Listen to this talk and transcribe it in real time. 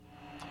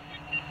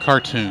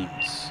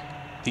Cartoons,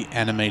 the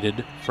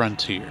animated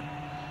frontier.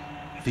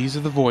 These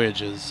are the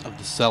voyages of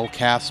the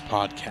Cellcast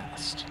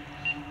podcast.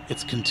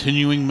 Its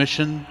continuing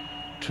mission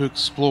to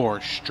explore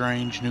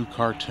strange new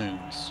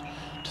cartoons,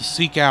 to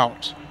seek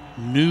out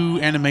new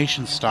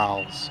animation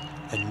styles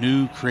and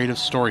new creative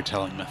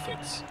storytelling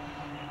methods,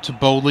 to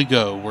boldly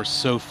go where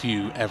so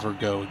few ever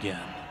go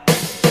again.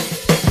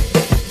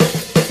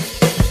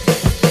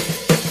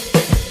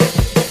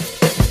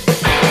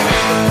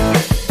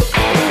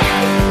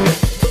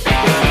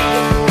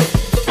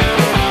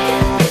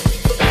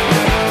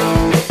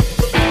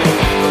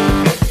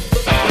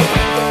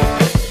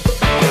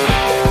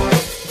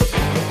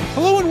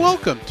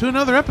 Welcome to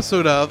another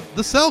episode of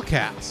the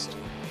Cellcast.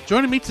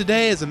 Joining me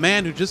today is a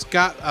man who just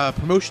got a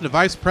promotion to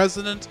Vice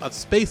President of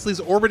Spacely's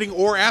orbiting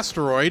ore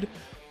asteroid,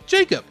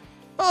 Jacob.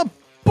 Oh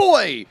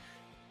boy!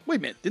 Wait a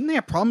minute, didn't they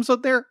have problems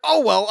out there?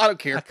 Oh well, I don't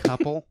care. A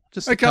couple.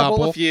 Just a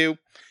couple, a few.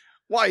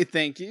 Why,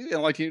 thank you. And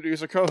I'd like to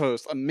introduce our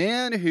co-host, a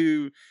man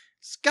who's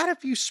got a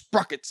few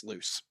sprockets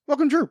loose.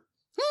 Welcome, Drew.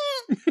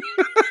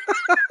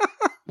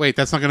 Wait,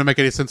 that's not going to make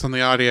any sense on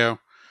the audio.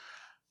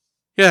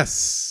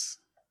 Yes.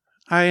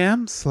 I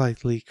am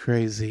slightly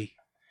crazy.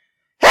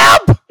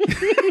 Help!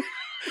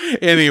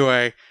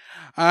 Anyway,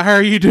 how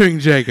are you doing,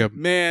 Jacob?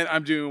 Man,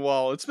 I'm doing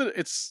well. It's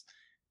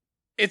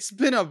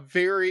been a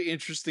very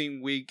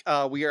interesting week.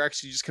 We are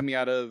actually just coming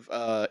out of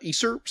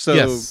Easter, so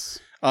yes.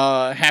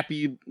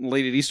 Happy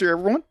belated Easter,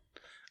 everyone.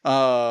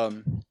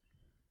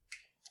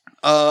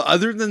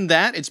 Other than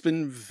that, it's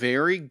been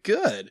very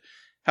good.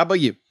 How about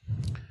you?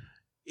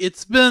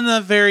 It's been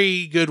a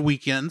very good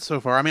weekend so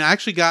far. I mean, I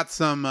actually got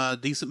some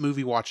decent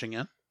movie watching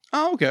in.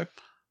 Oh, okay.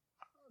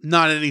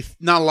 Not a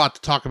lot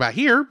to talk about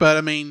here, but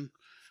I mean,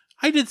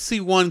 I did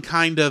see one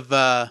kind of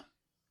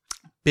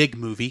big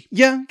movie.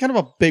 Yeah, kind of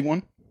a big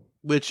one.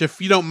 Which, if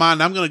you don't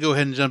mind, I'm going to go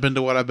ahead and jump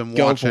into what I've been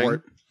watching. Go for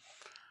it.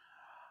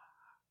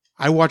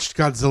 I watched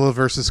Godzilla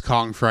vs.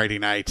 Kong Friday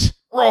night.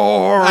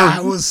 Roar!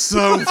 That was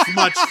so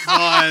much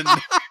fun.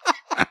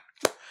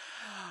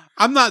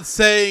 I'm not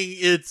saying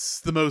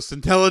it's the most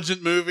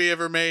intelligent movie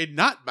ever made,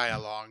 not by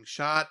a long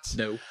shot.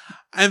 No.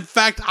 In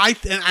fact, I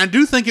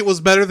do think it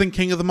was better than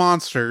King of the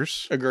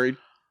Monsters. Agreed.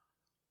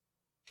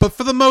 But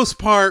for the most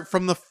part,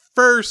 from the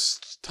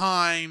first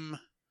time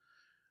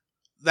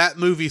that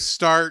movie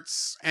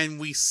starts and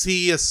we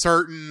see a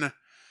certain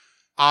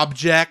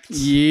object,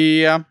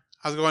 yeah,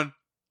 I was going,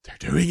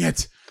 they're doing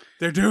it.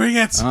 They're doing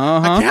it.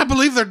 Uh-huh. I can't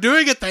believe they're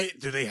doing it.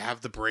 Do they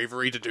have the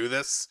bravery to do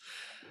this?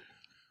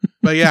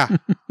 But yeah,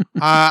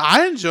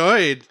 I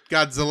enjoyed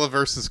Godzilla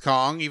vs.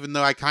 Kong, even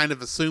though I kind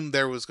of assumed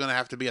there was going to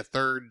have to be a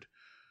third.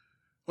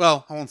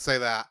 Well, I won't say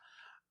that.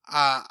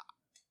 I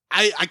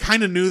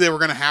kind of knew they were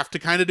going to have to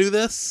kind of do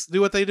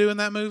what they do in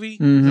that movie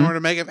in order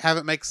to have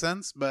it make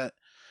sense. But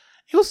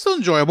it was still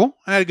enjoyable.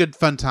 I had a good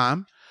fun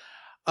time.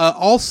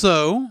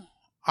 Also,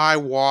 I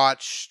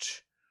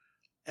watched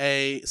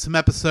some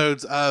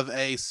episodes of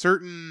a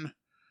certain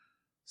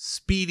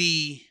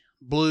Speedy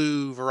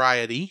Blue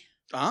variety.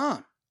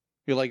 Ah.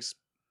 He likes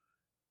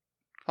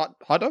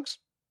hot dogs?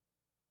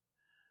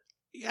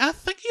 Yeah, I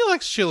think he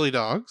likes chili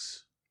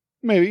dogs.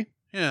 Maybe.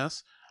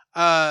 Yes.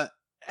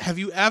 Have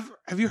you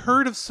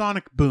heard of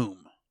Sonic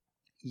Boom?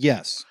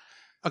 Yes.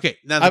 Okay,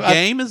 now the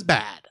game is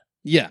bad.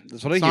 Yeah,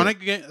 that's what I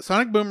hear.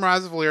 Sonic Boom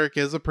Rise of Lyric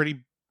is a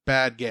pretty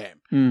bad game.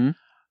 Mm-hmm.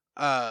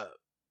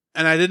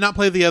 And I did not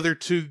play the other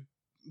two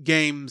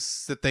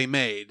games that they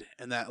made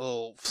in that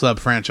little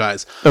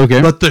sub-franchise.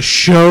 Okay. But the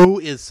show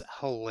is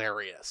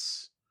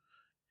hilarious.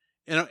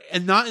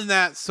 And not in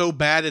that so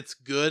bad it's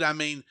good. I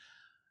mean,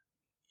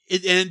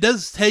 it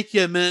does take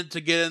you a minute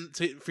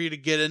for you to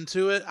get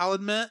into it, I'll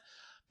admit.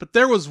 But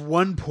there was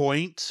one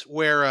point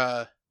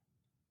where,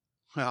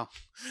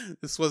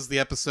 this was the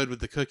episode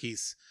with the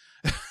cookies.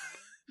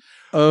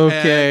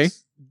 Okay. And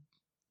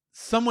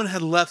someone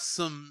had left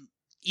some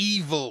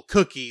evil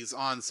cookies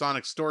on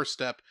Sonic's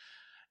doorstep,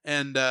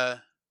 and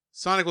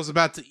Sonic was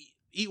about to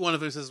eat one of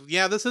them and says,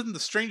 "Yeah, this isn't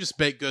the strangest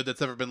baked good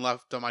that's ever been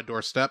left on my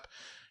doorstep."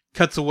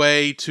 Cuts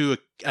away to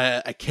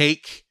a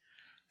cake,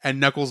 and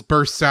Knuckles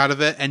bursts out of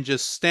it and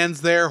just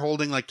stands there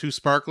holding like two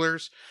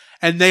sparklers.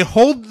 And they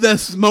hold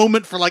this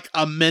moment for like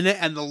a minute,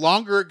 and the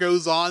longer it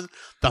goes on,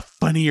 the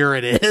funnier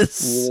it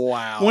is.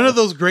 Wow. One of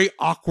those great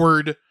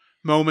awkward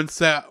moments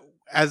that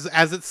as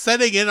it's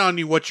setting in on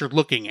you what you're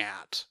looking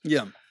at.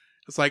 Yeah.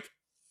 It's like,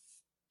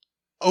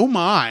 oh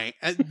my,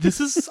 this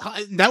is,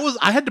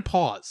 I had to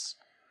pause.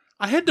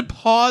 I had to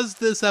pause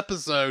this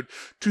episode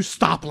to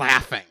stop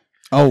laughing.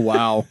 Oh,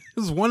 wow. It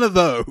was one of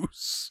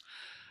those.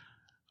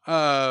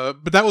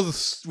 But that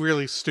was a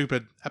really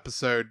stupid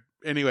episode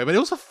anyway. But it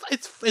was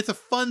it's a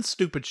fun,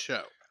 stupid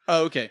show.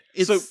 Oh, okay.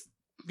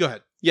 Go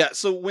ahead. Yeah,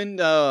 so when...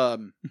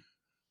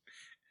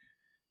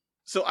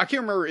 So I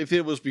can't remember if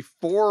it was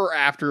before or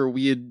after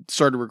we had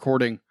started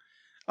recording.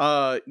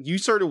 You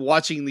started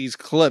watching these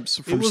clips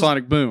from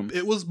Sonic Boom.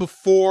 It was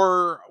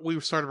before we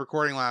started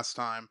recording last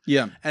time.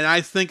 Yeah. And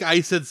I think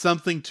I said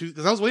something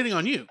because I was waiting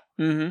on you.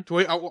 Mm-hmm. To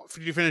wait for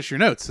you to finish your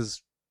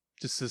notes.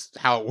 Just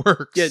how it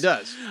works. Yeah, it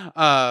does.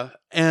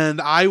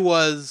 And I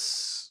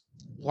was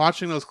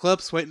watching those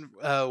clips, waiting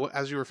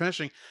as you were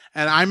finishing,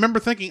 and I remember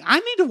thinking, I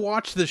need to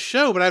watch this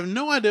show, but I have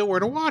no idea where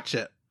to watch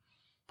it.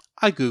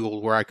 I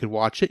Googled where I could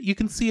watch it. You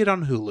can see it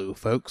on Hulu,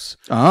 folks.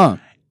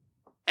 Ah.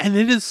 And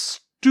it is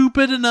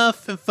stupid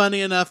enough and funny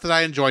enough that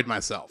I enjoyed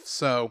myself.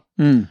 So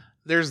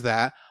there's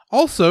that.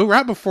 Also,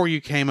 right before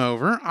you came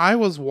over, I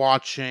was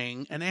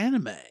watching an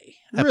anime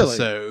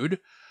episode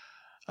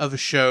of a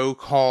show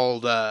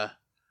called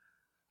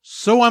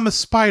So I'm a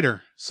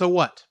Spider. So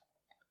What?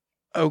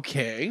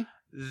 Okay.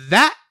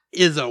 That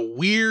is a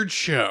weird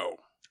show.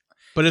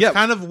 But it's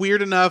kind of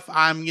weird enough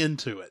I'm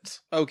into it.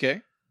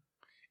 Okay.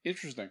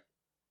 Interesting.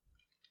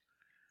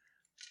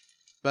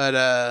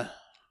 But,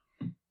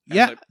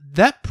 yeah,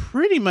 that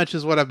pretty much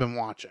is what I've been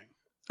watching.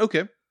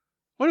 Okay.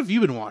 What have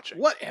you been watching?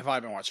 What have I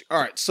been watching? All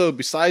right. So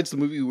besides the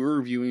movie we're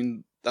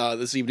reviewing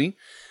this evening,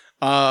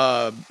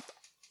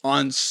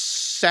 on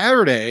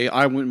Saturday,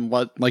 I went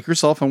and like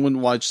yourself, I went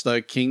and watched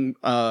the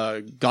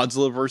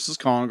Godzilla versus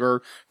Kong,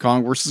 or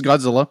Kong versus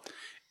Godzilla.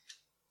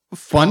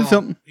 Fun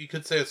film. You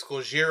could say it's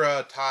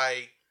Gojira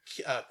Tai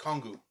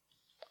Kongu.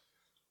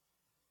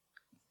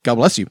 God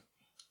bless you.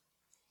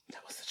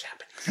 That was the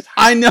Japanese.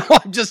 I know.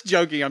 I'm just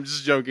joking. I'm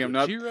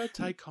not. Gojira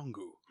Tai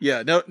Kongu.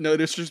 Yeah. No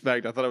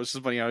disrespect. I thought it was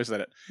just funny how I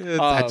said it.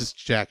 I'm just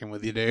jacking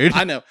with you, dude.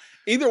 I know.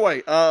 Either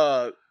way,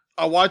 I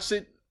watched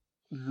it.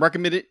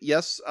 Recommend it.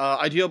 Yes.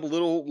 I do have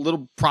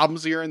little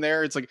problems here and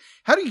there. It's like,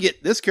 how do you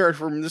get this character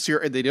from this here?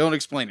 And they don't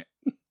explain it.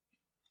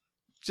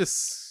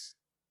 Just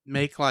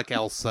make like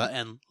Elsa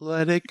and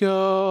let it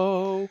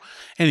go.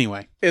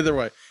 Anyway. Either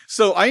way.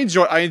 So I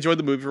enjoyed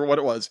the movie for what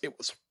it was. It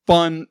was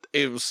fun.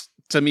 It was,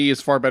 to me,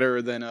 it's far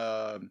better than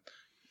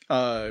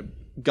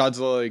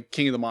Godzilla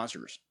King of the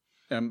Monsters.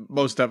 And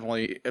most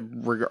definitely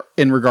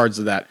in regards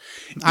to that.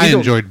 I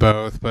enjoyed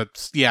both,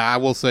 but yeah, I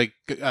will say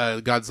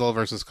Godzilla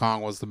vs.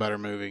 Kong was the better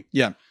movie.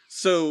 Yeah.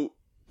 So,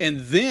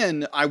 and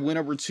then I went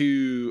over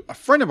to a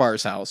friend of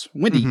ours' house,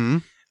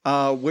 Wendy,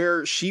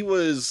 where she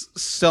was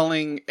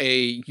selling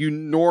a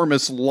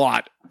enormous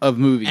lot of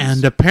movies.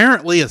 And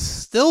apparently is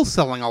still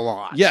selling a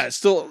lot. Yeah, it's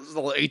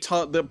still a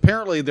ton.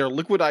 Apparently they're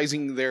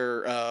liquidizing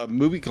their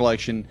movie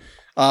collection,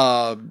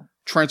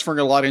 transferring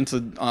a lot into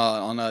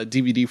on a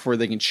DVD where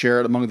they can share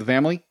it among the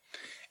family.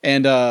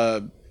 And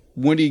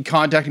Wendy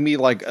contacted me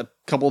like a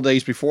couple of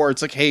days before.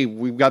 It's like, hey,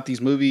 we've got these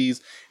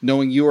movies.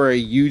 Knowing you are a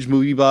huge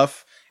movie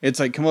buff, it's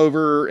like, come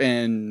over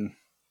and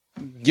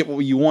get what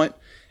you want.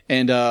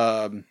 And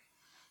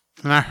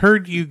I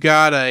heard you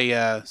got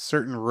a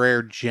certain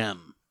rare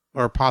gem,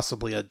 or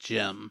possibly a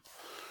gem.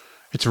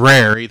 It's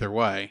rare either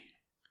way.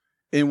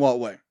 In what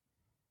way?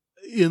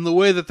 In the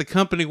way that the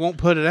company won't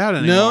put it out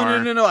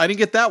anymore. No. I didn't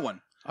get that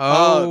one.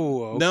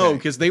 Oh, okay. No,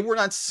 because they were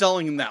not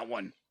selling that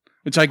one,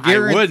 which I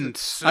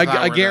wouldn't.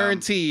 I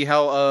guarantee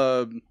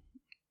how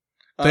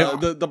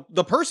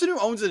the person who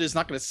owns it is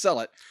not going to sell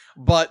it,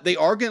 but they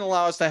are going to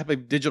allow us to have a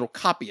digital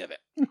copy of it.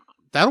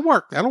 That'll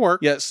work.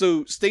 Yeah,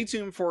 so stay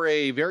tuned for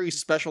a very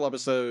special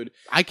episode.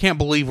 I can't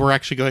believe we're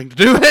actually going to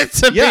do it.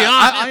 To be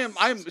honest,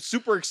 I'm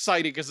super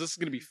excited because this is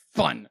going to be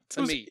fun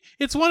to me.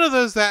 It's one of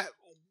those that,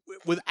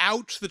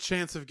 without the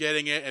chance of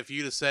getting it, if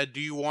you'd have said, "Do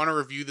you want to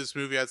review this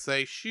movie?" I'd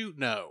say, "Shoot,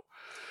 no."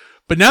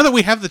 But now that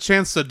we have the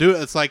chance to do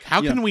it, it's like,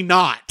 how can we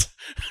not?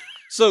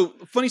 So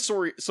funny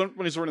story in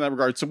that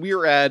regard. So we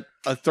are at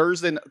a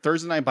Thursday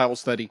night Bible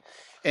study,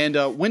 and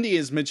Wendy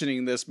is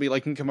mentioning this. Be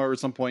like, can come over at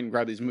some point and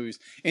grab these movies.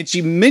 And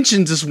she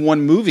mentions this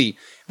one movie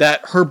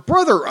that her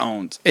brother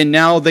owned, and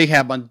now they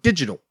have on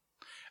digital.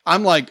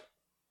 I'm like,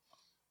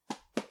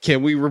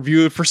 can we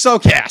review it for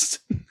Cellcast?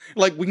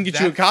 Like, we can get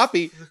you a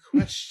copy. The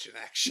question,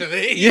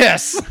 actually.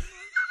 Yes.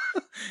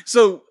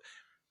 So,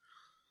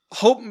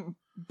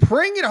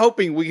 praying and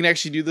hoping we can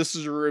actually do this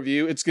as a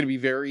review. It's going to be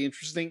very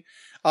interesting.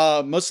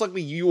 Most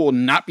likely you will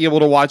not be able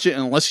to watch it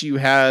unless you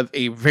have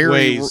a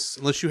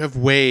unless you have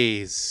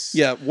ways.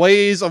 Yeah,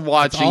 ways of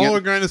watching That's all it. we're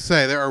going to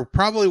say. There are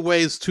probably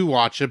ways to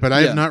watch it, but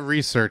I have not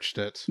researched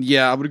it.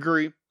 Yeah, I would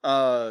agree.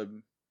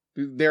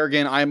 There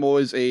again, I'm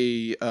always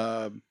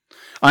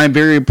I'm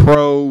very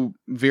pro,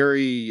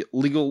 very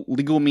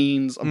legal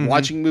means of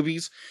watching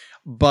movies.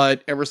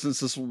 But ever since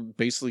this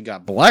basically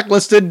got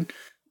blacklisted,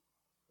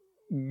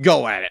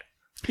 go at it.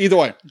 Either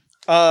way.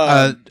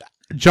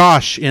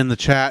 Josh in the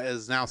chat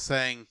is now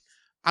saying,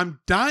 I'm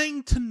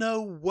dying to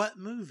know what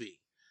movie.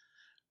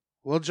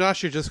 Well,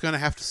 Josh, you're just going to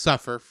have to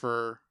suffer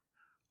for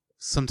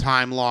some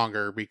time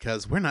longer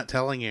because we're not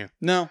telling you.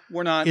 No,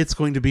 we're not. It's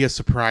going to be a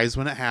surprise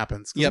when it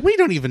happens. Yep. We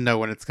don't even know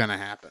when it's going to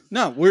happen.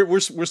 No, we're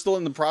still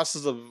in the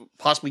process of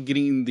possibly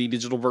getting the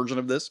digital version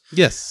of this.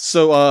 Yes.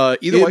 So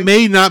either way. It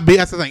may not be,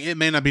 that's the thing, it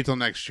may not be till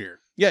next year.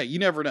 Yeah, you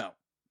never know.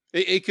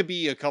 It could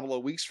be a couple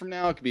of weeks from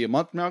now. It could be a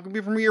month from now. It could be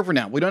from a year from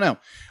now. We don't know.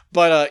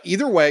 But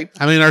either way.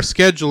 I mean, our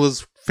schedule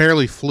is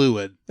fairly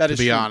fluid, to be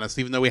true. honest,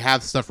 even though we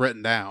have stuff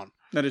written down.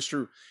 That is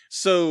true.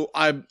 So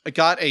I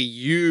got a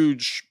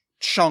huge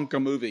chunk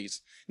of movies.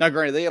 Now,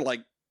 granted, they had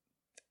like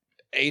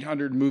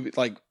 800 movies,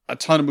 like a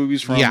ton of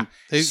movies from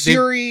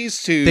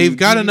series to they've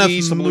got DVDs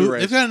enough to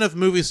Blu-rays. They've got enough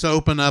movies to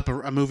open up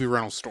a movie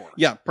rental store.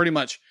 Yeah, pretty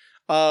much.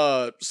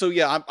 So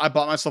yeah, I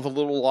bought myself a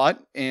little lot,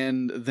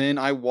 and then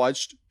I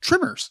watched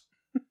Tremors.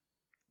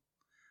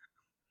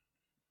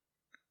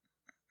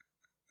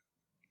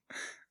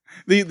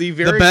 The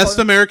very best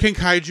American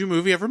kaiju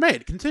movie ever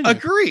made. Continue.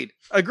 Agreed.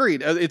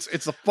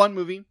 It's a fun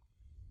movie.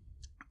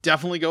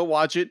 Definitely go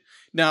watch it.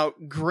 Now,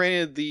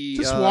 granted,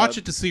 just watch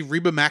it to see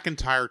Reba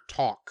McEntire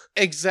talk.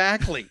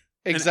 Exactly.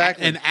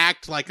 And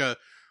act like a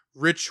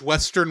rich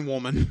Western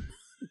woman.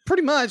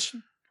 Pretty much,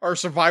 or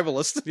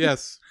survivalist.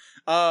 Yes.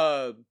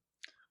 But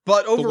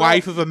overall, the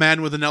wife of a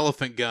man with an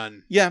elephant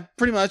gun. Yeah,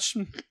 pretty much.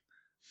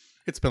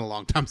 It's been a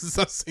long time since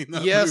I've seen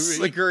that yes,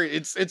 movie. Agree.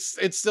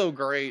 It's still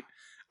great.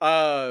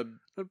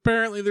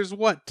 Apparently, there's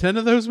 10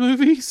 of those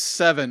movies?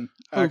 7.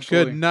 Actually.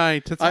 Oh, good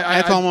night.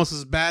 That's almost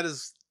as bad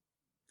as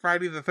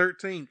Friday the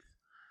 13th.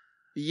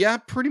 Yeah,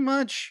 pretty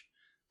much.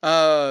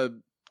 I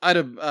had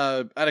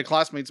a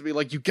classmate to be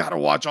like, you gotta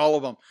watch all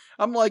of them.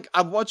 I'm like,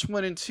 I've watched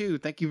 1 and 2.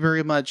 Thank you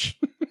very much.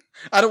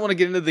 I don't want to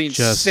get into the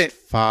just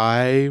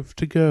 5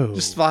 to go.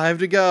 Just 5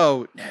 to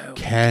go. No.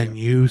 Can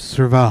you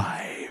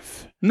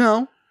survive?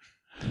 No.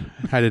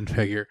 I didn't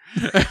figure.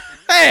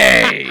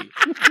 Hey.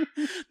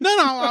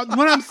 No.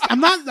 When I'm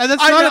not.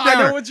 That's I not.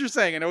 I know what you're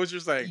saying.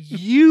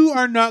 You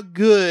are not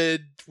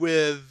good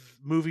with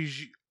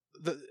movies.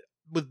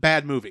 With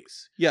bad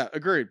movies. Yeah,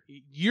 agreed.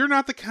 You're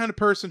not the kind of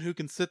person who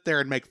can sit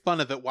there and make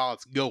fun of it while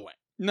it's going.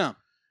 No.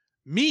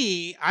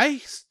 Me,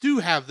 I do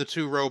have the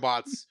 2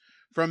 robots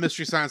from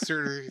Mystery Science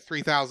Theater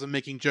 3000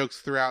 making jokes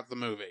throughout the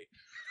movie.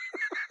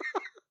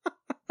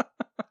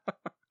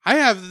 I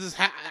have this,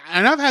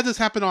 and I've had this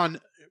happen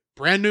on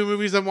brand new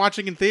movies I'm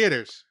watching in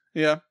theaters.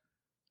 Yeah.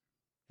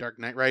 Dark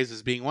Knight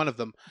Rises being one of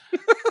them.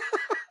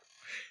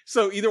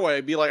 So either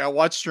way, be like, I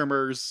watched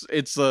Tremors.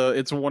 It's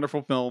a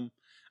wonderful film.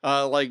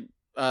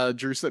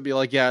 Drew said, be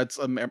like, yeah, it's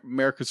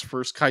America's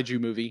first kaiju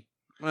movie.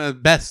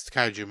 Best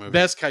kaiju movie.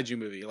 Best kaiju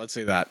movie. Let's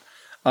say that.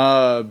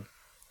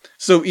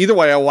 So either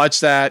way, I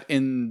watched that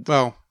in.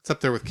 Well, it's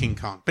up there with King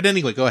Kong. But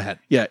anyway, go ahead.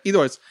 Yeah. Either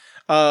ways.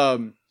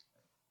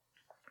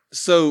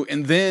 So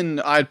and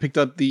then I picked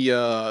up the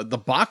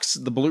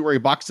Blu-ray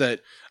box set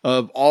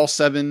of all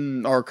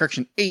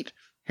 8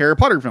 Harry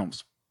Potter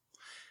films,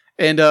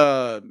 and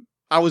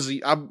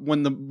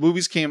when the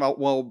movies came out.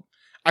 Well,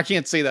 I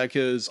can't say that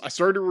because I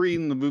started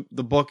reading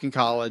the book in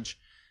college,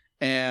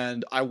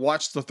 and I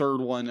watched the 3rd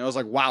one, and I was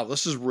like, wow,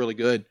 this is really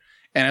good.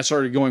 And I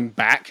started going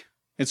back.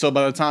 And so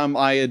by the time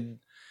I had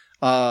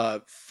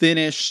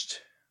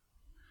finished,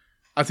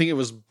 I think it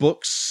was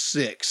book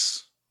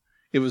 6.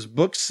 It was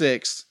book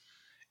 6,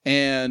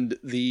 and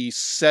the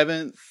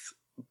 7th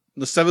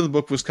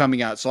book was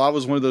coming out. So I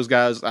was one of those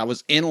guys. I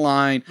was in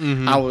line.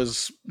 Mm-hmm. I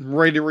was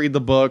ready to read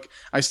the book.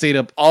 I stayed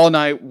up all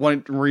night,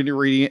 wanted to read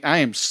it. I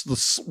am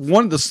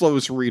one of the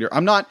slowest reader.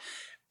 I'm not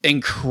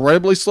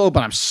incredibly slow,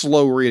 but I'm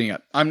slow reading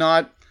it. I'm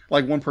not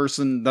like one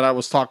person that I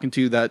was talking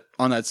to that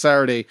on that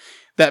Saturday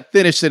that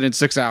finished it in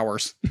 6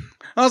 hours.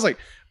 I was like,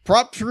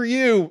 props for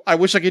you. I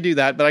wish I could do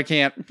that, but I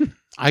can't.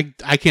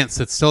 I can't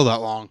sit still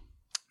that long.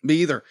 Me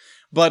either.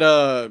 But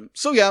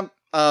so yeah,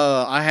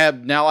 I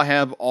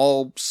have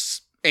all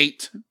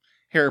 8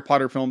 Harry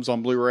Potter films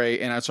on Blu-ray,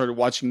 and I started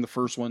watching the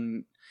first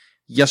one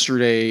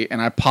yesterday,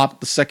 and I popped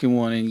the second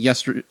one in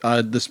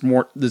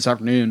this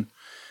afternoon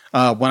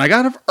when I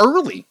got up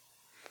early.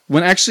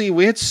 When actually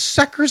we had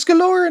suckers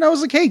galore, and I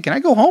was like, "Hey, can I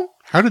go home?"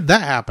 How did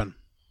that happen?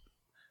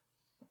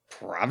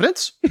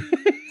 Providence?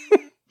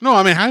 No,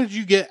 I mean, how did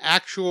you get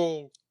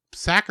actual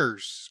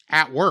sackers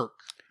at work?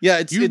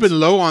 Yeah, you've been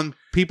low on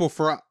people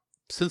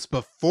since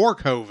before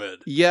COVID.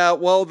 Yeah,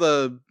 well,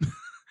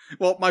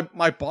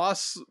 my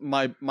boss,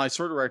 my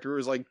store director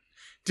was like,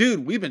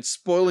 dude, we've been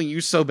spoiling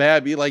you so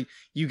bad. Be like,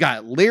 you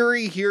got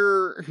Larry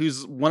here,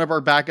 who's one of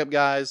our backup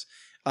guys.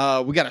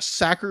 We got a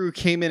sacker who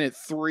came in at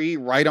 3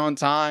 right on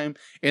time.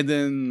 And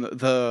then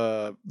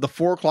the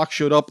 4 o'clock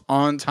showed up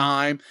on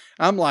time.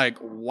 I'm like,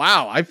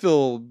 wow, I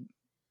feel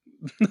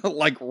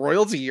like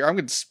royalty here. I'm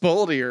getting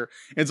spoiled here.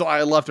 And so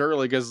I left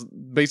early because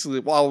basically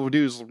all I would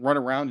do is run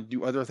around and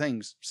do other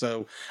things.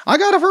 So I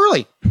got up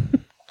early.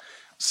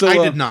 So I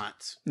did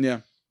not. Yeah.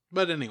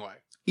 But anyway,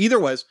 either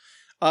ways,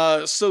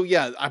 so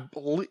yeah,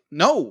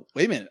 no,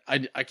 wait a minute.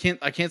 I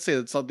can't say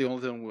that's not the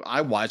only thing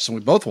I watched, and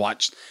we both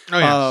watched. Oh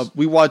yes.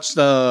 We watched,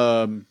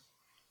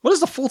 what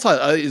is the full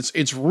title?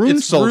 It's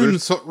Rune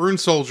Soldier. Rune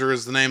Soldier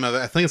is the name of it.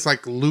 I think it's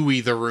like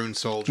Louis the Rune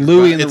Soldier.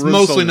 It's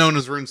mostly known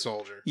as Rune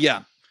Soldier.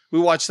 Yeah. We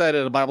watched that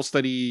at a Bible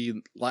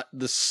study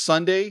this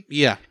Sunday.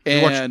 Yeah.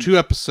 We watched 2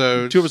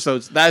 episodes. 2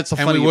 episodes. That's a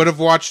funny. And we would have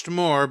watched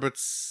more, but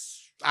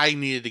I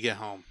needed to get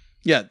home.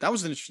 Yeah, that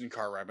was an interesting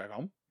car ride back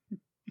home.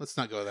 Let's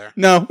not go there.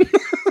 No.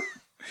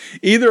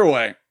 Either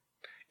way,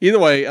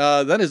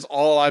 that is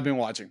all I've been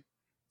watching.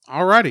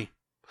 Alrighty.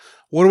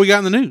 What do we got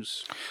in the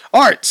news?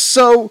 All right,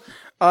 so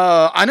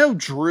I know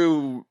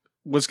Drew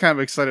was kind of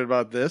excited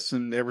about this,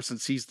 and ever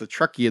since he's the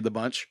Trekkie of the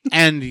bunch.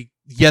 And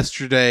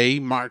yesterday,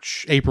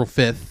 April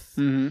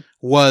 5th,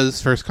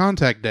 was First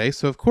Contact Day.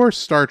 So, of course,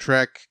 Star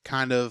Trek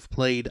kind of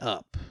played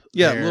up.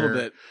 Yeah, a little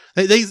bit.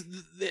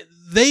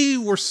 They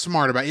were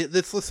smart about it.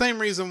 It's the same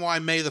reason why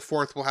May the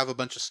 4th will have a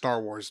bunch of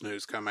Star Wars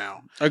news come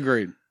out.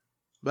 Agreed.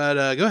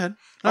 But go ahead.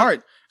 All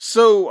right.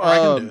 So, I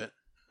can do it.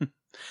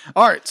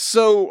 All right.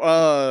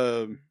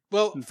 So,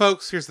 well,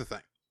 folks, here's the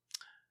thing.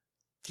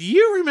 Do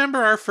you remember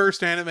our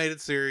first animated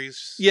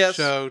series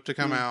show to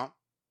come out?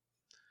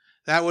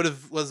 That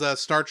was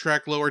Star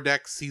Trek Lower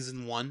Decks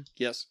Season 1.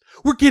 Yes.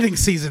 We're getting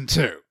Season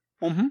 2.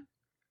 Mm-hmm.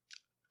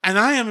 And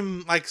I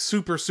am like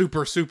super,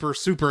 super, super,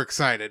 super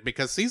excited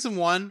because Season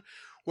 1,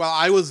 while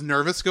I was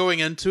nervous going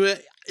into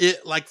it,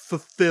 it like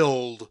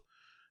fulfilled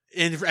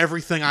in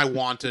everything I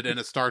wanted in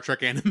a Star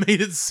Trek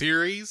animated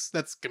series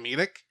that's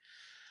comedic.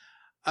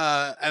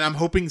 And I'm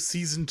hoping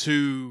Season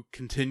 2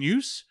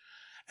 continues.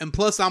 And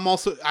plus, I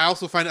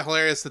also find it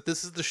hilarious that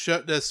this is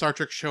the Star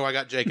Trek show I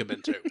got Jacob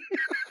into.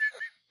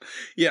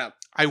 Yeah.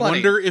 I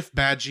wonder if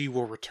Badgie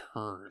will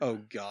return. Oh,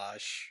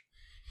 gosh.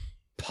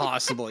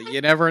 Possibly.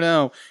 You never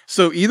know.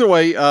 So either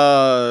way, we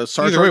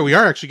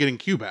are actually getting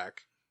Q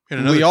back. In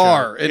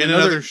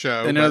another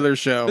show. In another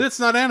show. But it's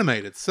not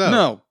animated, so.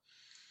 No.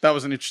 That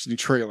was an interesting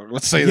trailer.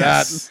 Let's say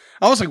that.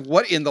 I was like,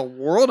 what in the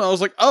world? And I was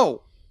like,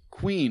 oh,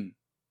 Queen.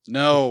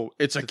 No,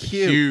 it's a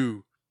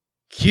Q.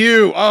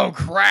 Q. Oh,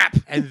 crap.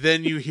 And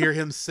then you hear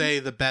him say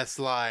the best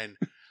line.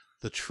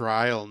 The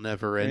trial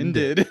never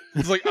ended.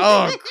 It's like,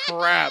 oh,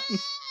 crap.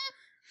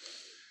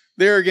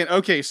 There again.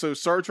 Okay, so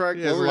Star Trek.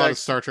 Yeah, there's a lot of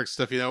Star Trek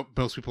stuff,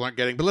 most people aren't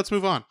getting. But let's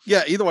move on.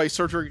 Yeah, either way,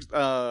 Star Trek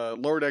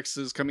Lower Decks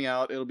is coming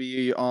out. It'll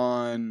be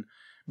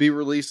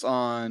released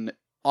on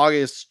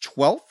August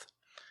 12th.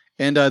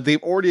 And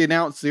they've already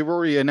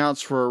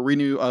announced for a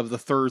renew of the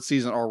third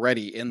season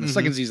already. And the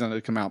second season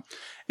to come out.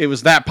 It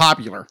was that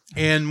popular.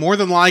 And more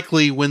than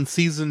likely, when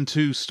Season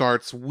 2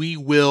 starts, we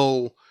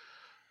will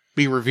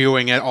be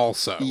reviewing it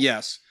also.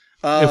 Yes.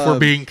 If we're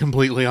being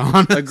completely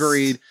honest.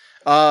 Agreed.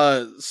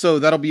 So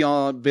that'll be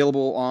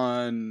available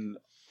on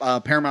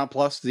Paramount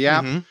Plus, the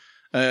app.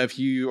 If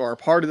you are a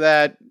part of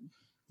that.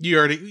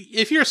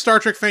 If you're a Star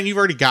Trek fan, you've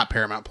already got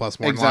Paramount Plus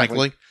more than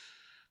likely.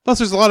 Plus,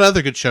 there's a lot of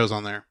other good shows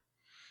on there.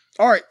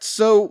 All right.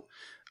 So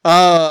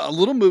a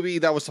little movie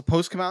that was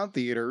supposed to come out in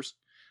theaters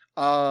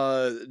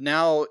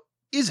now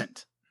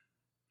isn't.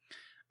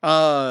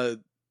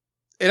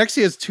 It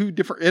actually has two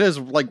different. It has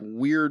like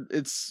weird.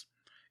 It's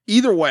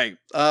either way.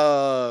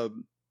 The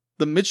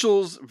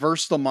Mitchells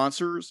versus the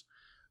Monsters.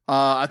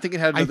 I think it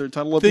had another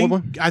title.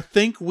 I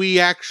think we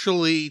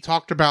actually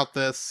talked about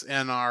this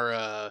in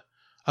our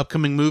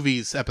upcoming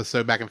movies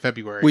episode back in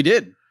February. We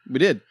did.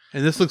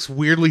 And this looks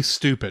weirdly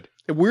stupid.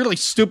 Weirdly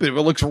stupid, but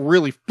it looks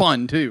really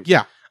fun too.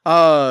 Yeah.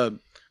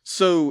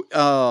 So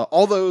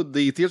although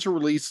the theatrical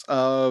release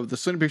of the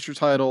Sony Pictures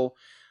title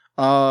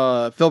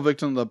fell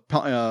victim to the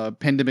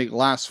pandemic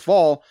last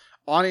fall,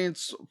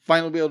 audience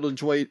finally be able to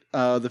enjoy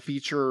the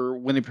feature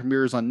when it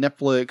premieres on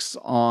Netflix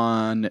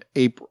on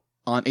April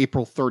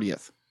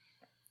 30th.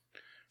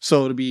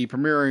 So it'll be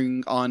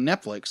premiering on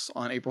Netflix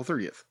on April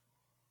 30th.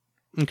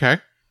 Okay.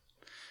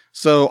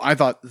 So I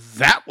thought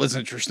that was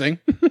interesting.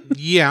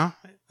 Yeah.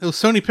 It was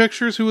Sony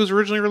Pictures who was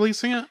originally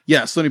releasing it?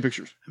 Yeah, Sony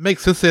Pictures. It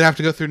makes sense they'd have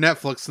to go through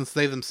Netflix since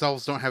they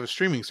themselves don't have a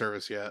streaming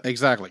service yet.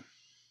 Exactly.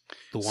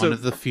 The one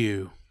of the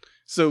few.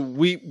 So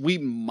we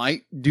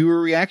might do a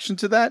reaction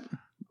to that.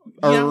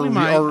 Yeah, we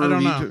might. I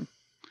don't know.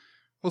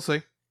 We'll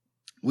see.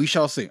 We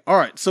shall see. All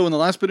right. So in the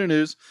last bit of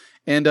news,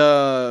 and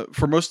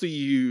for most of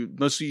you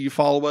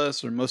follow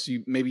us, or most of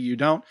you maybe you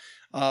don't.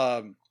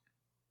 I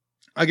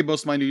get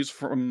most of my news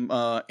from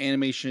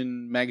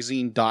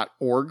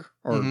animationmagazine.org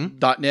or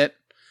 .net.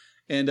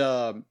 And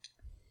I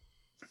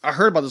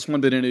heard about this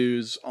one bit of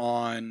news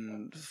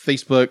on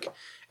Facebook,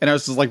 and I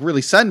was just like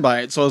really saddened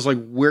by it. So I was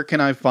like, where can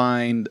I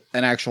find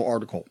an actual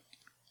article?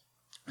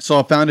 So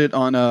I found it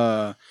on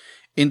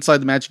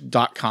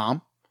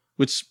InsideTheMagic.com,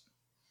 which,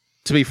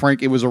 to be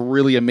frank, it was a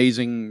really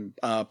amazing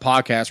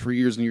podcast for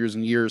years and years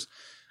and years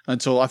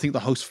until I think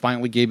the host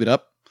finally gave it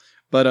up.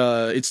 But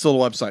it's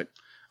still a website.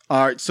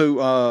 All right,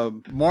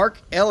 so Mark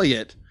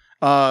Elliott,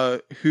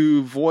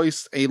 who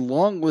voiced a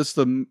long list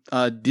of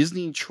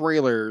Disney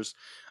trailers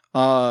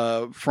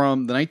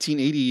from the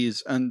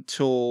 1980s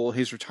until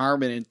his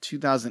retirement in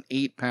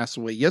 2008, passed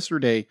away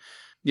yesterday.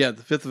 Yeah,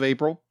 the 5th of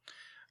April,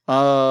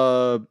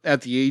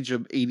 at the age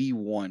of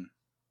 81.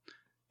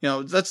 You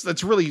know,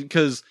 that's really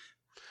because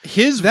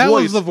that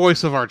was the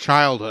voice of our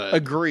childhood.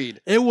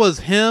 Agreed. It was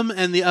him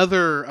and the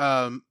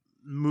other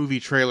movie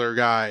trailer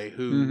guy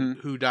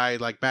who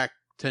died like back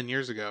 10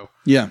 years ago.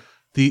 Yeah.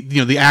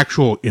 The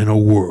actual in a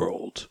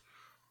world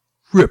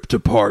ripped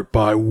apart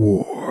by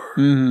war.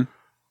 Mm-hmm.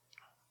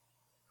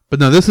 But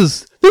no, this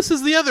is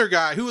the other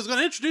guy who was going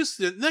to introduce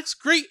the next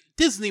great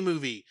Disney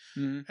movie.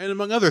 Mm-hmm. And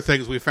among other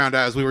things we found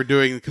out as we were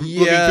looking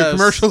through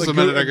commercials a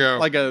minute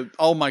ago.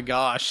 Oh my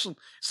gosh.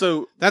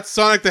 So that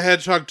Sonic the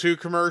Hedgehog 2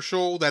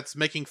 commercial that's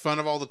making fun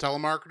of all the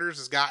telemarketers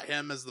has got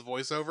him as the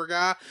voiceover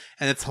guy,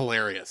 and it's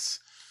hilarious.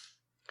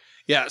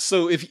 Yeah,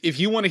 so if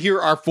you want to hear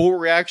our full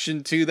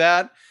reaction to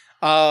that,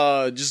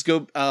 Just go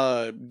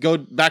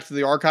back to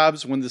the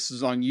archives when this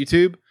is on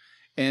YouTube,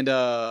 and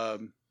go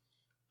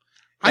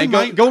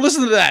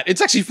listen to that.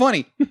 It's actually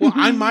funny. Well,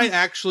 I might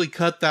actually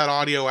cut that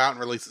audio out and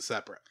release it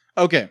separate.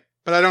 Okay,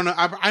 but I don't know.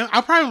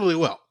 I probably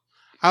will.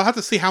 I'll have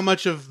to see how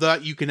much of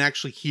that you can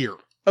actually hear.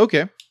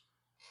 Okay.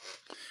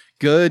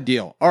 Good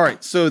deal. All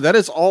right, so that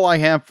is all I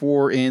have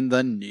for in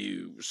the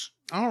news.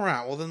 All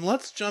right, well then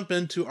let's jump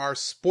into our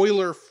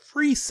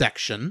spoiler-free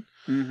section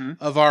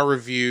of our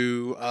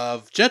review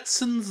of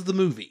Jetsons the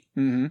movie.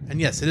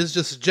 And yes, it is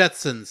just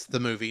Jetsons the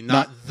movie,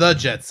 not the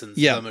Jetsons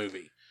the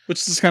movie.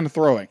 Which is kind of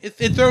throwing.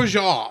 It throws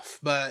you off,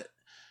 but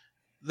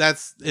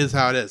is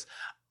how it is.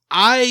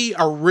 I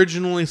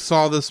originally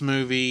saw this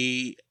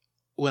movie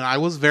when I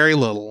was very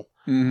little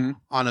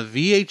on a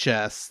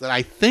VHS that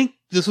I think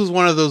this was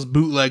one of those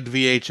bootlegged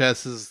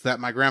VHSs that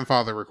my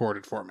grandfather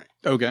recorded for me.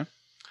 Okay.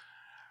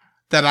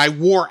 That I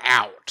wore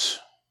out,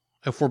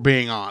 if we're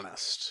being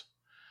honest.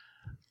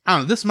 I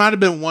don't know. This might have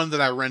been one that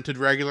I rented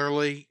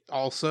regularly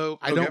also.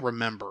 I don't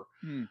remember.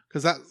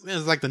 Because that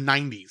is like the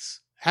 90s.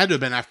 Had to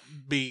have been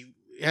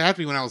it had to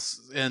be when I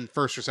was in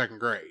first or second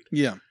grade.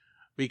 Yeah.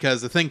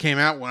 Because the thing came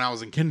out when I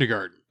was in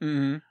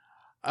kindergarten.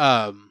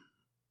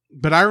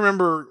 But I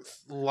remember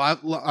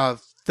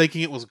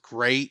thinking it was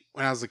great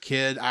when I was a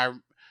kid. I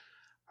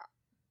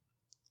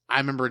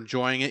remember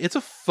enjoying it. It's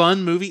a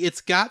fun movie.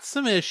 It's got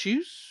some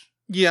issues.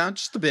 Yeah,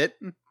 just a bit.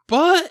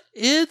 But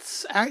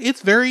it's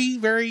very,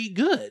 very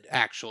good,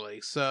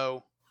 actually.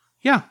 So,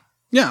 yeah.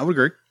 Yeah, I would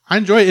agree. I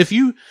enjoy it. If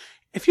you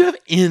have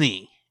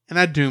any, and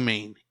I do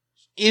mean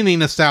any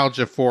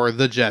nostalgia for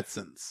the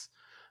Jetsons,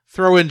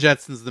 throw in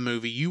Jetsons the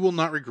movie. You will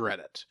not regret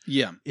it.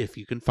 Yeah. If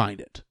you can find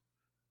it.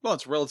 Well,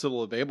 it's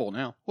relatively available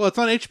now. Well, it's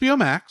on HBO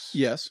Max.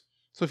 Yes.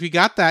 So if you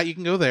got that, you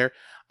can go there.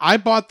 I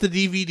bought the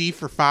DVD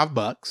for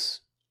 $5.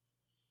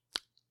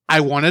 I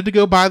wanted to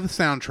go buy the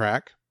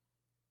soundtrack.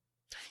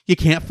 You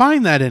can't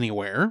find that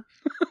anywhere,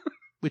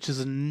 which is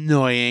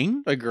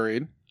annoying.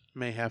 Agreed.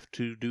 May have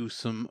to do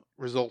some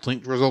result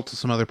to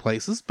some other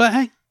places, but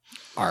hey,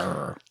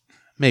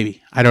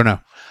 maybe, I don't know.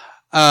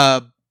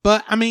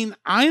 But I mean,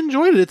 I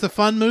enjoyed it. It's a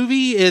fun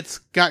movie. It's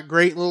got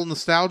great little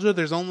nostalgia.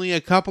 There's only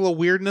a couple of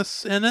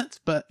weirdness in it,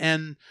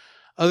 and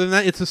other than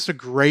that, it's just a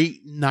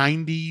great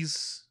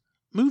 90s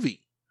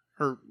movie,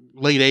 or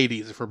late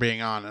 80s, if we're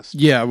being honest.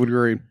 Yeah, I would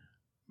agree.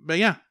 But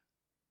yeah,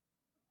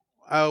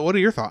 what are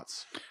your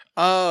thoughts?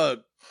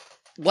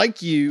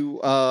 Like you,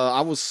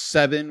 I was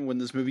 7 when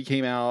this movie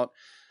came out.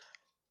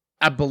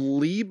 I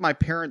believe my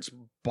parents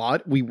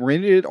we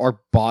rented it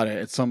or bought it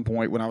at some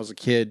point when I was a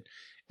kid.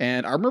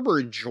 And I remember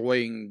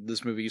enjoying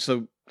this movie.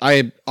 So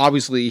I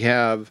obviously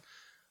have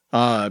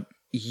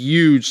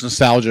huge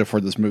nostalgia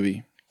for this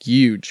movie.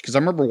 Huge. Because I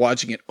remember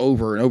watching it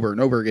over and over and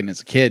over again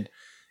as a kid.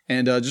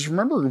 And just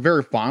remember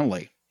very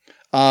fondly.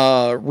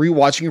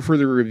 Rewatching it for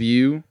the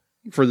review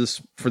for this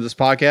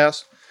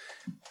podcast.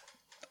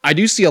 I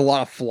do see a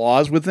lot of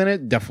flaws within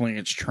it. Definitely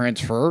its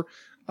transfer.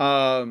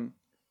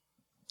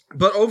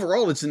 But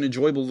overall, it's an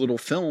enjoyable little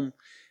film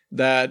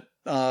that...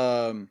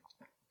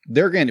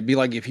 there again, it'd be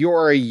like if you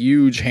are a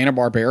huge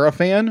Hanna-Barbera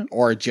fan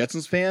or a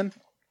Jetsons fan,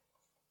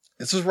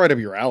 this is right up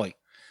your alley.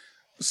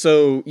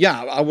 So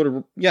yeah, I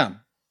would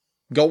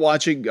go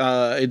watch it.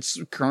 It's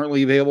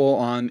currently available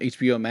on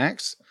HBO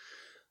Max.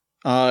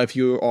 If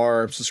you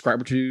are a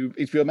subscriber to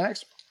HBO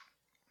Max,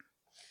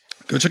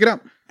 go check it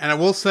out. And I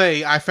will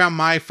say, I found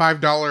my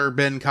 $5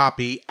 bin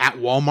copy at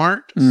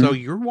Walmart, so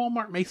your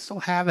Walmart may still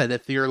have it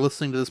if you're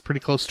listening to this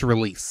pretty close to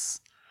release.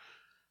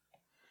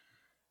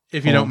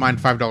 If you don't mind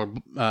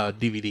 $5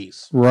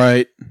 DVDs.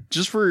 Right.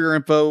 Just for your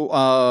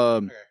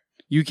info,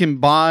 you can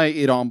buy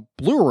it on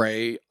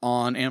Blu-ray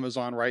on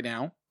Amazon right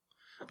now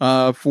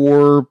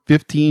for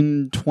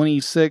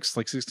 $15.26,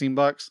 like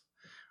 $16,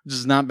 which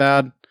is not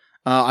bad.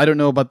 I don't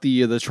know about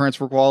the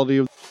transfer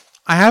quality.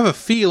 I have a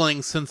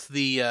feeling since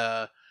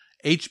the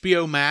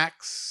HBO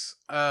Max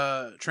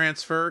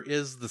transfer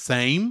is the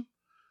same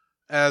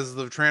as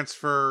the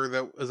transfer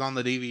that was on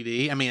the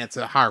DVD. I mean, it's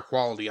a higher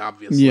quality,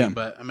 obviously,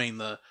 but I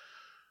mean,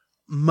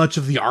 much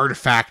of the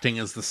artifacting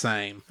is the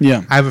same.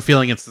 Yeah. I have a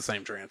feeling it's the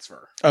same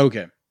transfer.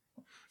 Okay.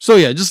 So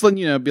yeah, just letting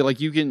you know, be like,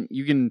 you can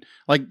even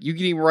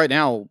right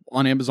now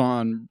on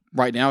Amazon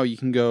right now, you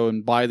can go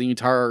and buy the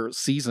entire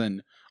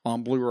season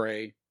on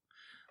Blu-ray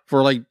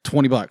for like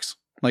 $20,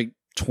 like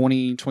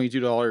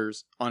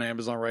 $22 on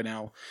Amazon right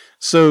now.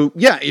 So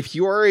yeah, if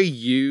you are a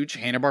huge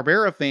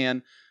Hanna-Barbera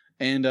fan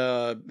and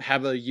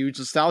have a huge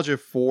nostalgia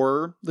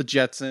for the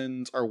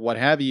Jetsons or what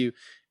have you,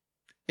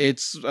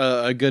 it's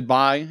a good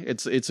buy.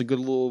 It's a good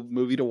little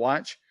movie to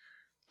watch.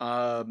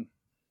 Granted,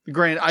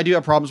 I do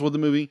have problems with the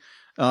movie.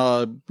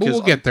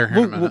 We'll get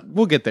there.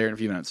 We'll get there in a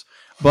few minutes.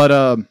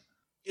 But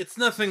it's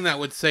nothing that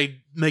would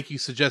make you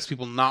suggest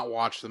people not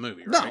watch the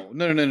movie, right?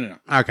 No.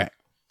 Okay,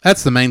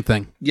 that's the main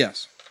thing.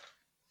 Yes.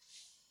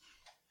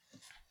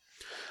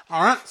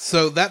 All right,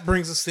 so that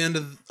brings us to the end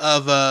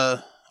of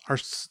our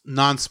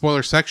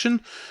non-spoiler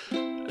section.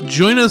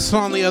 Join us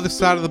on the other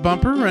side of the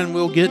bumper, and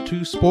we'll get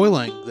to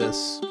spoiling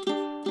this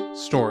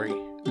story.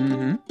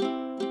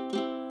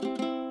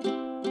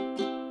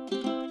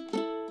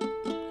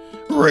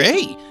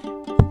 Hooray!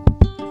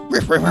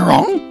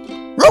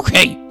 Wrong?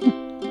 Okay.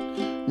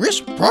 This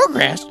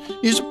progress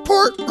is a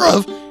part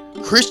of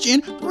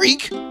Christian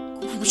Greek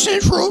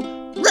Central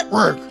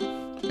Network.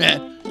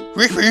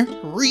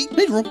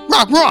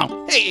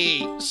 Wrong.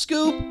 Hey,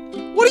 Scoop,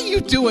 what are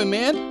you doing,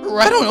 man?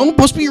 I don't know. I'm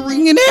supposed to be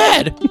reading an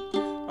ad.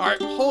 All right,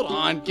 hold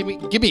on. Give me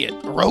it.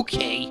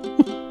 Okay.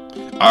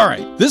 All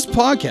right, this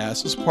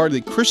podcast is part of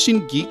the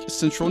Christian Geek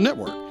Central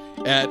Network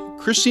at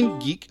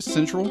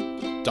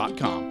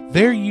christiangeekcentral.com.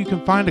 There you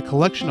can find a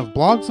collection of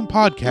blogs and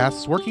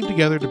podcasts working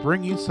together to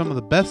bring you some of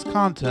the best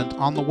content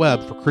on the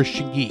web for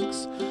Christian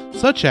geeks,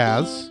 such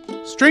as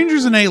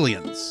Strangers and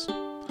Aliens,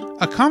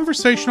 a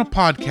conversational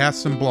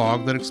podcast and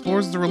blog that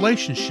explores the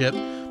relationship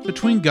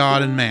between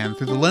God and man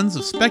through the lens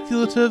of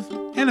speculative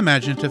and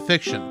imaginative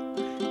fiction,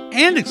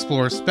 and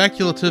explores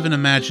speculative and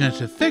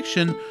imaginative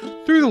fiction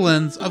through the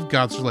lens of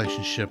God's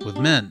relationship with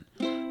men.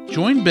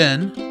 Join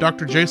Ben,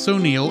 Dr. Jace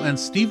O'Neill, and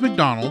Steve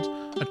McDonald,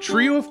 a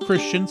trio of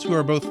Christians who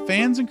are both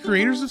fans and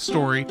creators of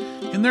story,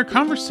 in their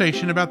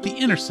conversation about the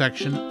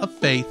intersection of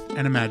faith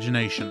and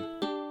imagination.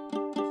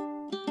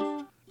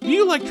 Do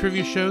you like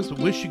trivia shows but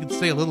wish you could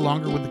stay a little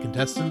longer with the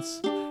contestants?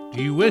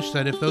 Do you wish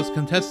that if those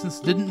contestants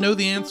didn't know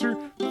the answer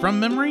from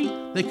memory,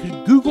 they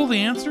could Google the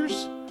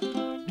answers?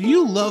 Do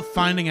you love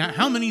finding out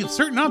how many of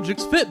certain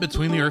objects fit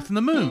between the Earth and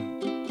the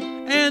Moon?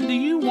 And do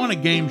you want a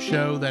game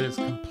show that is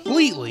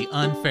completely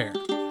unfair?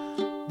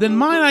 Then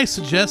might I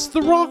suggest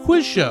the Raw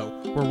Quiz Show,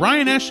 where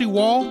Ryan Ashley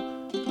Wall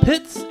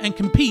pits and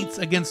competes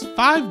against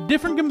 5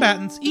 different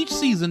combatants each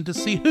season to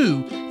see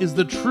who is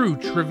the true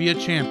trivia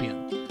champion.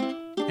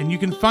 And you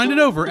can find it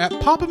over at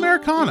Pop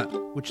Americana,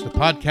 which the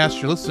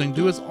podcast you're listening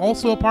to is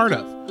also a part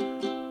of.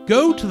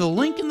 Go to the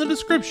link in the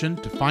description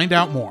to find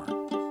out more.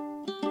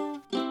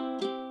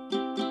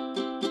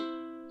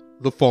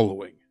 The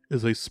following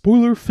is a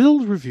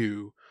spoiler-filled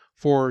review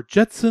for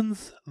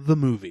Jetsons the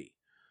movie.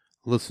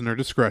 Listener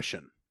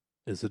discretion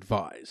is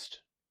advised.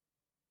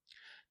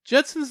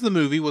 Jetsons the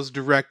movie was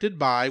directed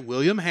by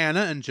William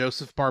Hanna and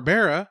Joseph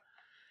Barbera.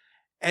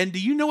 And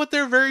do you know what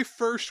their very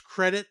first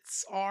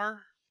credits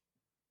are?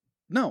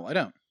 No, I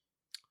don't.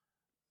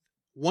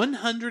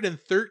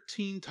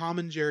 113 Tom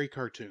and Jerry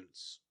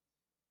cartoons.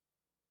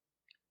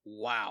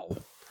 Wow.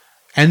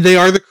 And they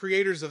are the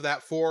creators of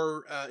that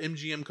for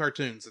MGM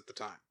cartoons at the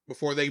time,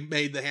 before they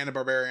made the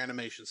Hanna-Barbera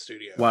Animation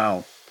Studio.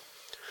 Wow.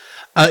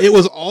 It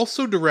was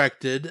also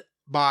directed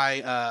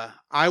by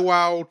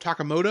Iwao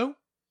Takamoto,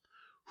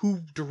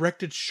 who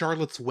directed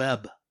Charlotte's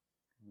Web.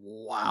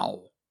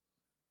 Wow.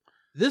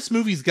 This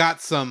movie's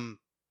got some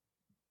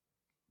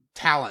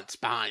talent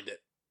behind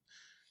it,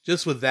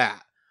 just with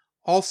that.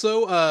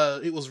 Also,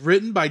 it was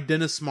written by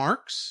Dennis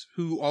Marks,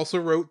 who also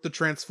wrote the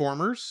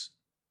Transformers,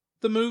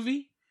 the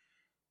movie.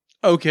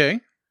 Okay.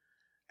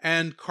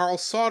 And Carl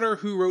Sauter,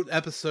 who wrote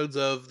episodes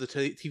of the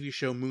TV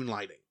show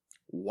Moonlighting.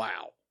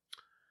 Wow.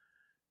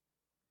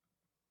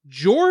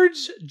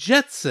 George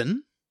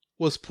Jetson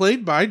was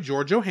played by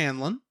George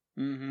O'Hanlon.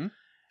 Mm-hmm.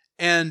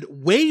 And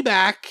way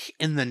back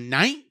in the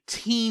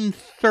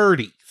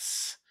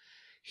 1930s,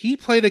 he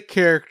played a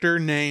character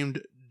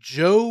named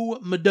Joe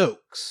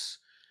Maddox.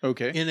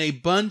 Okay. In a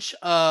bunch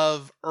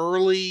of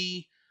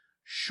early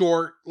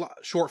short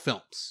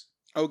films.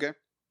 Okay.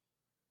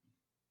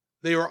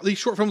 These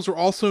short films were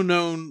also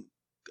known,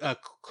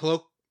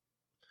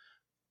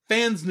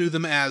 fans knew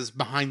them as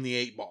Behind the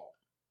 8 Ball,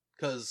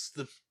 because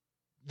the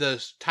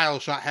title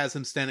shot has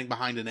him standing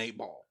behind an 8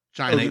 ball,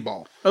 giant 8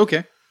 ball.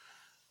 Okay.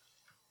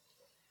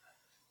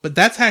 But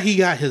that's how he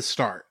got his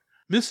start.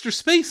 Mr.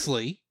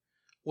 Spacely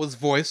was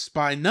voiced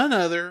by none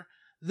other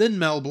than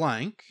Mel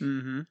Blanc,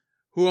 Mm-hmm.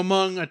 who,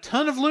 among a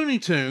ton of Looney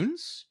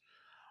Tunes,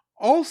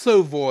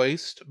 also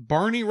voiced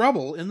Barney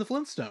Rubble in the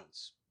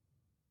Flintstones.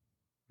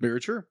 Very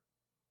true.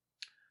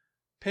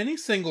 Penny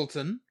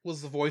Singleton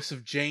was the voice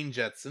of Jane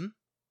Jetson.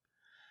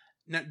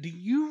 Now, do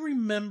you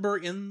remember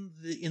in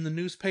the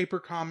newspaper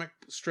comic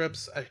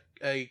strips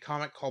a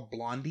comic called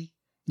Blondie?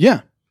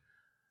 Yeah.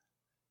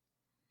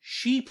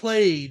 She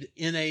played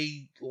in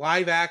a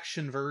live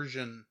action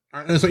version,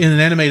 or in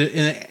an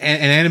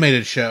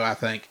animated show, I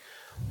think,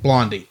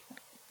 Blondie.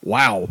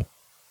 Wow.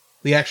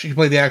 She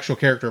played the actual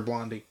character of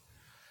Blondie.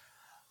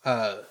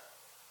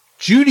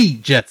 Judy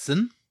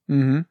Jetson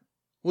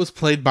was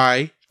played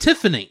by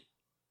Tiffany,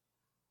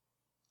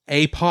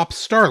 a pop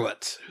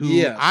starlet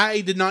who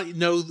I did not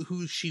know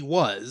who she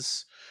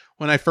was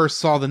when I first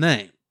saw the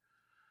name.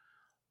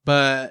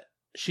 But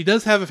she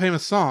does have a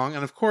famous song,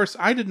 and of course,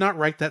 I did not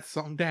write that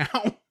song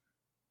down.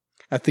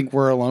 I Think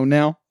We're Alone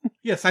Now?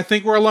 Yes, I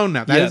Think We're Alone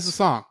Now. That is the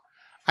song.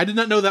 I did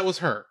not know that was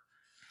her.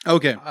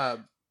 Okay.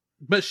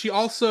 But she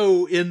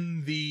also,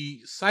 in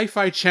the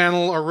Sci-Fi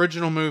Channel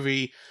original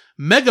movie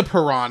Mega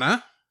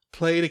Piranha,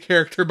 played a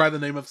character by the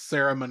name of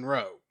Sarah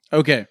Monroe.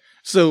 Okay.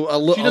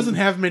 So she doesn't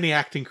have many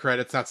acting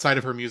credits outside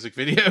of her music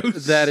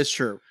videos. That is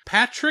true.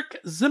 Patrick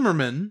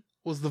Zimmerman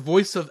was the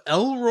voice of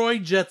Elroy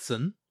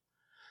Jetson,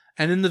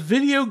 and in the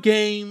video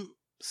game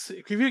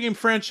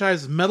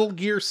franchise Metal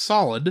Gear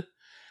Solid,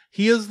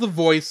 he is the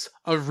voice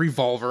of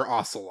Revolver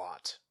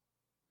Ocelot.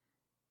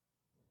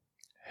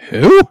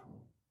 Who?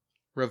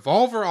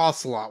 Revolver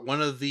Ocelot,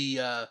 one of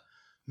the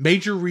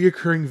major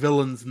reoccurring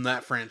villains in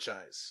that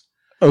franchise.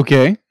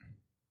 Okay.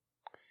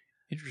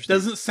 Interesting.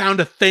 Doesn't sound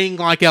a thing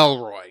like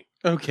Elroy.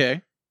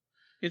 Okay.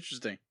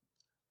 Interesting.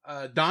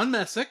 Don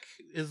Messick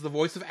is the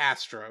voice of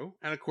Astro,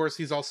 and of course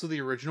he's also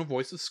the original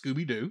voice of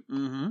Scooby-Doo.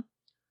 Mm-hmm.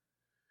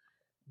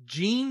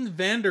 Jean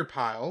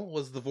Vanderpyle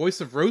was the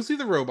voice of Rosie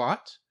the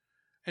Robot,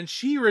 and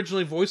she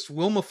originally voiced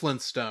Wilma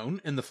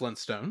Flintstone in the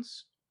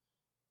Flintstones.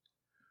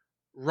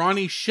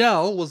 Ronnie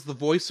Shell was the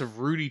voice of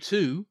Rudy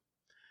 2,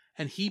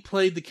 and he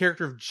played the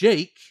character of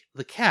Jake,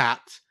 the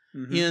cat,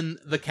 in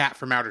The Cat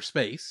from Outer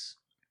Space.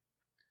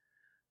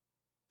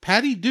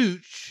 Patty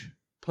Deutsch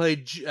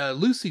played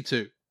Lucy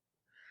 2,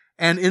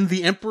 and in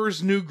The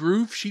Emperor's New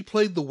Groove, she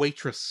played the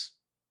waitress.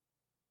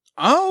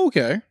 Oh,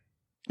 okay.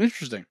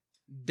 Interesting.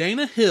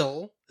 Dana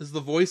Hill is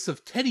the voice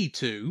of Teddy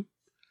 2,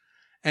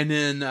 and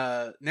in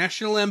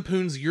National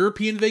Lampoon's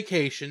European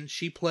Vacation,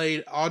 she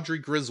played Audrey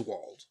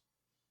Griswold.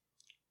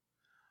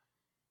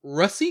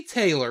 Russie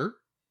Taylor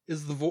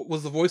was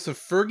the voice of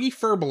Fergie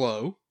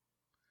Furbelow,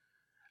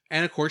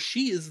 and of course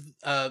she is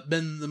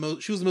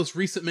she was the most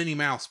recent Minnie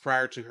Mouse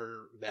prior to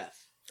her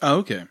death. Oh,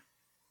 okay.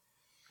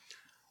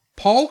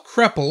 Paul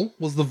Kreppel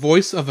was the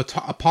voice of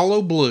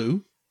Apollo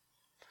Blue,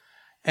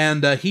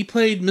 and he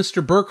played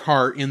Mr.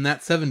 Burkhart in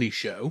That 70s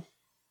Show.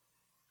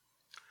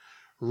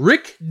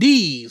 Rick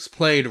Dees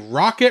played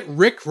Rocket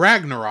Rick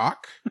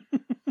Ragnarok.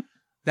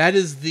 That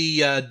is the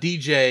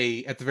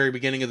DJ at the very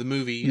beginning of the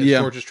movie as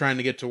George is trying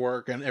to get to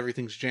work and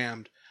everything's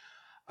jammed.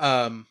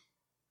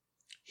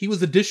 He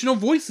was additional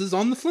voices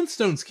on the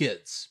Flintstones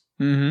kids.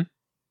 Mm-hmm.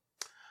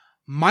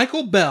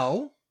 Michael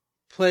Bell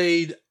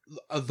played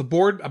a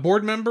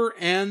board member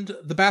and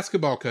the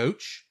basketball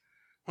coach,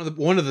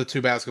 one of the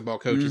two basketball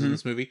coaches in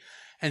this movie,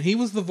 and he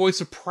was the voice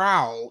of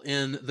Prowl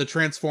in the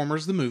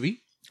Transformers the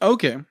movie.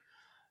 Okay.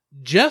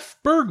 Jeff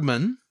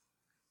Bergman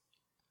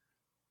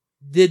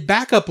did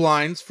backup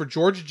lines for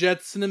George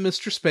Jetson and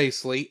Mr.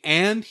 Spacely,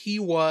 and he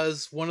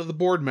was one of the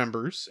board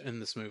members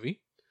in this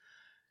movie.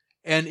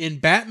 And in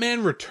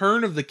Batman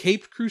Return of the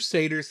Caped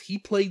Crusaders, he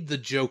played the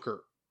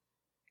Joker.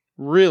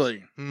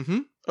 Really? Mm-hmm.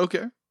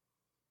 Okay.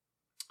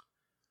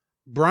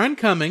 Brian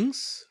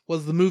Cummings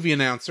was the movie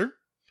announcer,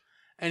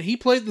 and he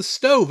played the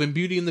stove in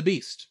Beauty and the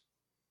Beast.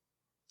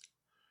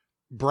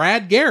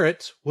 Brad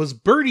Garrett was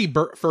Bertie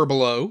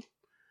Furbelow,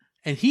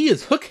 and he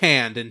is Hook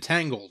Hand in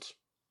Tangled.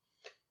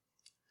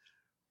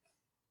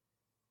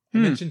 I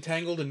mentioned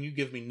Tangled, and you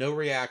give me no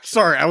reaction.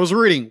 Sorry, I was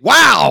reading.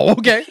 Wow!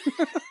 Okay.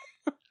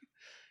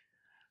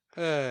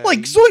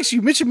 Zoinks,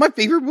 you mentioned my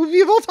favorite movie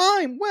of all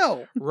time.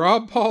 Well.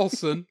 Rob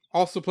Paulson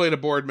also played a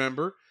board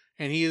member,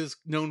 and he is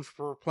known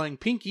for playing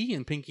Pinky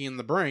in Pinky and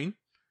the Brain.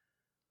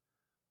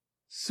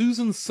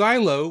 Susan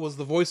Silo was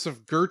the voice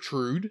of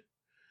Gertrude,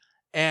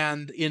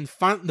 and in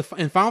Final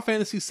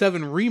Fantasy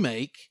VII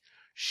Remake,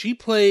 she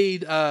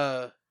played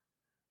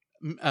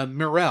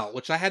Mirelle,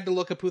 which I had to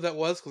look up who that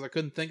was because I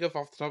couldn't think of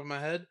off the top of my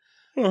head.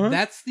 Uh-huh.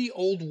 That's the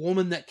old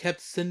woman that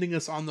kept sending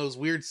us on those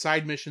weird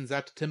side missions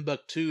out to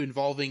Timbuktu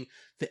involving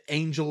the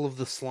Angel of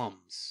the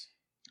Slums.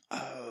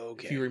 Oh,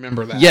 okay. If you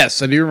remember that.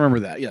 Yes, I do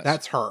remember that. Yes.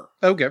 That's her.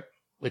 Okay.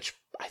 Which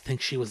I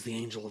think she was the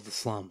Angel of the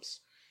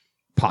Slums.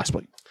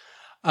 Possibly.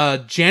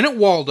 Janet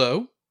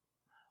Waldo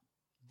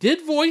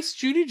did voice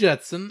Judy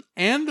Jetson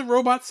and the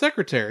robot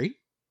secretary.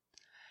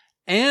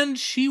 And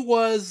she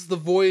was the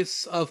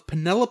voice of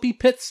Penelope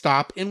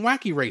Pitstop in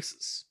Wacky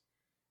Races.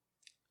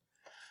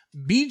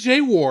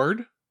 B.J.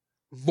 Ward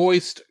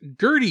voiced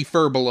Gertie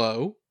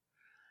Furbelow,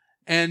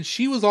 and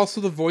she was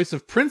also the voice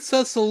of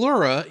Princess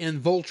Allura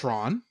in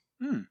Voltron.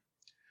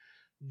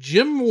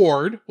 Jim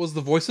Ward was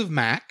the voice of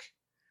Mac,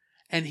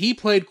 and he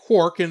played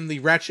Quark in the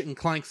Ratchet &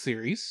 Clank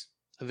series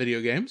of video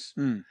games.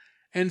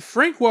 And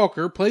Frank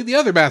Welker played the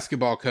other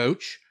basketball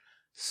coach,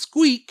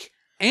 Squeak,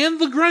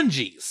 and the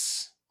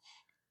Grungies.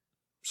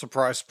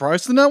 Surprise,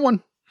 surprise to no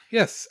one.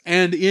 Yes,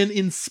 and in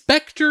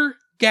Inspector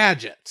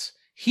Gadget,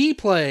 he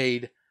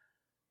played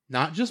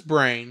not just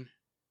Brain,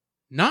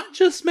 not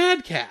just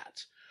Mad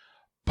Cat,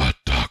 but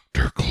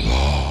Dr.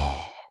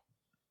 Claw.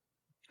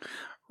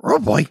 Oh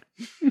boy.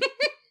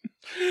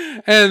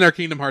 And our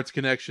Kingdom Hearts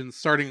connections,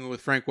 starting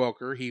with Frank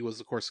Welker, he was,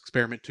 of course,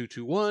 Experiment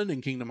 221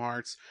 in Kingdom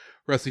Hearts.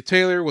 Russie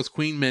Taylor was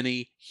Queen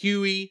Minnie,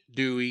 Huey,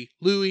 Dewey,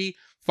 Louie,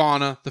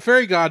 Fauna, the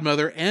Fairy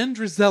Godmother, and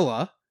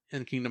Drizella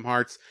in Kingdom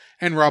Hearts.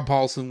 And Rob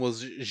Paulson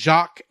was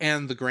Jacques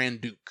and the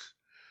Grand Duke.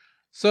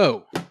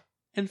 So,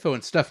 info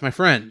and stuff, my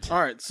friend.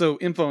 All right, so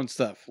info and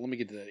stuff. Let me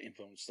get to that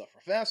info and stuff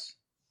real fast.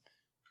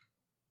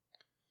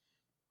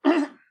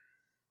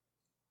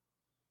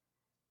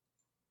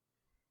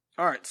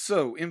 All right,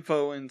 so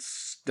info and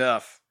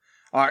stuff.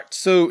 All right,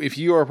 so if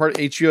you are a part of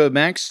HBO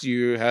Max,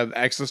 you have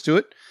access to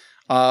it.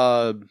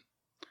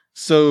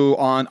 So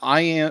on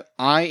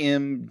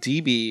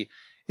IMDb,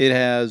 it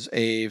has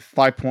a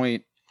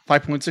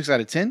 5.6 out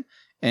of 10,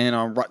 and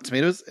on Rotten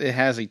Tomatoes, it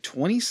has a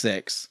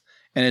 26,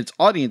 and its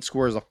audience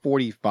score is a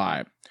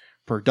 45.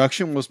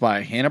 Production was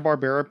by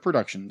Hanna-Barbera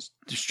Productions,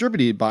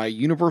 distributed by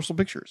Universal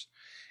Pictures.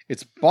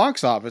 Its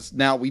box office.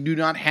 Now, we do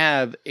not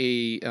have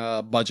a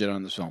budget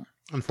on this film.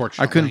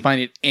 Unfortunately. I couldn't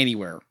find it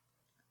anywhere.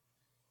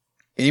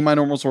 Any of my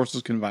normal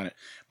sources couldn't find it.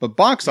 But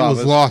box It office...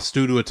 was lost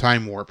due to a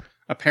time warp.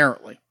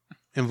 Apparently.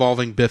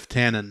 Involving Biff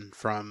Tannen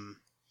from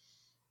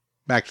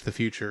Back to the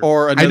Future.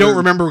 Or I don't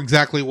remember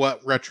exactly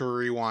what Retro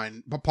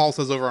Rewind... But Paul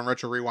says over on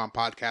Retro Rewind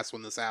podcast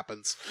when this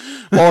happens.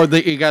 Or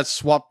it got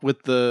swapped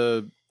with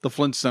the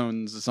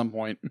Flintstones at some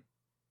point.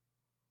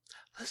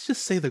 Let's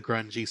just say the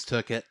Grungies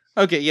took it.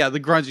 Okay, yeah, the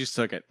Grungies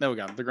took it. There we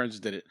go. The Grungies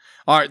did it.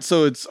 All right,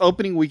 so its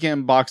opening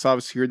weekend box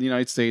office here in the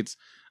United States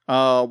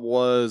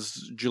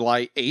was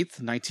July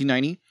 8th,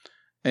 1990.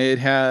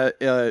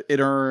 It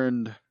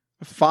earned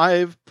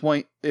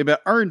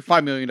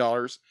 $5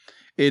 million.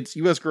 Its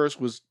U.S. gross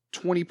was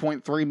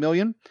 $20.3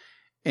 million,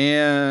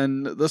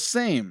 and the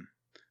same.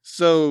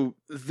 So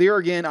there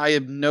again, I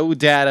have no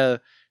data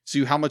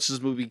to how much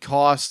this movie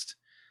cost,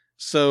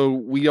 so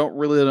we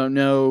don't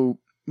know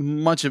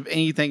much of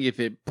anything, if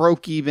it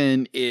broke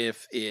even,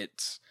 if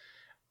it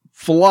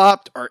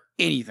flopped, or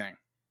anything.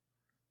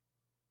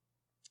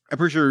 I'm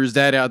pretty sure there's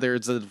data out there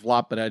that said it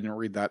flopped, but I didn't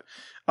read that.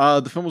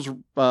 The film was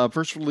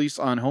first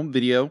released on home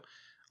video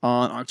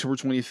on October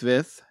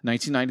 25th,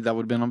 1990. That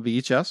would have been on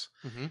VHS.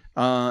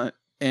 Mm-hmm.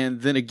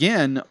 And then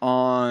again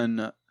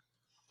on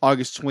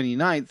August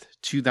 29th,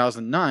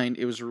 2009,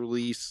 it was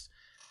released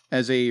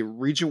as a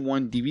Region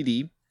 1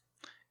 DVD.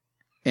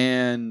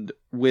 And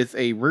with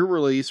a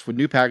re-release with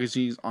new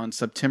packaging on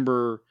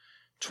September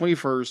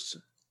 21st,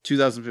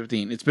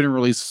 2015. It's been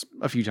released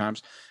a few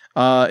times.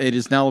 It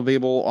is now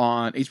available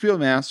on HBO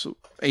Max,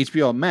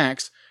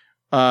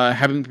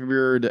 having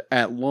premiered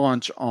at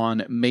launch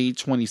on May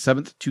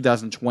 27th,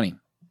 2020.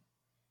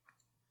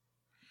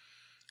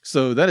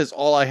 So that is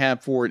all I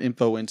have for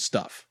info and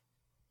stuff.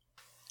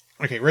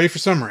 Okay, ready for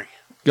summary?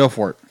 Go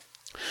for it.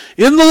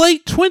 In the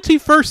late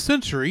 21st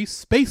century,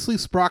 Spacely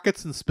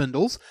Sprockets and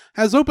Spindles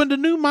has opened a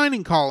new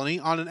mining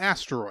colony on an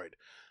asteroid.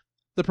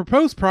 The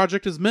proposed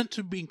project is meant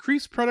to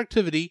increase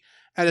productivity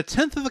at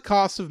 1/10 of the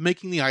cost of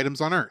making the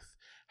items on Earth.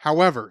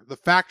 However, the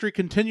factory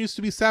continues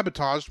to be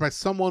sabotaged by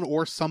someone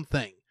or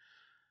something.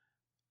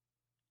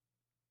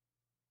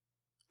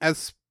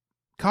 As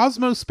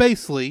Cosmo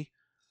Spacely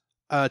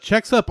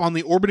checks up on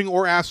the orbiting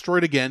ore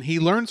asteroid again, he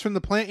learns from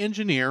the plant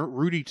engineer,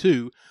 Rudy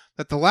 2,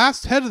 that the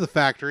last head of the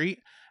factory,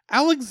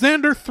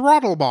 Alexander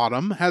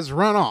Throttlebottom, has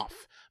run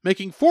off,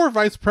 making 4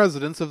 vice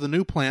presidents of the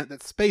new plant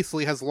that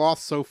Spacely has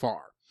lost so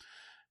far.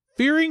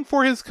 Fearing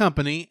for his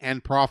company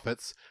and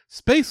profits,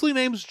 Spacely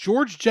names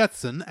George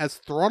Jetson as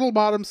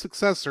Throttlebottom's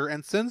successor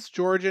and sends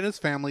George and his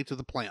family to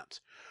the plant.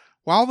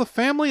 While the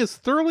family is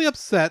thoroughly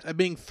upset at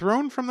being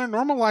thrown from their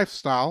normal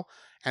lifestyle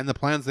and the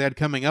plans they had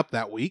coming up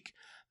that week,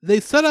 they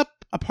set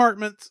up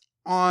apartments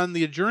on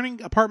the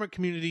adjoining apartment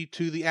community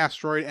to the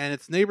asteroid and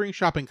its neighboring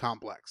shopping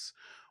complex,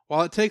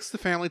 while it takes the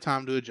family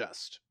time to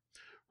adjust.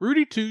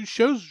 Rudy 2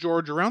 shows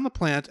George around the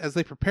plant as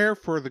they prepare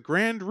for the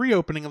grand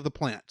reopening of the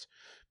plant.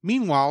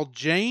 Meanwhile,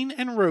 Jane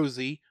and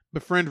Rosie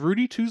befriend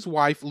Rudy 2's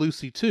wife,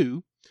 Lucy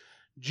 2.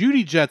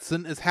 Judy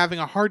Jetson is having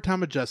a hard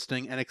time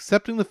adjusting and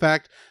accepting the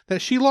fact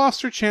that she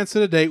lost her chance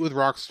at a date with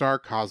rock star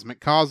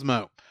Cosmic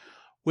Cosmo,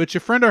 which a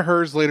friend of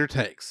hers later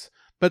takes,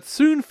 but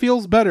soon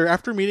feels better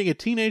after meeting a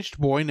teenaged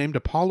boy named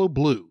Apollo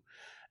Blue.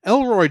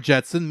 Elroy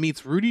Jetson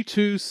meets Rudy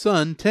 2's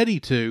son, Teddy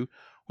 2,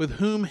 with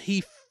whom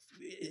he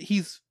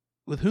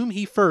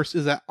first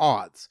is at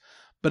odds,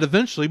 but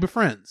eventually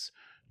befriends.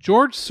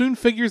 George soon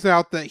figures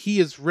out that he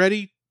is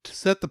ready to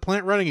set the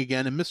plant running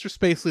again, and Mr.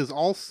 Spacely is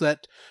all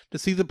set to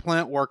see the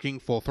plant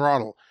working full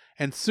throttle,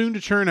 and soon to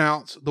churn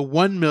out the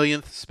 1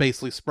 millionth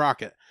Spacely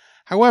Sprocket.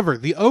 However,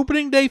 the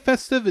opening day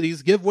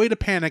festivities give way to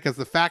panic as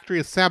the factory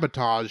is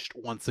sabotaged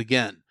once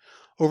again.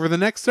 Over the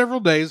next several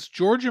days,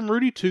 George and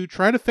Rudy 2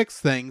 try to fix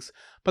things,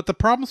 but the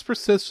problems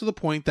persist to the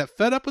point that,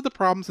 fed up with the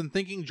problems and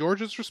thinking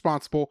George is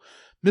responsible,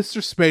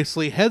 Mr.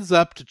 Spacely heads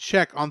up to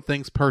check on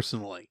things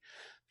personally,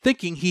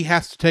 thinking he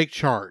has to take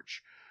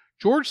charge.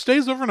 George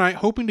stays overnight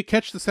hoping to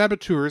catch the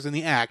saboteurs in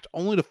the act,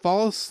 only to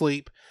fall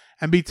asleep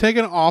and be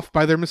taken off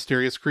by their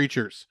mysterious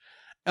creatures.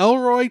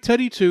 Elroy,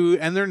 Teddy 2,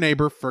 and their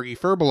neighbor, Fergie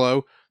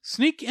Furbelow,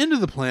 sneak into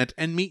the plant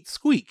and meet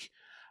Squeak,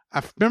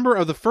 a member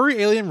of the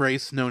furry alien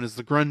race known as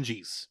the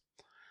Grungies.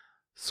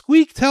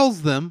 Squeak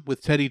tells them,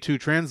 with Teddy 2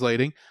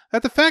 translating,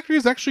 that the factory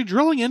is actually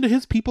drilling into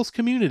his people's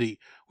community,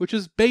 which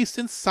is based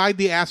inside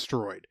the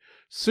asteroid.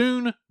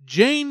 Soon,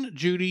 Jane,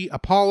 Judy,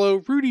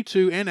 Apollo, Rudy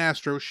 2, and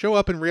Astro show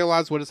up and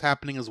realize what is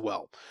happening as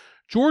well.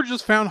 George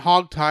is found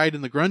hogtied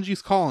in the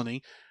Grungies'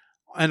 colony,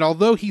 and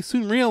although he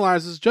soon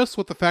realizes just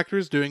what the factory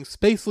is doing,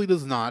 Spacely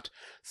does not.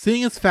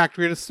 Seeing his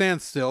factory at a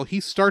standstill, he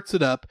starts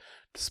it up,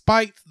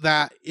 despite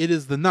that it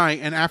is the night,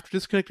 and after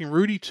disconnecting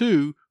Rudy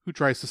 2, who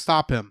tries to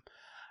stop him.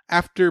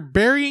 After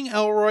burying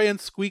Elroy and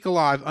Squeak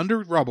alive under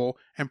rubble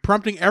and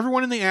prompting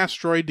everyone in the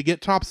asteroid to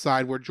get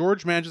topside, where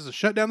George manages to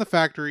shut down the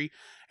factory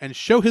and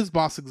show his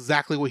boss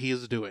exactly what he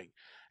is doing.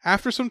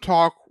 After some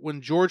talk,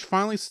 when George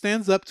finally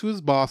stands up to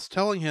his boss,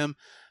 telling him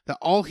that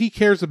all he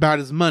cares about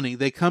is money,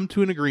 they come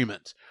to an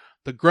agreement.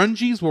 The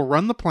Grungies will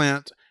run the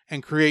plant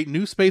and create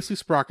new Spacely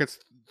Sprockets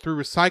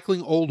through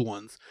recycling old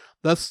ones,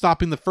 thus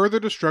stopping the further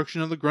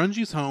destruction of the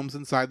Grungies' homes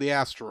inside the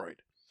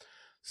asteroid.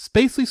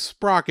 Spacely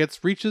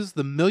Sprockets reaches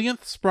the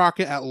millionth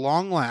sprocket at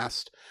long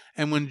last,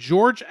 and when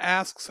George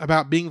asks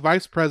about being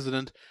vice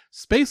president,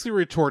 Spacely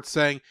retorts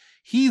saying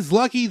he's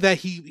lucky that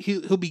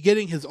he'll be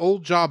getting his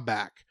old job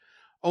back.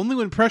 Only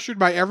when pressured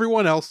by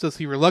everyone else does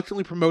he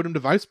reluctantly promote him to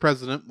vice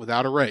president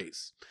without a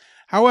raise.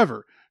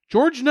 However,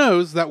 George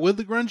knows that with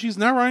the Grungies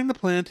now running the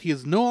plant, he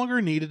is no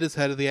longer needed as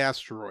head of the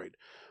asteroid.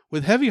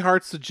 With heavy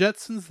hearts, the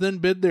Jetsons then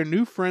bid their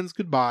new friends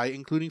goodbye,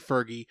 including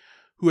Fergie,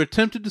 who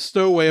attempted to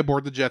stow away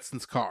aboard the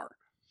Jetsons' car.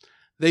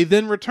 They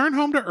then return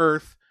home to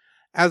Earth.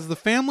 As the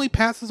family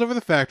passes over the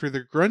factory,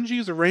 the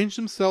Grungies arrange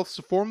themselves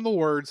to form the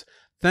words,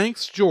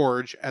 "Thanks,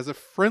 George," as a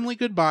friendly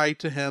goodbye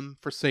to him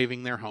for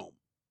saving their home.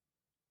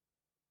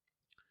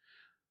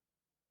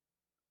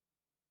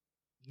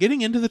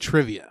 Getting into the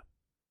trivia.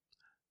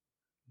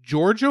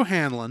 George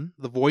O'Hanlon,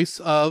 the voice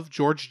of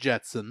George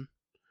Jetson,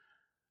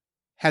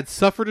 had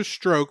suffered a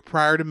stroke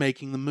prior to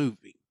making the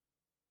movie.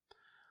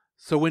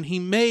 So when he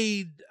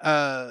made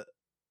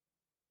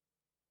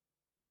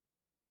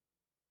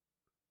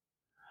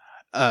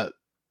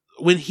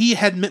when he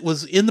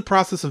was in the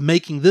process of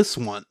making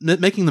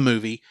the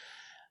movie,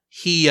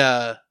 his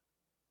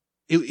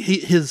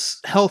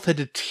health had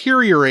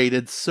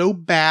deteriorated so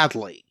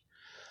badly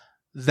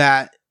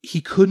that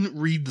he couldn't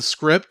read the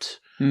script.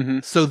 Mm-hmm.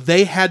 So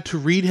they had to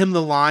read him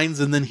the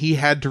lines and then he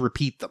had to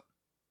repeat them.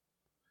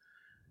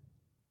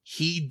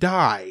 He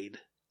died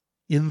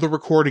in the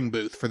recording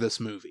booth for this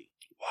movie.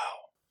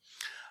 Wow.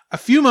 A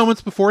few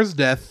moments before his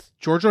death,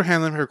 George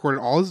O'Hanlon had recorded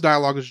all his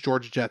dialogue as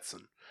George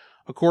Jetson.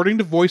 According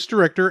to voice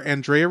director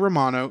Andrea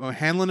Romano,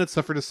 O'Hanlon had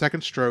suffered a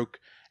second stroke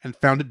and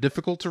found it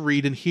difficult to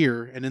read and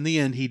hear, and in the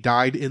end he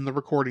died in the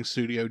recording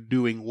studio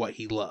doing what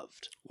he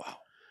loved. Wow.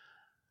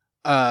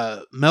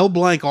 Mel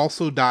Blanc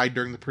also died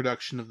during the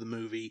production of the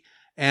movie,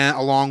 and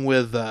along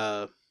with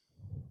what's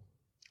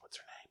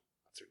her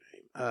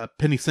name?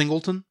 Penny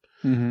Singleton.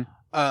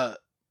 Mm-hmm.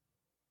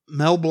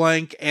 Mel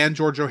Blanc and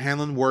George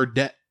O'Hanlon were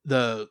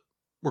the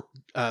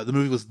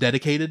movie was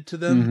dedicated to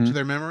them, to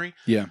their memory.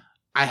 Yeah.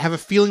 I have a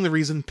feeling the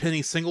reason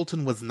Penny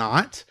Singleton was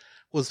not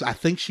was I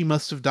think she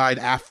must have died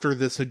after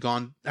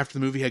the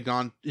movie had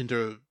gone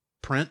into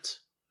print.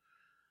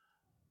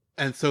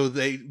 And so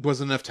there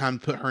wasn't enough time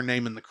to put her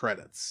name in the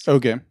credits.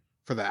 Okay.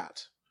 For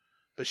that.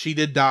 But she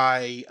did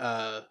die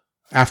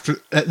after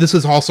this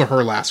is also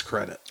her last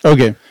credit.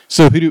 Okay.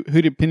 So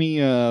who did Penny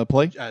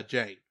play?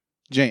 Jane.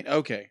 Jane.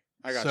 Okay.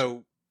 I got you.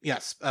 So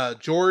yes,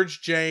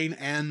 George, Jane,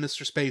 and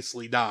Mr.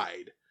 Spacely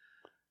died.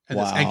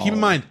 Wow. And keep in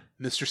mind,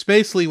 Mr.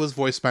 Spacely was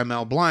voiced by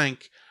Mel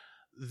Blanc,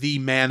 the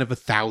man of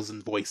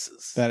 1,000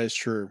 voices. That is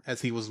true.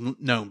 As he was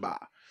known by.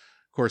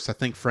 Of course, I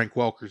think Frank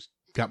Welker's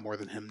got more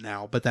than him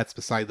now, but that's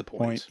beside the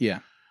point. Yeah.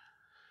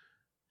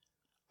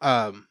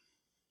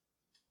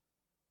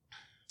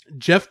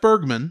 Jeff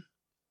Bergman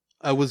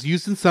was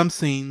used in some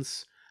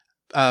scenes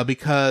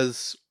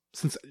because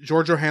since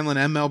George O'Hanlon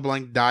and Mel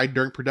Blanc died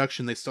during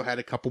production, they still had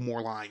a couple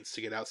more lines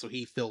to get out, so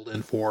he filled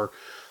in for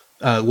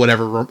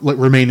whatever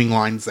remaining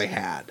lines they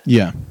had.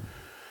 Yeah.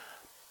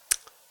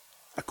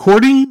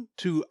 According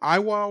to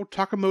Iwao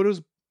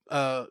Takamoto's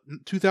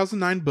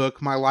 2009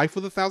 book, My Life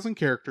with 1,000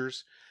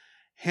 Characters,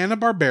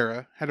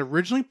 Hanna-Barbera had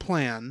originally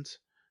planned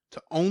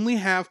to only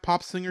have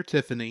pop singer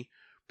Tiffany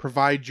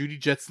provide Judy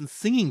Jetson's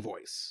singing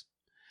voice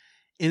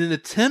in an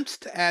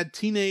attempt to add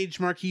teenage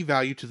marquee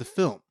value to the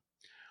film,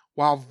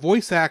 while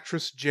voice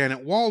actress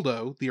Janet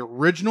Waldo, the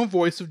original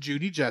voice of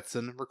Judy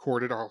Jetson,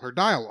 recorded all her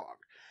dialogue.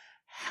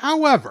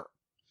 However,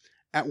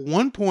 at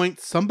one point,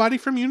 somebody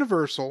from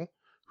Universal,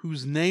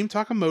 whose name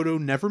Takamoto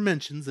never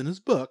mentions in his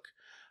book,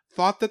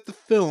 thought that the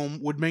film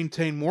would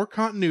maintain more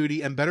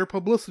continuity and better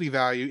publicity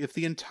value if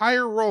the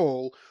entire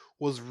role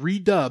was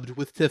redubbed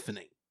with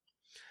Tiffany.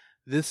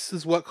 This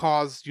is what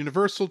caused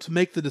Universal to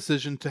make the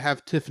decision to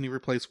have Tiffany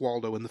replace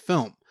Waldo in the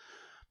film.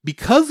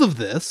 Because of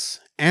this,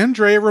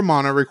 Andrea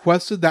Romano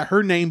requested that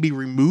her name be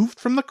removed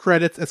from the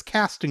credits as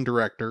casting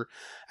director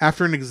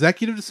after an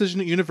executive decision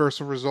at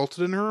Universal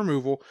resulted in her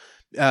removal.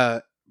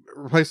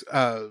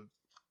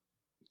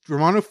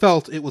 Romano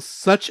felt it was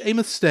such a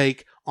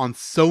mistake on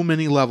so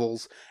many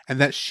levels and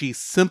that she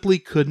simply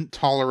couldn't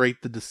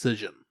tolerate the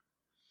decision.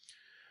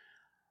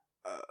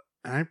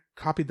 And I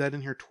copied that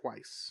in here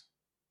twice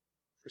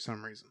for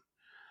some reason.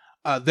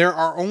 There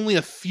are only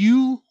a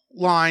few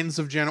lines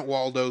of Janet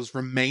Waldo's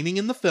remaining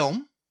in the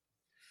film.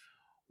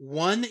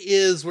 One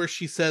is where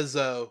she says,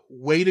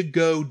 "Way to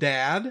go,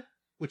 Dad,"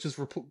 which is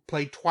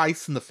played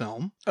twice in the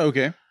film.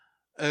 Okay.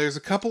 There's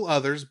a couple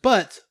others,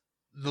 but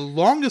the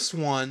longest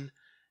one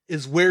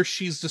is where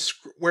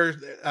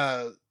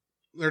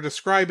they're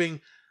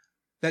describing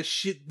that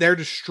they're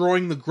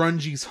destroying the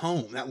Grungies'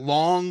 home. That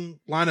long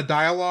line of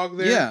dialogue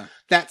there. Yeah.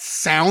 That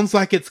sounds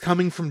like it's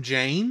coming from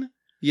Jane.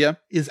 Yeah.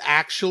 Is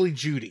actually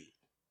Judy.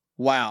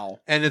 Wow.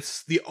 And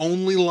it's the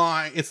only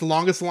line, it's the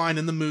longest line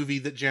in the movie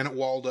that Janet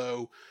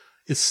Waldo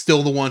is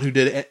still the one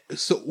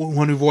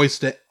who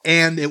voiced it,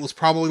 and it was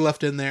probably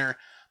left in there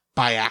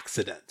by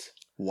accident.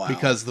 Wow.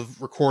 because the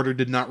recorder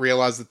did not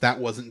realize that that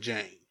wasn't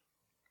Jane.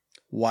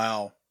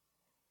 Wow.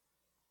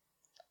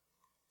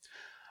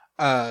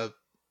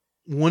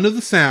 One of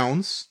the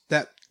sounds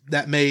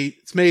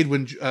it's made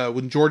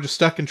when George is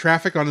stuck in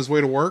traffic on his way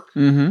to work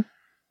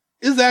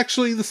is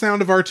actually the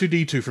sound of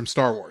R2-D2 from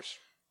Star Wars.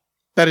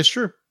 That is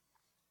true.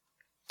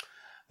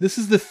 This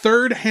is the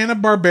third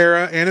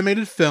Hanna-Barbera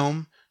animated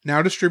film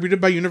now distributed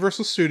by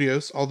Universal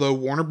Studios, although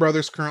Warner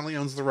Brothers currently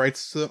owns the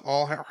rights to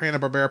all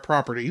Hanna-Barbera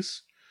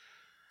properties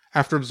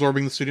after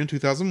absorbing the studio in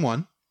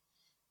 2001.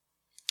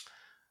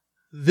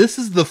 This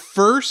is the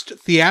first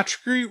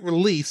theatrically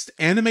released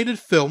animated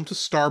film to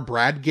star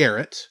Brad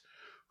Garrett,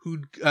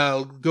 who'd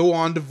go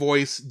on to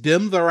voice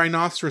Dim the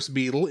Rhinoceros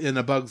Beetle in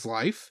A Bug's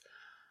Life,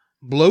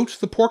 Bloat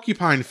the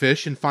Porcupine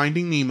Fish in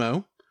Finding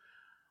Nemo,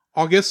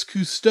 Auguste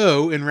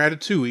Cousteau in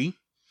Ratatouille,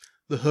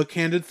 the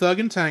Hook-Handed Thug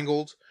in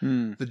Tangled,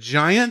 the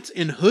Giant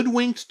in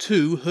Hoodwinked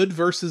 2, Hood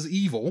vs.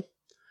 Evil,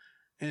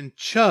 and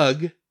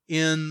Chug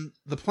in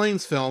the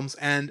Planes films,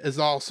 and is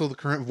also the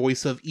current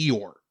voice of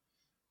Eeyore,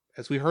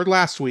 as we heard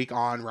last week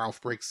on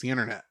Ralph Breaks the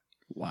Internet.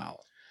 Wow.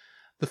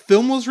 The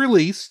film was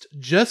released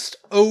just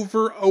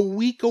over a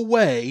week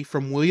away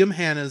from William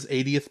Hanna's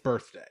 80th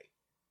birthday.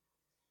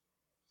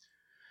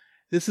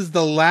 This is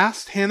the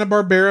last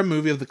Hanna-Barbera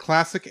movie of the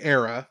classic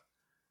era.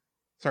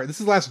 Sorry, this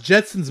is the last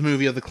Jetsons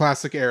movie of the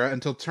classic era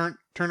until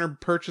Turner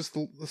purchased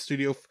the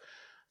studio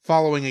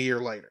following a year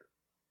later.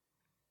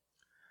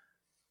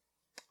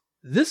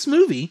 This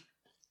movie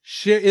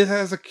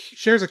shares a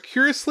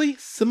curiously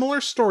similar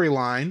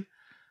storyline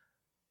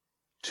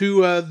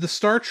to the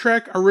Star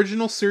Trek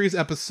original series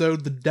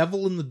episode, The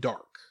Devil in the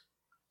Dark.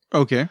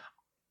 Okay.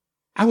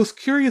 I was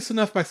curious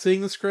enough by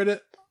seeing this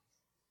credit,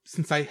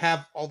 since I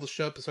have all the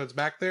show episodes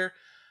back there,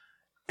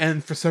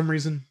 and for some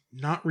reason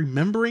not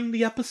remembering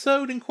the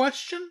episode in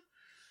question,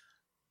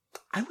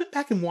 I went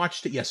back and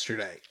watched it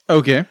yesterday.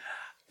 Okay.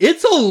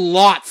 It's a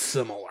lot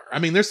similar. I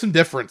mean, there's some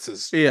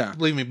differences. Yeah.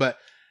 Believe me, but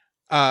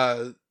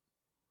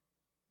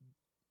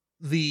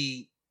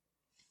the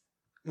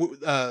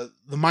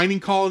mining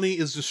colony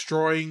is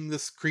destroying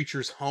this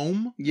creature's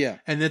home. Yeah.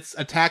 And it's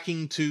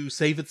attacking to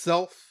save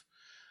itself.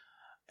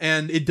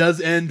 And it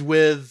does end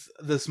with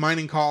this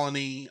mining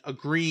colony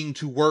agreeing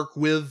to work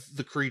with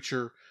the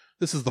creature.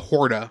 This is the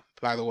Horda,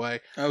 by the way.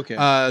 Okay.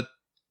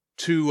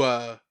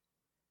 To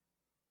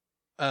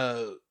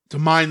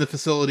mine the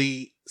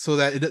facility so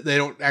that they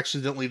don't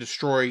accidentally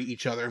destroy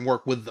each other and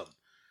work with them.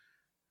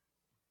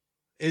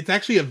 It's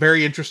actually a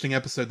very interesting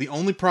episode. The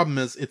only problem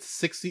is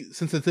since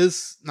it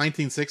is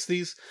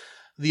 1960s,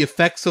 the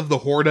effects of the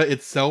Horda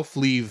itself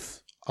leave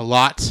a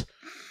lot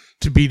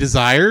to be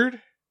desired.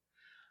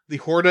 The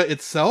Horda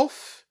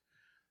itself,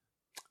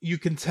 you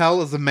can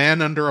tell, is a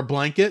man under a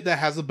blanket that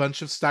has a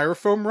bunch of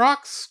styrofoam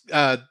rocks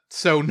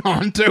sewn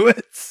onto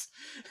it.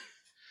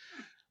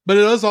 But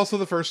it is also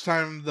the first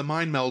time the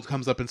mind meld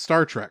comes up in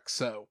Star Trek,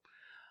 so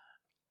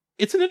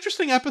it's an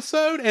interesting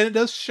episode, and it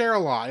does share a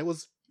lot. It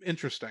was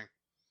interesting.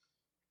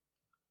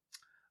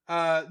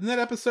 In that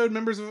episode,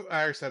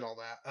 I already said all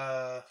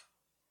that.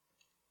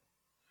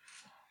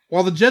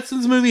 While the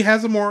Jetsons movie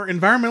has a more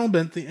environmental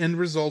bent, the end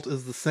result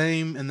is the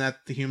same in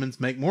that the humans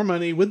make more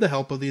money with the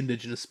help of the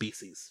indigenous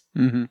species.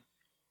 Mm-hmm.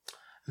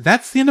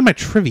 That's the end of my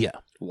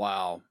trivia.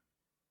 Wow.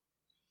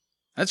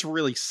 That's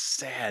really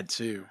sad,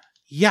 too.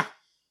 Yeah.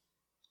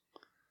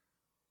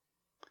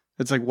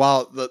 It's like,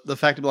 wow, the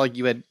fact of like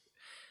you had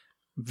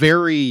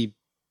very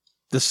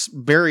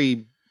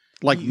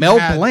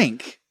Mel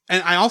Blanc.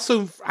 And I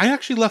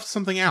actually left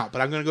something out,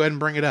 but I'm going to go ahead and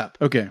bring it up.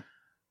 Okay.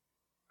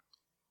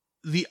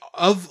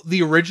 Of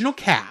the original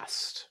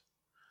cast,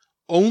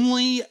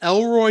 only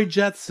Elroy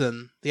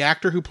Jetson, the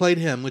actor who played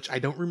him, which I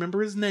don't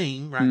remember his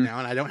name right now,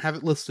 and I don't have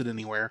it listed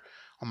anywhere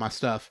on my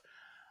stuff,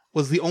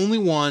 was the only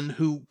one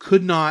who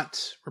could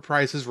not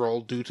reprise his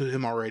role due to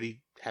him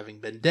already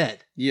having been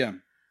dead. Yeah.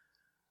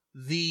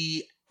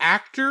 The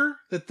actor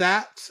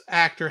that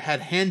actor had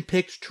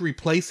handpicked to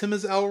replace him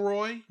as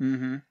Elroy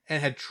and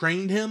had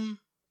trained him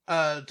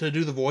to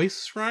do the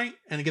voice right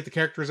and to get the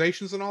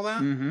characterizations and all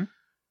that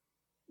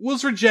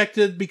was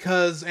rejected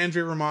because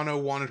Andrea Romano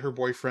wanted her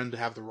boyfriend to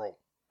have the role.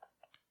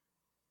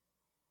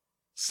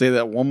 Say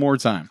that one more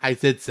time. I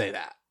did say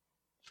that.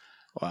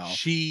 Wow.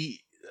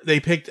 They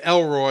picked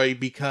Elroy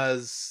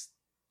because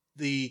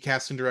the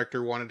casting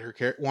director wanted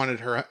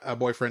her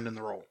boyfriend in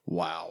the role.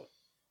 Wow.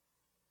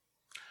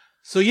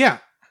 So yeah.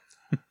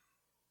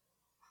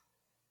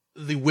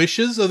 The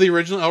wishes of the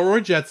original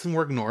Elroy Jetson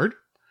were ignored.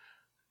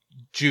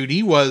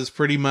 Judy was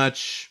pretty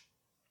much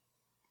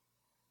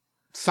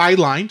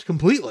sidelined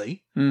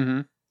completely.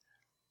 Mm-hmm.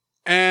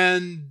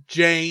 And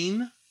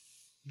Jane,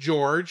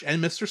 George,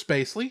 and Mr.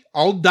 Spacely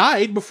all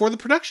died before the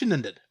production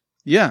ended.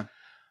 Yeah.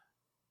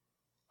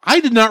 I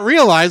did not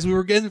realize we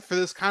were getting for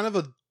this kind of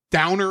a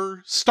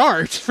downer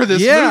start for this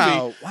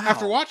movie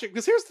after watching.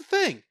 Because here's the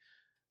thing.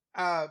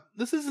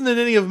 This isn't in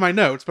any of my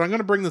notes, but I'm going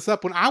to bring this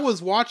up. When I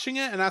was watching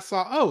it and I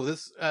saw,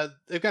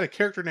 they've got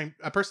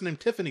a person named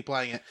Tiffany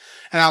playing it.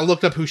 And I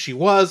looked up who she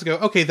was, go,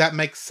 okay, that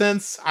makes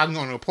sense. I'm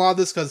going to applaud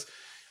this because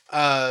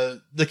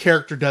The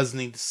character does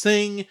need to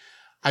sing.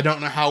 I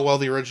don't know how well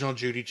the original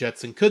Judy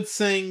Jetson could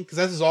sing, because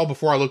this is all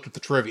before I looked at the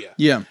trivia.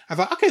 Yeah. I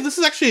thought, okay, this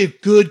is actually a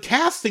good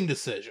casting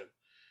decision.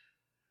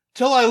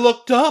 Till I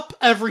looked up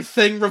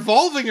everything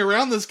revolving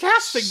around this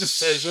casting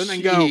decision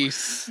and go,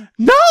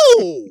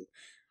 no!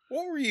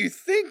 What were you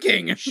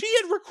thinking? She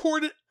had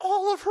recorded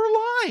all of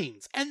her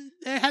lines, and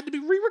it had to be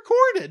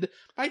re-recorded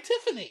by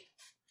Tiffany.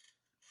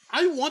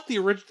 I want the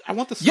original. I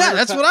want the Snyder Yeah,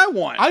 that's cut. what I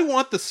want. I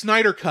want the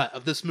Snyder cut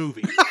of this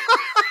movie.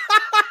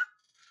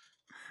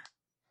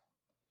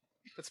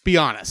 Let's be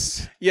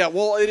honest. Yeah,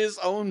 well, it is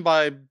owned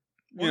by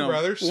Warner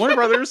Brothers. Warner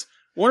Brothers.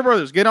 Warner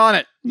Brothers, get on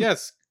it.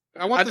 Yes,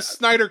 I want the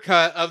Snyder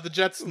cut of the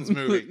Jetsons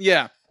movie.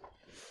 Yeah.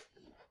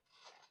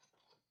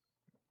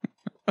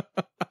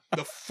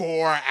 The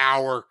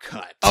 4-hour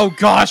cut. Oh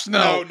gosh,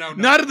 no. No.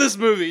 Not in this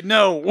movie.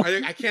 No.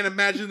 I can't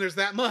imagine there's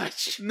that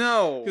much.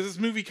 No. Because this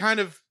movie kind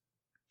of...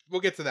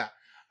 We'll get to that.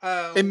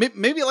 And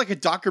maybe like a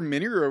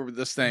documentary over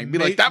this thing. Be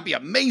like, that'd be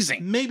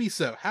amazing. Maybe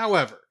so.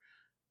 However,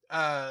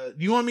 do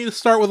you want me to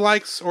start with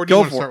likes, or do you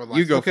want to start with likes?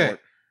 You go for it.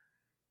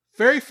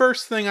 Very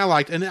first thing I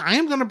liked, and I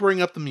am going to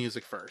bring up the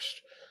music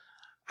first.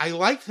 I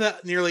liked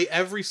that nearly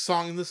every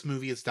song in this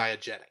movie is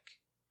diegetic.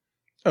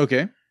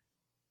 Okay.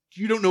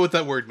 You don't know what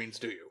that word means,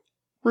 do you?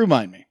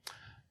 Remind me.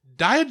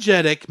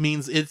 Diegetic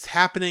means it's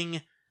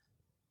happening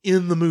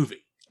in the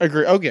movie.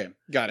 Agree. Okay.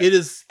 Got it. It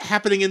is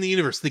happening in the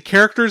universe. The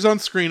characters on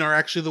screen are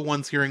actually the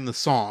ones hearing the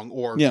song,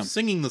 or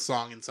singing the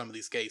song in some of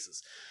these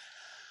cases.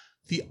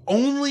 The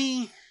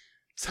only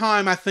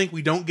time I think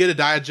we don't get a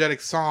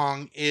diegetic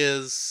song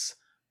is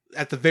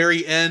at the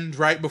very end,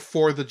 right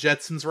before the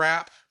Jetsons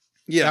rap.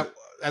 Yeah.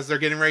 As they're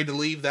getting ready to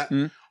leave, that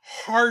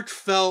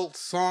heartfelt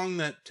song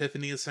that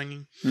Tiffany is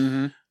singing.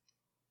 Mm-hmm.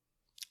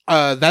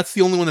 That's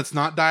the only one that's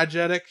not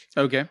diegetic.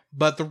 Okay.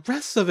 But the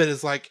rest of it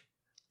is like,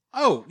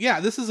 oh, yeah,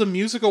 this is a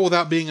musical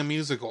without being a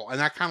musical.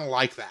 And I kind of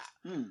like that.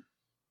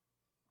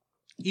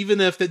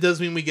 Even if it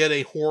does mean we get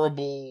a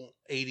horrible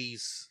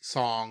 80s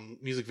song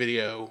music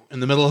video in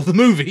the middle of the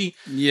movie.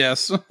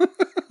 Yes.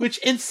 Which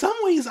in some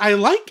ways I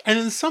like, and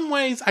in some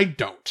ways I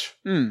don't.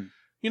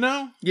 You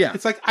know? Yeah.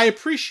 It's like, I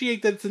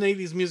appreciate that it's an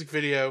 80s music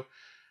video,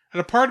 and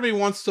a part of me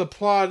wants to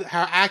applaud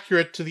how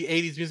accurate to the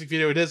 80s music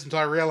video it is until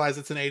I realize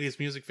it's an 80s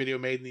music video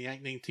made in the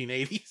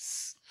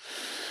 1980s.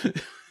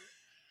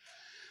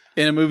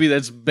 In a movie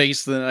that's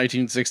based in the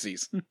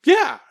 1960s.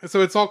 Yeah.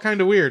 So it's all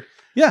kind of weird.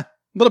 Yeah. A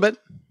little bit.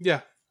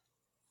 Yeah.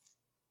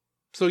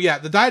 So yeah,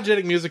 the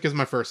diegetic music is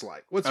my first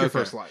like. What's your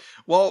first like?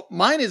 Well,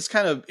 mine is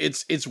kind of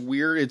it's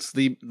weird. It's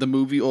the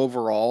movie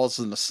overall. It's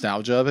the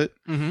nostalgia of it.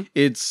 Mm-hmm.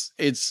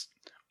 It's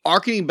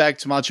arcing back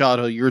to my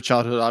childhood, your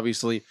childhood,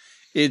 obviously.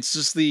 It's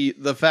just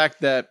the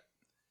fact that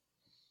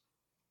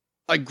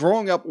like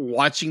growing up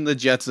watching the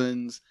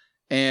Jetsons,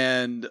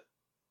 and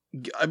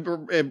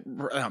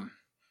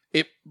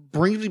it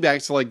brings me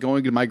back to like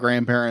going to my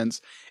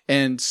grandparents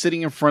and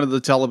sitting in front of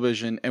the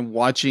television and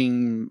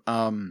watching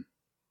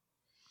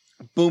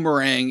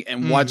Boomerang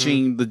and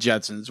watching the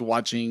Jetsons,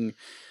 watching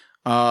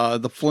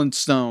the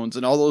Flintstones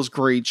and all those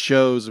great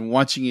shows, and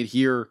watching it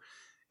here.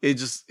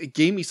 It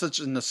gave me such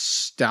a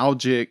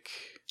nostalgic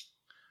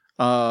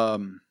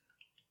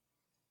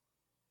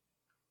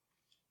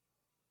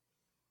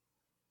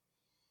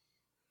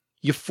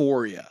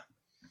euphoria,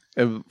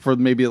 for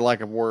maybe the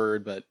lack of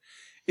word, but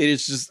it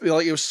is just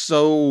like, it was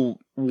so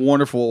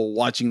wonderful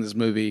watching this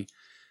movie.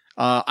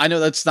 I know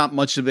that's not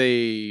much of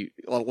a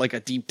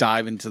deep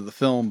dive into the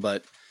film,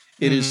 but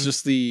it is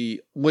just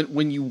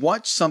when you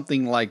watch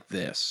something like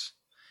this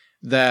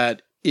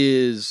that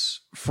is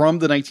from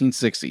the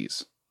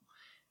 1960s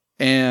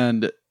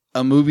and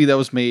a movie that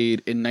was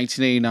made in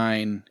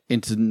 1989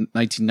 into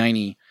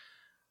 1990,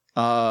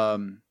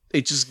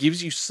 it just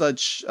gives you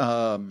such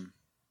an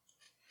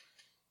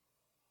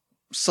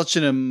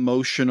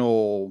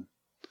emotional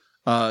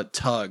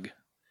tug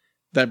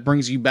that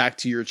brings you back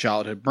to your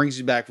childhood, brings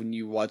you back when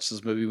you watched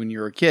this movie when you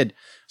were a kid.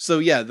 So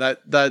yeah,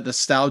 that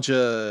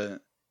nostalgia,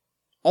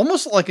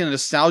 almost like a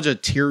nostalgia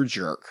tear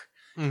jerk.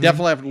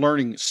 Definitely after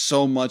learning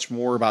so much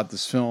more about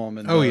this film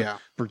and the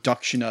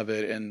production of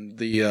it, and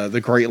the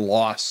great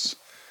loss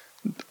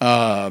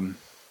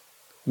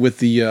with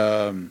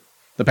the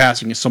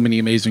passing of so many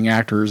amazing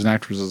actors and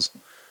actresses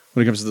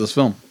when it comes to this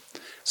film.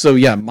 So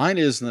yeah, mine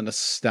is the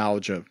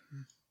nostalgia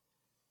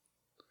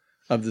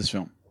of this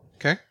film.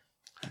 Okay.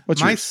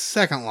 What's my yours?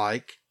 second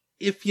like?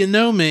 If you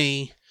know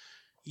me,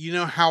 you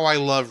know how I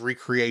love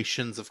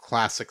recreations of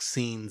classic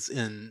scenes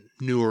in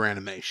newer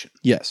animation.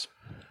 Yes.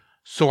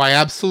 So I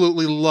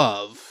absolutely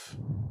love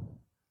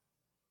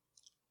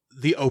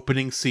the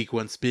opening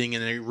sequence being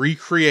in a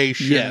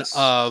recreation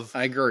of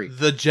I agree.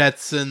 the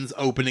Jetsons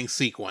opening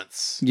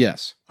sequence.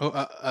 Yes.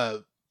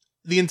 The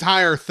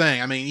entire thing.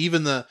 I mean,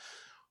 even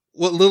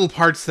what little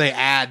parts they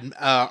add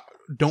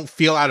don't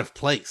feel out of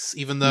place,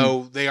 even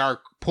though they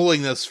are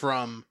pulling this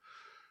from,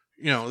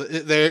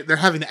 they're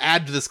having to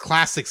add to this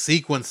classic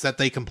sequence that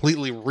they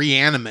completely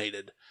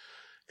reanimated.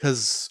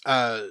 Because,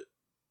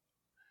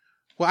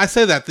 I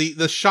say that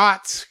the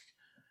shots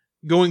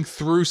going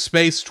through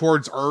space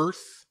towards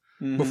Earth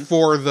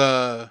before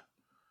the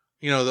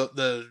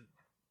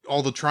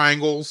all the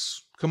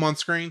triangles come on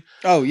screen.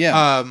 Oh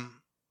yeah.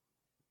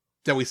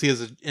 That we see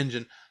as an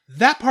engine.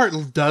 That part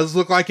does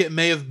look like it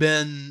may have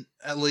been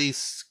at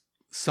least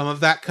some of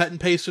that cut and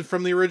pasted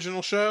from the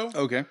original show.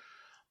 Okay.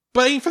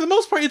 But I mean, for the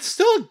most part, it's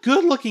still a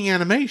good looking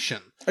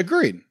animation.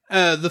 Agreed.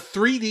 The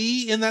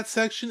 3D in that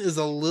section is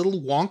a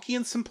little wonky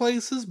in some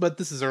places, but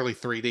this is early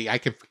 3D. I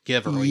can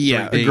forgive early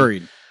 3D.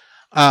 Agreed.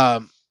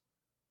 And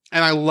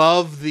I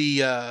love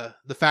the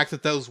fact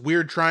that those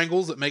weird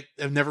triangles that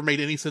have never made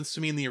any sense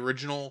to me in the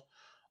original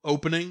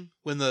opening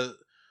when the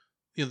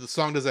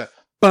song does that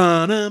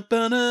ba-na,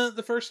 ba-na,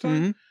 the first time.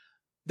 Mm-hmm.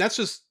 That's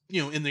just,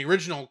 in the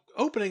original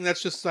opening,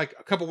 that's just like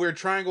a couple weird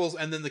triangles,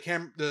 and then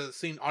the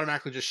scene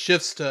automatically just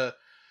shifts to,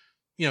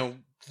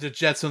 the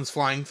Jetsons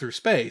flying through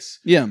space.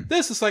 Yeah.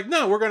 This is like,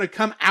 no, we're going to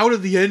come out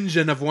of the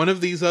engine of one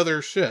of these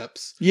other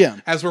ships.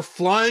 Yeah. As we're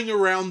flying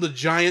around the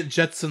giant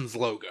Jetsons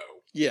logo.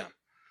 Yeah.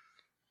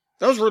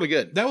 That was really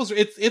good.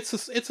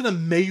 It's an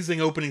amazing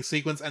opening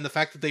sequence, and the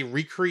fact that they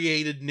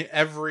recreated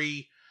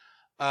every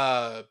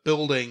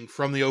building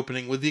from the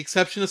opening, with the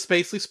exception of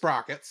Spacely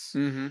Sprockets,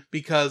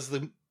 because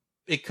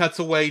it cuts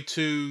away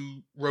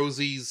to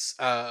Rosie's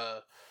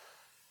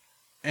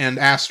and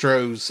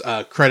Astro's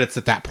credits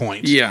at that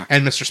point. Yeah.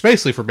 And Mr.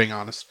 Spacely, for being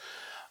honest.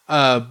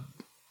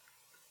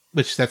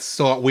 Which that's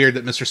still weird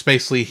that Mr.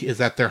 Spacely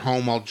is at their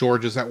home while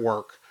George is at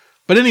work.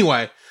 But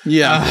anyway.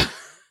 Yeah.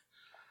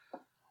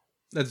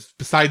 That's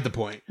beside the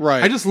point.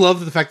 Right. I just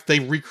love the fact that they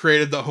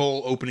recreated the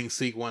whole opening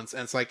sequence,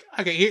 and it's like,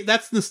 okay,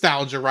 that's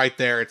nostalgia right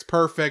there. It's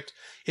perfect.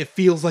 It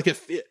feels like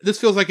this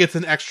feels like it's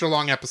an extra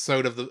long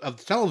episode of the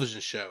television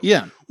show.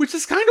 Yeah. Which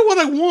is kind of what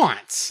I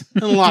want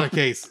in a lot of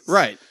cases.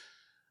 Right.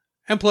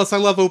 And plus, I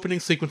love opening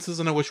sequences,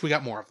 and I wish we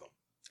got more of them.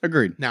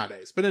 Agreed.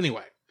 Nowadays. But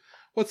anyway,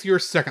 what's your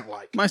second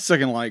like? My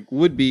second like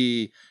would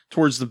be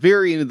towards the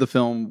very end of the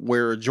film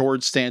where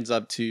George stands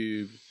up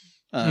to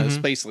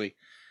Spacely.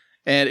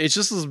 And it's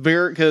just this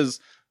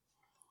because,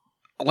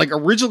 like,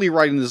 originally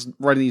writing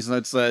these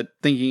notes, that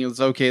thinking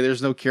it's okay,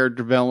 there's no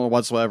character development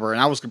whatsoever,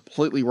 and I was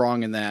completely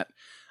wrong in that.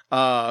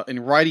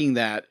 And writing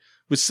that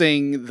was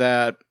saying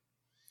that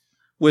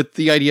with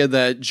the idea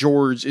that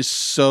George is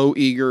so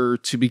eager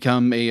to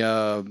become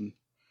a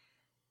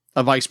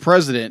vice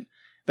president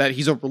that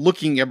he's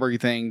overlooking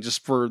everything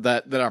just for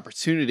that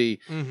opportunity.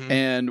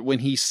 And when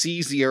he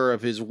sees the error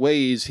of his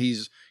ways,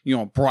 he's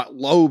brought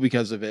low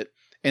because of it.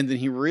 And then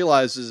he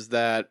realizes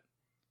that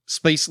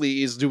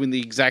Spacely is doing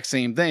the exact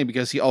same thing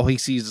because all he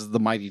sees is the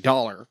mighty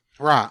dollar,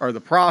 right, or the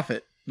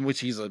profit, which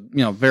he's a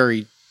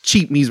very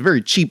cheap. He's a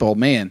very cheap old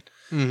man.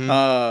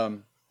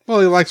 Well,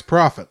 he likes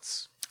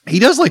profits. He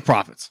does like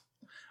profits,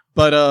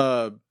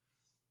 but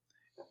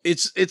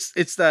it's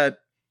that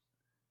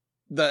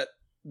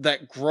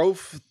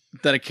growth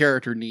that a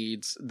character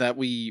needs, that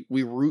we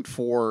root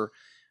for,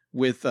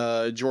 with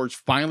George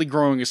finally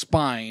growing a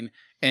spine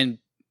and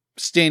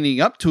standing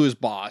up to his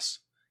boss.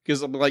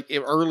 Because like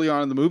early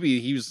on in the movie,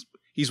 he's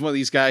one of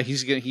these guys.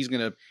 He's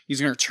gonna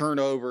turn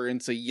over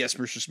and say yes,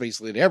 Mr.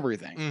 Spacely, to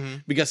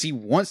everything because he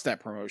wants that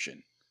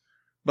promotion.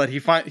 But he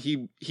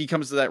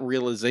comes to that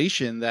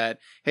realization that,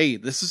 hey,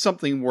 this is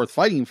something worth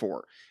fighting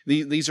for.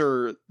 These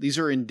are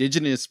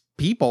indigenous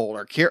people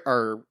or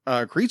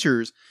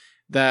creatures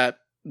that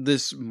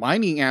this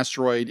mining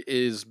asteroid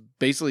is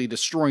basically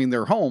destroying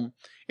their home,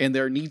 and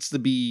there needs to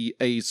be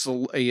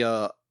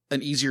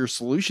an easier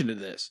solution to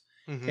this.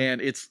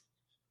 And it's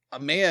a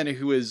man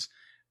who has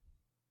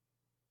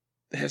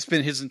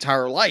spent his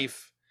entire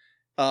life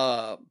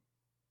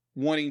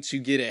wanting to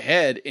get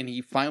ahead, and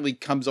he finally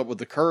comes up with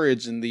the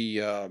courage and the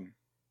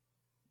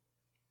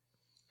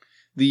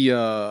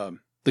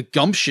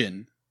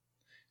gumption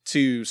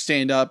to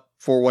stand up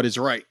for what is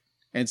right.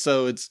 And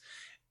so it's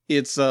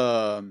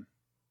looking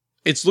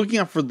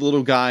up for the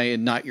little guy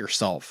and not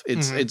yourself.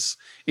 It's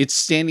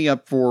standing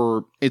up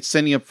for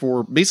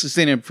basically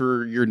standing up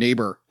for your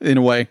neighbor in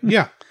a way.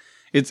 Yeah.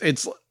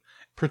 It's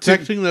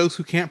protecting those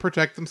who can't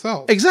protect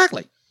themselves.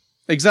 Exactly.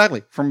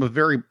 From a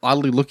very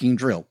oddly looking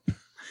drill.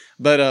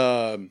 But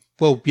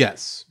well,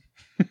 yes.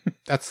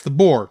 That's the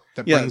bore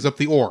that brings up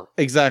the ore.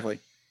 Exactly.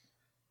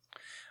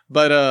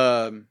 But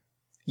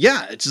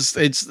yeah,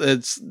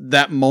 it's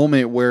that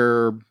moment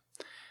where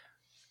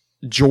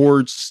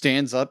George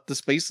stands up to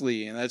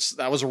Spacely, and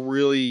that was a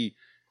really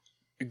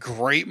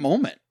great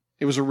moment.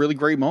 It was a really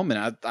great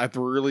moment. I've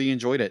really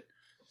enjoyed it.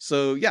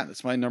 So yeah,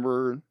 that's my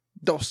number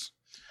dos.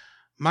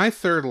 My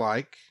third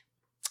like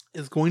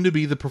is going to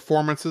be the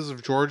performances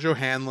of George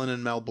O'Hanlon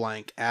and Mel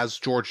Blanc as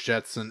George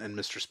Jetson and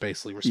Mr.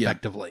 Spacely,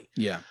 respectively.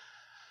 Yeah.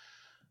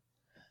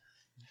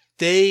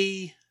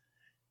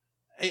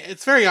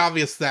 It's very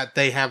obvious that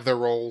they have their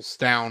roles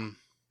down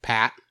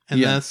pat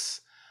in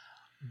this,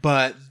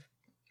 but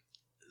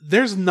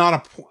there's not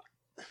a point.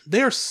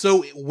 They are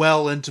so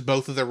well into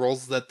both of their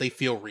roles that they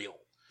feel real.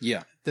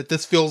 Yeah. That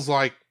this feels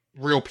like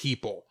real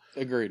people.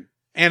 Agreed.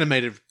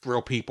 Animated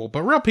real people,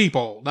 but real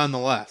people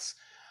nonetheless.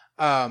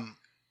 And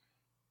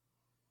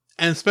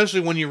especially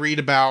when you read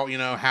about,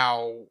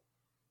 how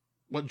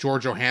what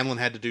George O'Hanlon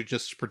had to do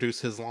just to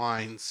produce his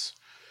lines.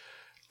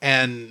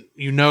 And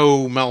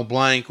Mel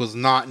Blanc was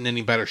not in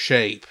any better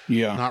shape.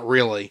 Yeah. Not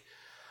really.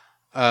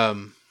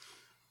 And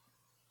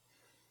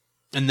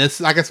this,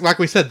 I guess, like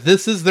we said,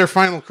 this is their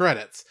final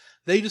credits.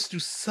 They just do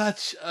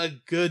such a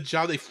good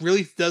job. It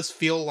really does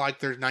feel like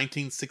they're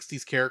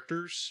 1960s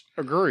characters.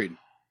 Agreed.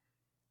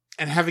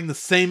 And having the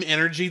same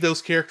energy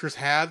those characters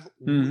had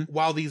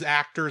while these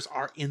actors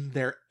are in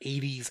their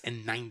 80s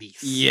and 90s.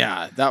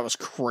 Yeah, that was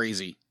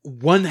crazy.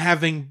 One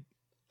having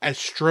a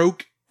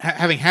stroke,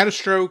 having had a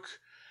stroke,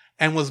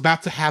 and was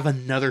about to have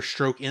another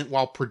stroke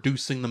while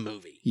producing the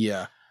movie.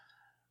 Yeah.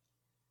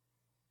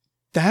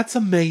 That's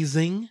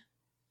amazing.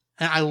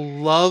 And I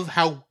love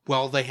how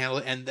well they handle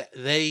it. And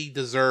they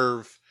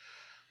deserve...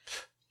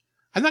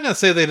 I'm not going to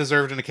say they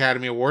deserved an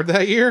Academy Award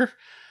that year,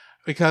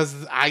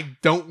 because I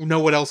don't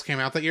know what else came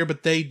out that year,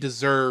 but they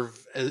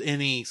deserve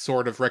any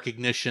sort of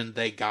recognition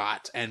they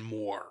got and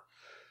more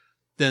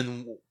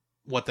than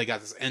what they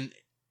got. And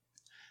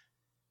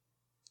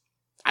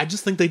I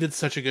just think they did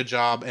such a good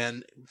job.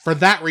 And for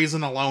that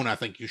reason alone, I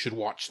think you should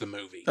watch the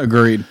movie.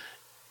 Agreed.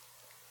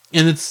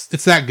 And it's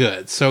that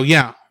good. So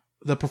yeah,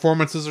 the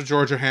performances of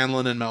George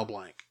O'Hanlon and Mel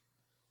Blanc.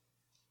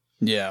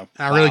 Yeah.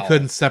 I really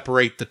couldn't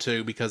separate the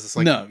two because it's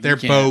like they're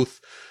can't. both.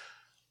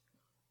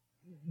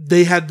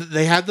 They had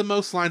the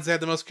most lines, they had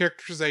the most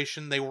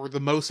characterization, they were the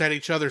most at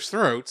each other's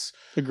throats.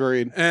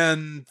 Agreed.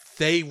 And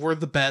they were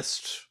the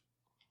best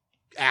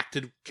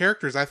acted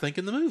characters, I think,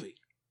 in the movie.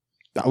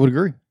 I would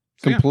agree.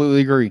 So,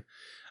 Completely agree.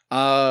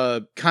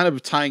 Kind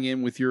of tying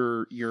in with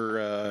your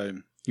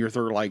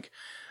third, like,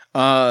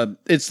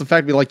 it's the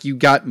fact that you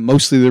got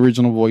mostly the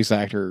original voice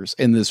actors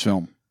in this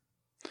film.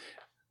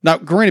 Now,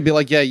 granted, be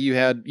like, yeah, you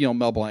had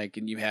Mel Blanc,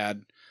 and you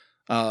had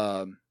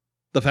the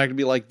fact to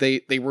be like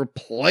they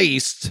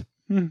replaced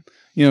two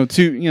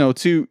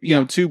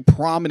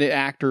prominent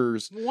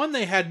actors. One,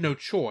 they had no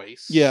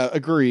choice. Yeah,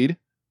 agreed.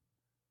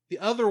 The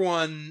other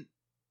one,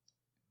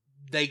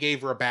 they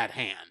gave her a bad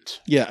hand.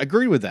 Yeah,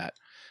 agreed with that.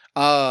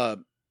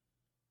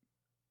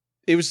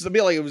 It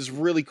was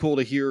really cool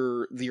to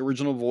hear the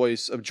original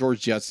voice of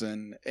George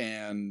Jetson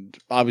and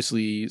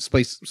obviously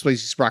Spacey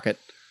Sprocket,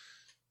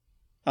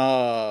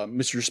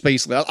 Mr.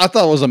 Spacely. I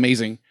thought it was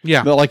amazing.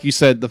 Yeah, but like you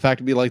said, the fact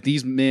to be like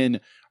these men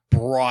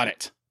brought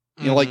it.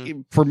 Like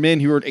for men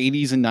who were at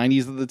 80s and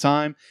 90s at the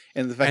time,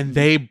 and the fact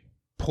they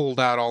pulled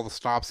out all the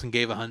stops and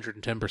gave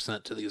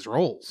 110% to these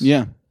roles.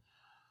 Yeah,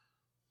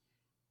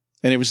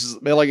 and it was just,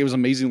 it was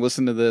amazing to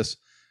listen to this.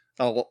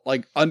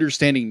 Like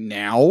understanding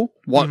now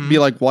what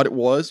it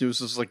was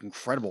just like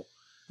incredible.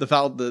 The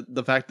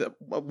fact that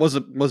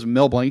was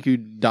Mel Blanc who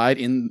died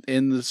in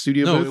the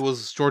studio. No, booth? it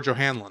was George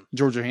O'Hanlon.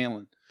 George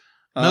O'Hanlon.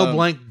 Mel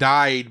Blanc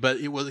died, but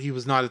he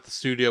was not at the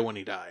studio when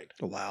he died.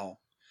 Wow.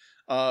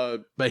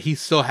 But he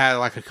still had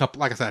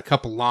a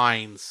couple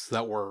lines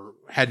that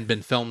hadn't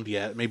been filmed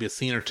yet, maybe a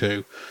scene or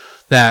two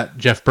that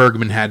Jeff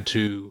Bergman had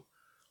to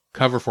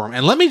cover for him.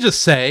 And let me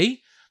just say,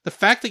 the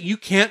fact that you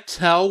can't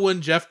tell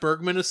when Jeff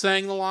Bergman is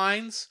saying the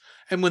lines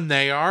and when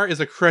they are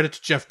is a credit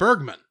to Jeff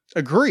Bergman.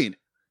 Agreed.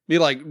 Be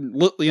like,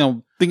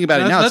 thinking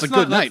about it now, it's a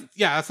good night.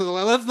 Yeah,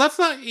 that's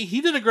not.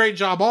 He did a great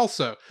job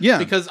also. Yeah,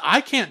 because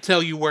I can't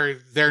tell you where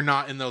they're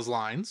not in those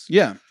lines.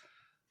 Yeah,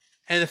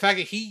 and the fact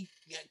that he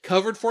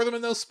covered for them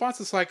in those spots,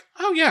 it's like,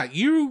 oh yeah,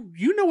 you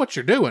know what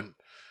you're doing.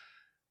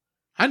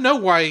 I know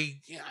why.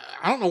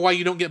 I don't know why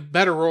you don't get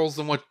better roles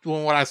than what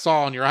I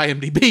saw on your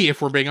IMDb.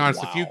 If we're being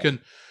honest, wow.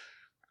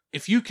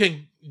 if you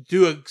can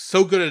do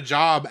so good a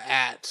job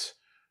at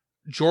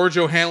George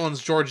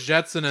O'Hanlon's George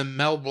Jetson and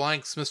Mel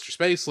Blanc's Mr.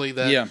 Spacely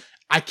that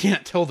I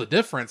can't tell the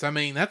difference. I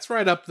mean, that's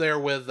right up there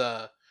with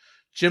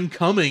Jim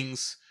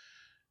Cummings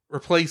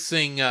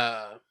replacing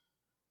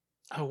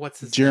what's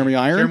his Jeremy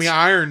name? Irons? Jeremy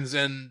Irons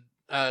and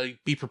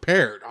Be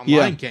Prepared on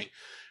Lion King.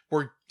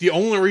 Where the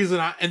only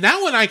reason and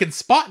that one I can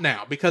spot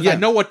now because I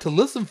know what to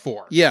listen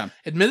for. Yeah.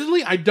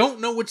 Admittedly, I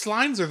don't know which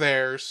lines are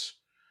theirs,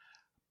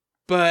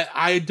 but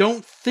I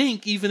don't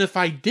think even if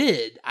I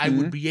did, I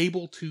would be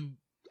able to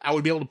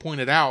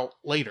point it out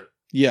later.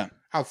 Yeah.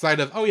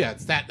 Outside of,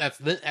 it's that's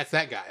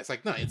that guy. It's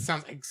like, no, it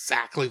sounds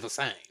exactly the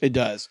same. It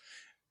does.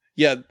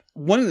 Yeah.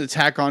 One to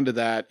tack onto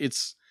that,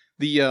 it's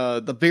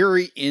the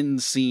very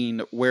end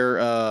scene where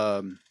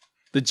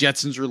the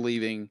Jetsons are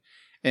leaving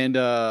and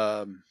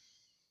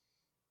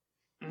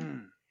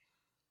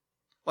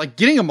like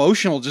getting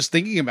emotional just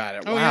thinking about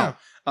it. Oh, wow.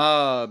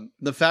 Yeah.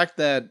 The fact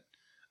that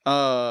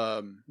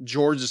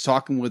George is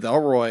talking with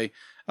Elroy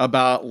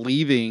about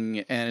leaving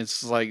and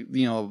it's like,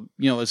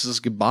 it's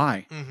just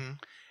goodbye. Mm-hmm.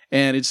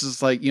 And it's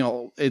just like,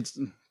 it's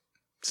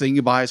saying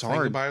goodbye is hard.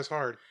 Saying goodbye is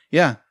hard.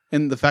 Yeah.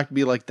 And the fact to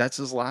be like, that's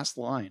his last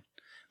line.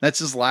 That's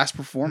his last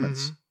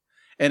performance. Mm-hmm.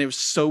 And it was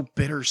so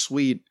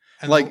bittersweet.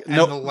 And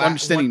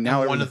understanding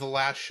now. One of the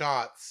last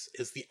shots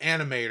is the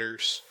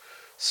animators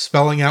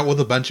spelling out with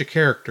a bunch of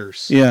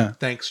characters. Yeah.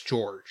 Thanks,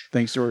 George.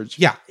 Thanks, George.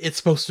 Yeah, it's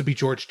supposed to be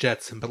George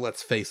Jetson, but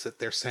let's face it,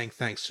 they're saying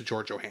thanks to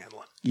George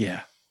O'Hanlon.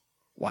 Yeah.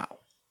 Wow.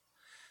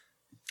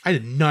 I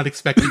did not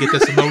expect to get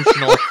this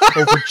emotional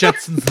over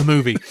Jetsons the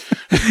movie.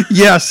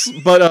 Yes,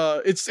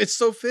 but it's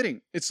so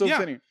fitting. It's so Yeah.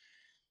 fitting.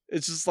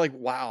 It's just like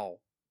wow.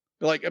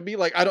 Like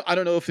I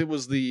don't know if it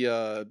was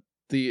the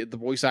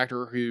voice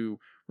actor who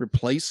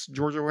replaced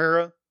George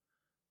O'Hara.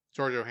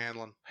 Giorgio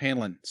Hanlon.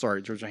 Hanlon.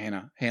 Sorry, George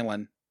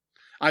Hanlon.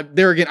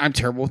 I'm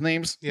terrible with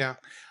names. Yeah.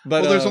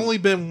 But Well, there's only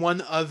been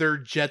one other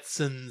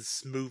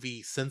Jetsons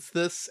movie since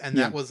this, and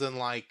that Yeah. was in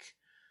like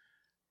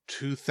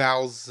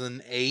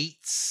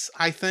 2008,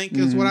 I think,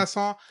 is what I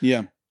saw.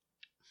 Yeah.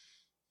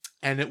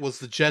 And it was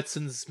the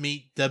Jetsons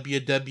meet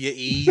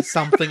WWE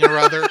something or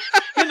other.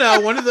 You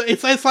know, one of the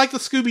it's like the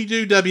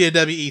Scooby-Doo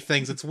WWE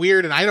things. It's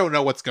weird, and I don't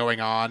know what's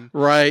going on.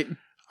 Right.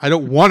 I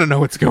don't want to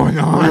know what's going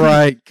on.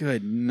 Right.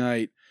 Good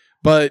night.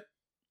 But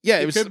yeah,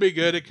 It could be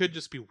good. It could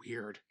just be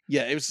weird.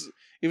 Yeah, it was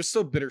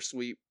so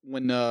bittersweet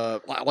when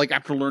like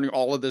after learning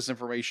all of this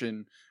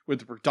information with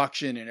the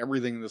production and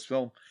everything in this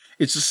film,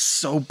 it's just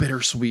so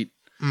bittersweet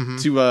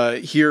to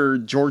hear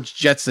George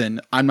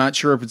Jetson. I'm not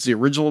sure if it's the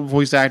original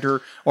voice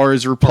actor or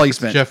his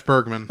replacement, Jeff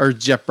Bergman.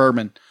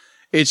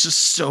 It's just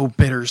so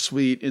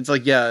bittersweet. It's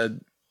like, yeah,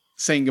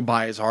 saying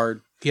goodbye is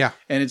hard. Yeah.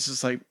 And it's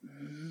just like,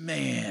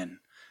 man.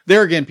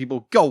 There again,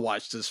 people, go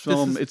watch this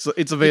film. It's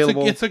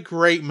available. It's a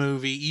great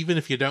movie, even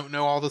if you don't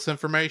know all this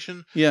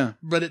information. Yeah.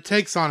 But it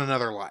takes on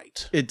another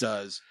light. It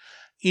does.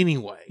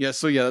 Anyway. Yeah,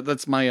 so yeah,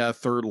 that's my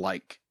third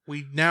like.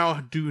 We now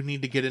do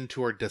need to get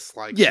into our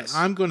dislikes. Yes.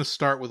 I'm going to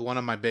start with one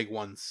of my big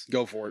ones.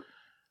 Go for it.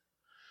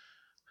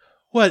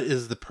 What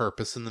is the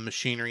purpose in the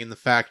machinery in the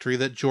factory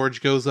that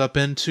George goes up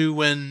into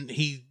when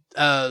he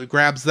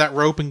grabs that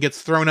rope and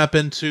gets thrown up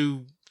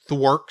into the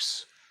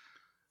works?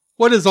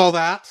 What is all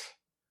that?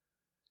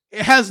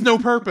 It has no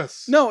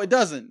purpose. No, it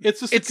doesn't. It's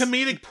just a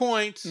comedic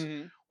point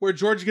where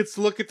George gets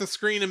to look at the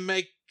screen and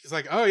he's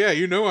like, oh yeah,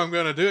 you know I'm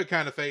going to do it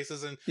kind of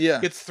faces, and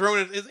gets thrown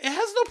in. It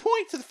has no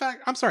point to the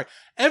fact. I'm sorry.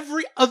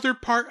 Every other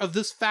part of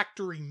this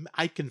factory,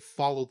 I can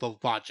follow the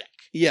logic.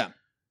 Yeah.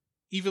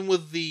 Even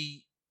with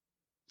the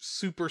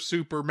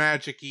super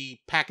magic-y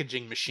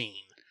packaging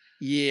machine.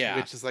 Yeah.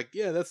 Which is like,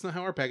 yeah, that's not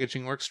how our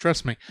packaging works.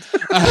 Trust me.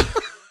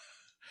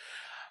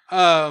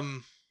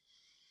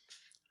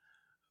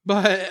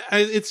 But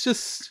it's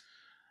just,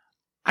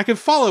 I can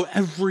follow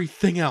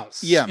everything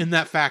else in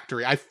that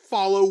factory. I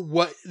follow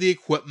what the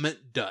equipment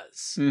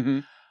does.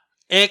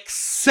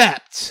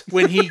 Except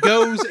when he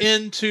goes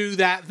into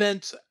that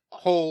vent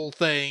hole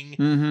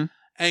thing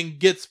and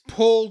gets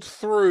pulled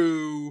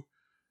through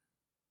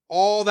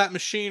all that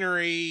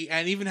machinery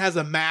and even has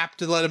a map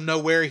to let him know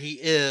where he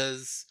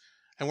is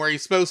and where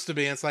he's supposed to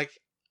be. And it's like,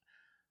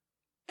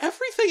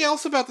 everything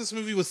else about this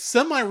movie was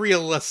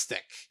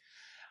semi-realistic.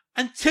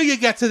 Until you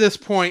get to this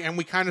point, and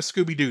we kind of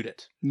Scooby-Dooed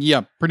it.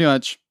 Yeah, pretty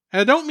much. And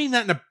I don't mean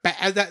that in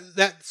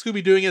that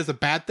Scooby-Dooing is a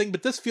bad thing,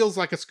 but this feels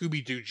like a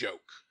Scooby-Doo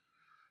joke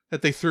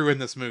that they threw in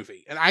this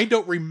movie. And I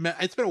don't remember.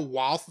 It's been a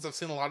while since I've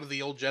seen a lot of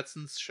the old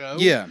Jetsons show.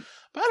 Yeah,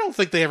 but I don't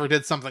think they ever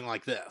did something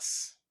like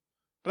this.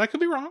 But I could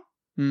be wrong.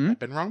 I've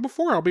been wrong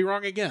before. I'll be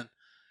wrong again.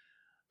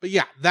 But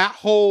yeah, that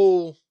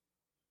whole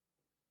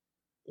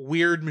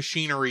weird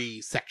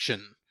machinery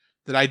section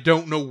that I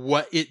don't know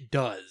what it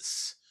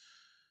does.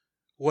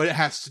 What it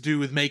has to do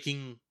with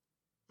making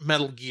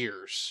metal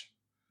gears.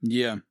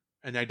 Yeah.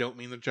 And I don't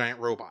mean the giant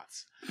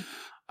robots.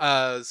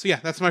 So yeah,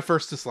 that's my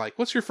first dislike.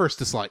 What's your first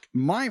dislike?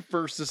 My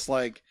first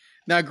dislike.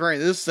 Now,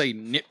 granted, this is a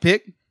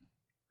nitpick.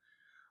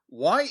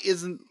 Why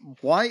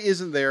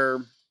isn't there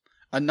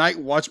a night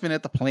watchman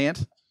at the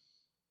plant?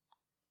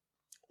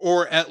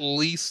 Or at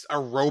least a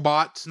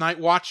robot night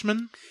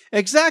watchman?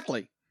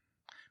 Exactly.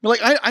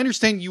 But like, I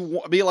understand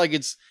you be like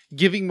it's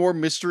giving more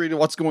mystery to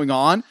what's going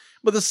on,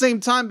 but at the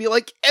same time, be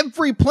like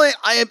every plant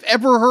I have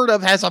ever heard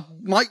of has a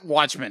night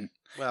watchman.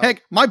 Well,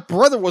 heck, my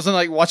brother was a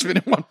night watchman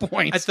at one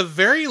point. At the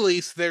very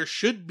least, there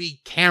should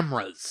be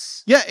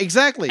cameras. Yeah,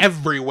 exactly.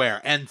 Everywhere.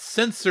 And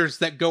sensors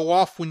that go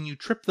off when you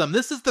trip them.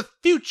 This is the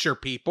future,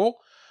 people.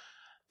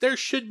 There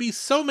should be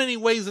so many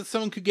ways that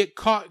someone could get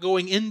caught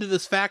going into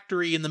this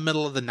factory in the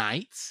middle of the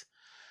night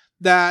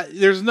that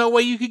there's no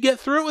way you could get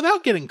through it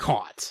without getting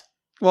caught.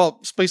 Well,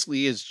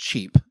 Spacely is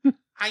cheap.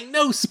 I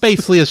know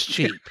Spacely is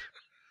cheap.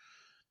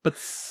 But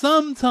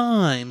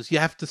sometimes you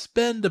have to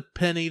spend a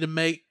penny to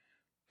make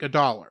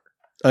 $1.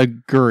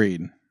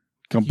 Agreed.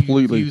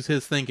 Completely. Use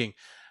his thinking.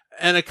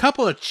 And a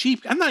couple of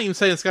cheap, I'm not even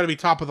saying it's got to be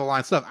top of the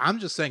line stuff. I'm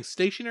just saying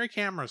stationary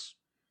cameras.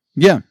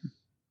 Yeah.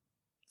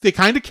 The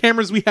kind of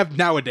cameras we have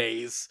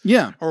nowadays.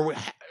 Yeah. Or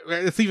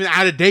it's even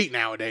out of date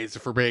nowadays,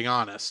 if we're being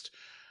honest.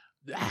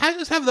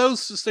 Just have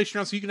those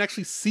stationary so you can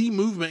actually see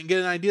movement and get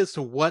an idea as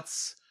to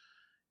what's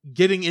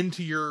getting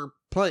into your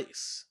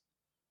place.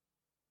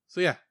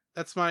 So yeah,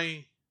 that's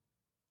my...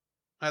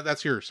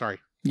 that's yours, sorry.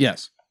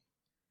 Yes.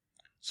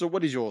 So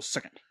what is your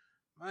second?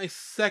 My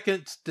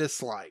second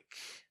dislike.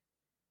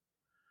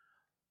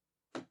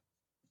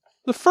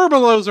 The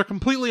furbelows are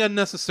completely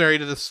unnecessary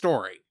to the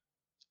story.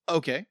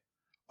 Okay.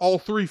 All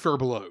three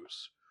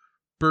furbelows.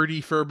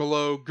 Birdie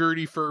furbelow,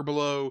 Gertie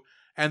furbelow,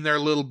 and their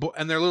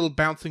little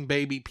bouncing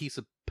baby piece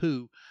of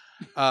poo.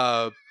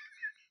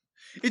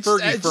 It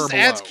Fergie just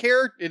adds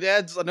Furbelow. It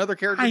adds another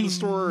character to the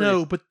story.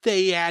 No, but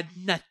they add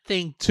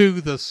nothing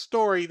to the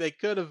story. They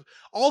could have.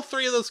 All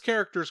three of those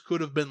characters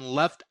could have been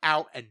left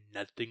out, and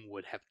nothing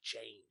would have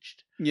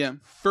changed. Yeah.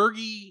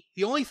 Fergie.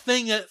 The only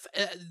thing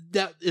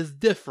that is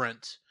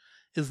different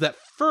is that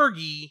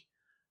Fergie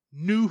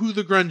knew who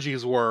the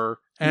Grungies were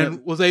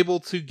and was able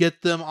to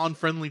get them on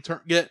friendly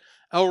terms. Get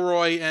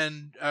Elroy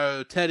and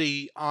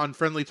Teddy on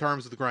friendly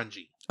terms with the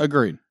Grungie.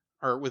 Agreed.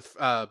 Or with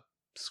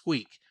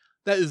Squeak.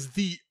 That is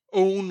the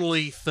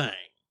only thing.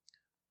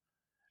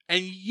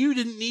 And you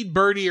didn't need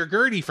Birdie or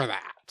Gertie for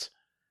that.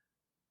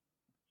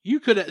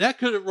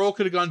 Role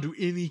could have gone to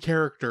any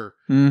character.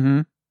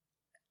 Mm-hmm.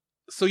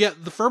 So yeah,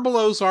 the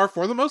Furbelows are,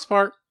 for the most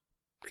part,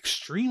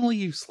 extremely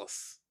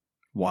useless.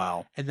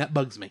 Wow. And that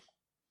bugs me.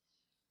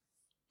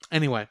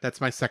 Anyway,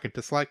 that's my second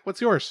dislike.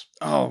 What's yours?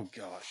 Oh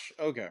gosh.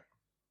 Okay.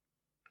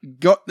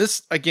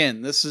 This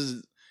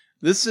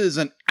is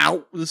an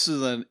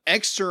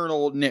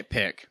external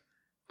nitpick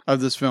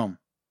of this film.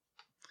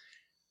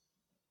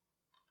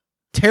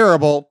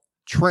 Terrible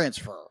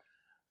transfer.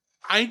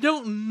 I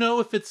don't know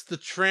if it's the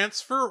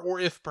transfer or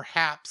if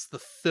perhaps the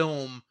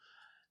film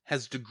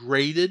has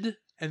degraded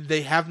and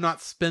they have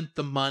not spent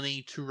the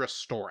money to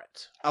restore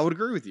it. I would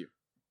agree with you.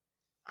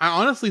 I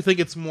honestly think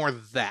it's more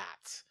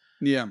that.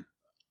 Yeah.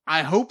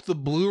 I hope the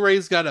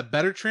Blu-ray's got a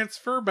better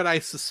transfer, but I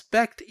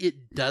suspect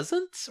it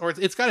doesn't. Or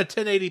it's got a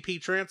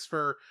 1080p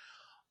transfer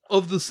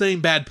of the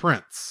same bad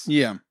prints.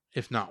 Yeah.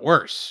 If not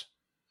worse.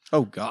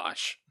 Oh,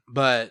 gosh.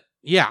 But,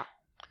 yeah.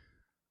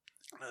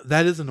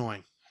 That is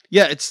annoying.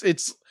 Yeah,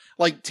 it's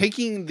like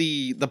taking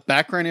the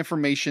background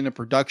information and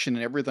production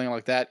and everything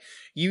like that.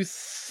 You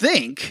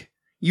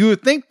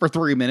would think for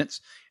 3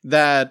 minutes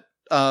that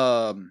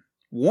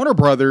Warner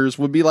Brothers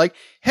would be like,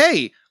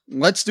 hey,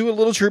 let's do a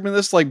little treatment of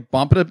this, like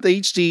bump it up to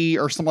HD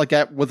or something like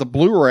that with a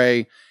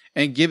Blu-ray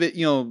and give it,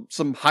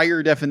 some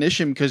higher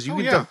definition because you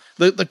can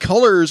the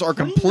colors are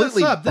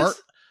completely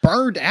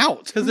burned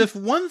out. Because if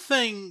one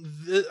thing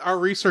our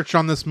research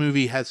on this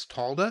movie has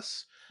told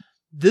us,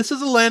 this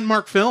is a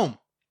landmark film.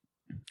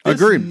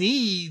 This Agreed.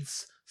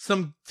 Needs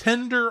some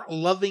tender,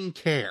 loving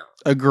care.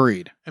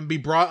 Agreed. And be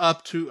brought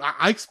up to.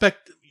 I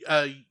expect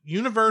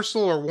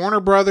Universal or Warner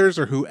Brothers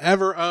or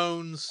whoever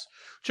owns,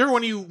 whichever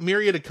one of you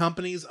myriad of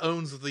companies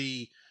owns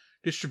the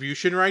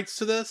distribution rights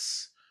to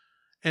this,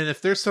 and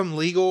if there's some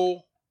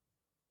legal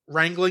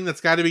wrangling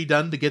that's got to be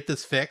done to get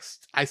this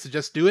fixed, I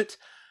suggest do it.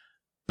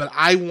 But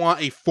I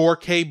want a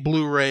 4K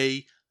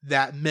Blu-ray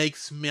that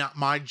makes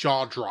my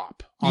jaw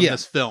drop on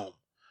this film.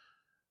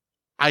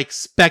 I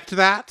expect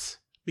that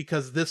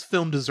because this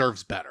film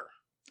deserves better.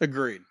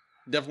 Agreed.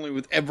 Definitely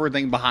with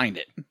everything behind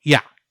it.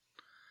 Yeah.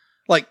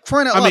 Like,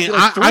 trying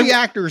to three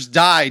actors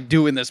died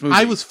doing this movie.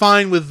 I was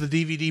fine with the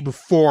DVD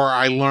before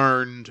I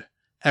learned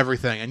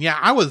everything. And yeah,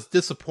 I was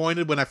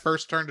disappointed when I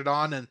first turned it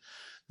on and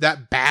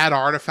that bad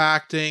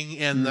artifacting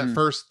and the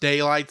first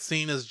daylight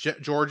scene as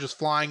George is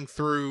flying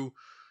to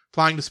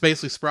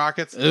Spacely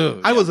Sprockets.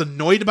 I was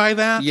annoyed by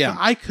that. Yeah.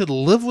 I could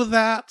live with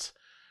that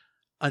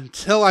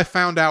until I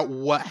found out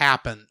what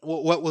happened,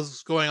 what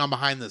was going on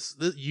behind this.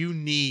 You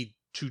need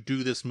to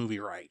do this movie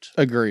right.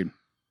 Agreed.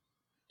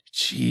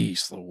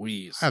 Jeez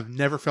Louise. I've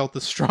never felt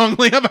this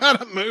strongly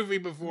about a movie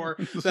before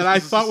that I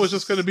thought was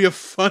just going to be a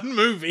fun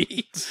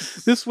movie.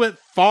 This went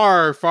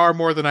far, far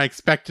more than I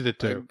expected it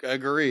to.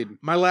 Agreed.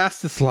 My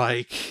last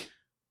dislike.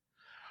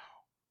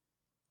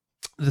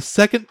 The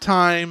second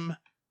time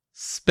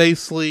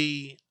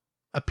Spacely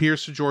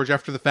appears to George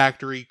after the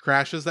factory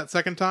crashes that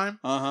second time.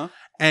 Uh-huh.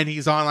 And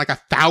he's on like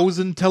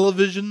 1,000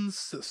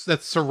 televisions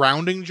that's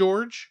surrounding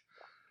George.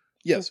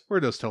 Yes. Where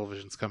do those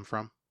televisions come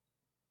from?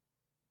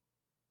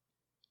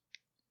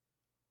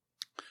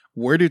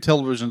 Where do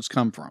televisions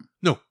come from?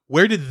 No,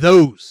 where did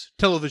those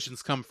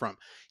televisions come from?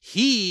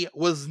 He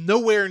was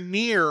nowhere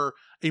near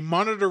a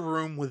monitor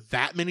room with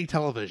that many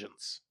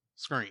televisions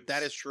screens.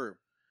 That is true.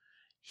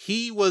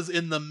 He was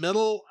in the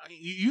middle.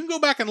 You can go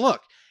back and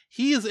look.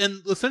 He is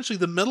in essentially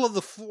the middle of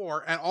the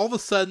floor, and all of a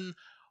sudden,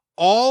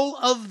 all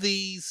of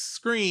these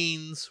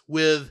screens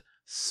with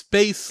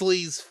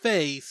Spacely's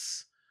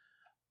face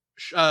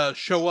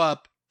show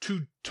up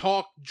to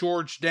talk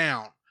George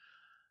down.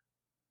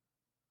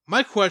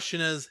 My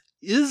question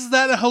is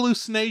that a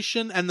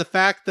hallucination? And the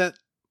fact that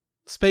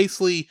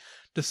Spacely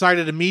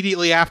decided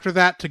immediately after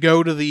that to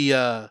go to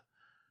the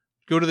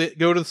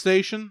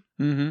station,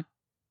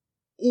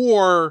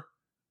 or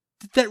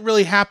did that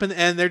really happen?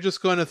 And they're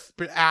just going to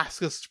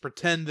ask us to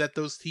pretend that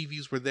those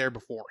TVs were there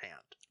beforehand.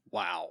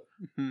 Wow,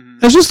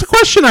 That's just a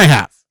question I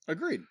have.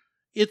 Agreed.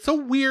 It's a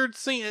weird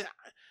scene.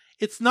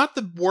 It's not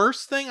the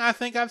worst thing I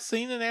think I've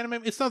seen in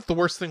anime. It's not the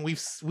worst thing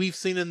we've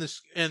seen in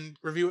this and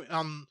review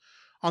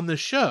on this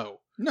show.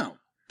 No.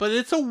 But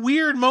it's a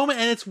weird moment,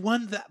 and it's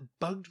one that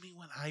bugged me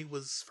when I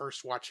was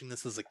first watching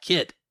this as a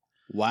kid.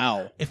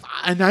 Wow.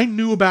 And I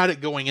knew about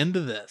it going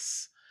into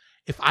this.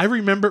 If I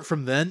remember it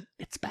from then,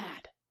 it's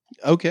bad.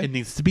 Okay. It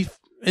needs to be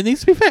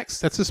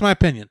fixed. That's just my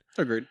opinion.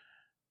 Agreed.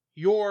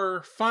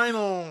 Your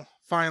final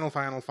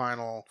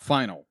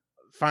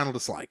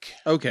dislike.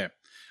 Okay.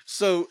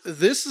 So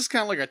this is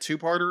kind of like a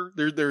two-parter.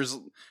 There's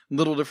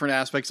little different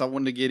aspects I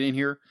wanted to get in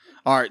here.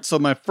 All right, so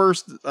my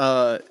first,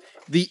 the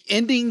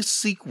ending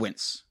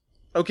sequence.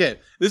 Okay,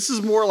 this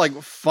is more like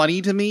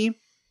funny to me.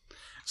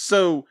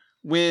 So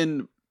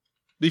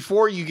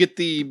before you get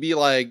be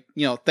like,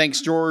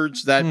 thanks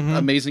George, that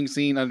amazing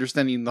scene,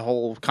 understanding the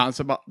whole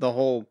concept, the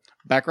whole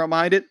background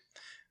behind it.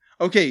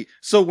 Okay,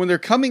 so when they're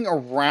coming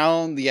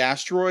around the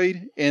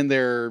asteroid in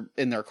their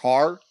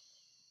car,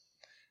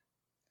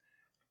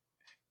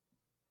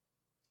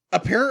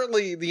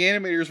 apparently the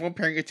animators weren't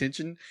paying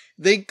attention.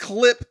 They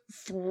clip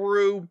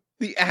through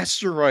the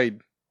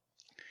asteroid.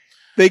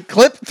 They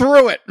clip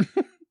through it.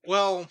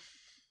 Well,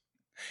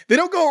 they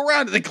don't go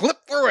around it. They clip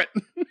through it.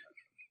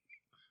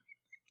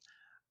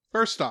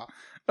 First off,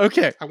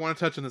 okay, I want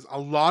to touch on this. A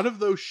lot of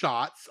those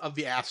shots of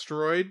the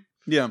asteroid,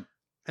 and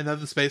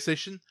of the space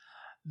station,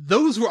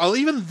 those were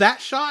even that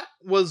shot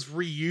was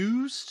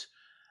reused,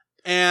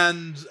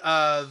 and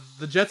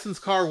the Jetsons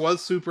car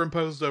was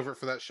superimposed over it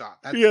for that shot.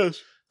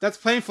 That's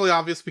painfully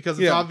obvious because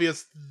it's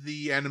obvious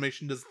the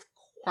animation doesn't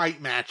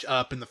quite match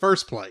up in the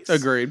first place.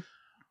 Agreed.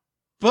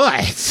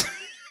 But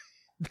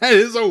that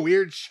is a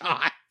weird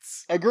shot.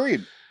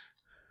 Agreed.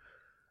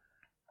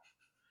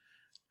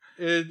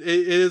 It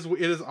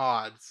is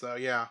odd. So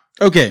yeah.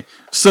 Okay,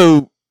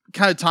 so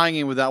kind of tying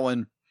in with that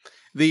one,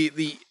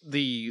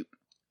 the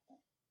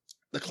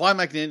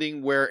climactic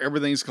ending where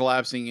everything's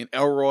collapsing and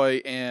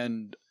Elroy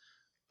and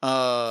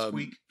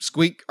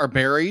Squeak are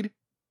buried,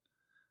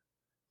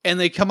 and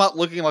they come out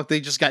looking like they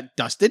just got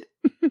dusted.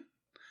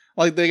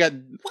 Like they got.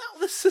 Well,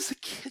 this is a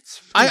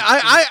kid's movie.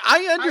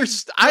 I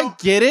understand. I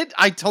get it.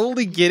 I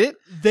totally get it.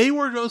 They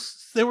were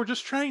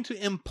just trying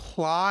to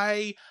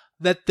imply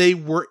that they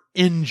were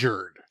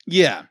injured.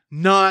 Yeah.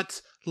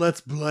 Not let's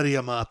bloody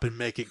them up and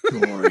make it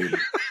gory.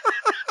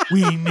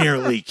 We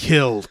nearly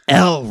killed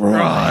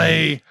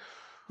Elroy.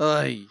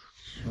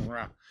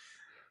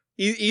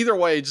 Either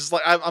way, just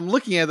like I'm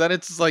looking at that,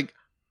 it's just like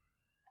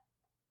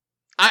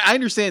I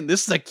understand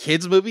this is a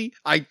kid's movie.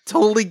 I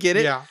totally get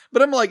it. Yeah.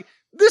 But I'm like,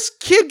 this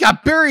kid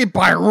got buried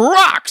by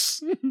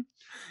rocks.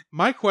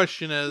 My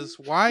question is,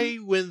 why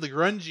when the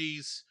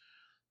Grungies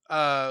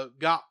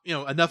got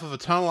enough of a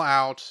tunnel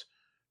out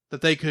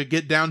that they could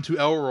get down to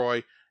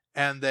Elroy,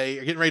 and they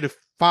are getting ready to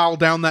file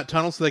down that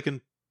tunnel so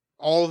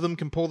all of them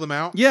can pull them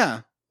out?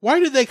 Yeah. Why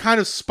did they kind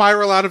of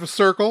spiral out of a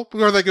circle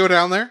before they go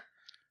down there?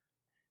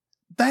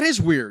 That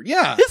is weird.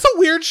 Yeah. It's a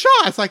weird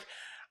shot. It's like,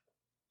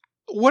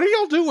 what are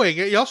y'all doing?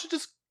 Y'all should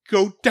just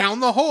go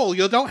down the hole.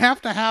 You don't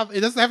have to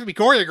it doesn't have to be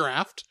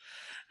choreographed.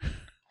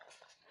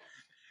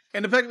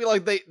 And the fact be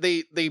like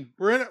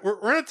we're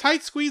in a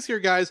tight squeeze here,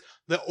 guys.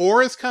 The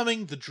ore is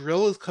coming. The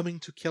drill is coming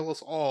to kill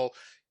us all.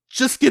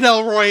 Just get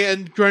Elroy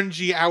and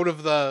Grungy out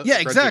of the... Yeah,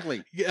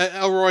 exactly.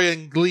 Elroy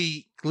and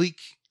Gleep,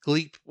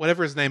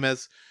 whatever his name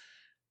is.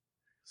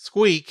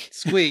 Squeak,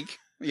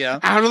 yeah.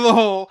 Out of the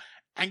hole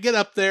and get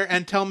up there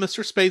and tell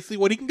Mr. Spacely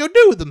what he can go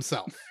do with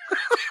himself.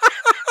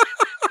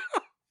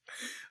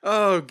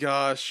 Oh,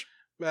 gosh.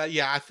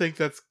 Yeah, I think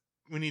that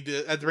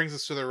brings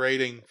us to the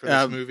rating for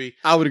this movie.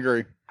 I would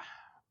agree.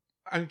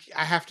 I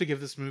have to give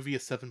this movie a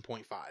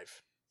 7.5.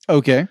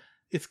 Okay.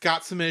 It's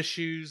got some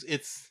issues.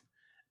 It's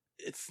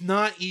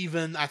not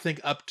even, I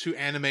think, up to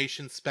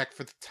animation spec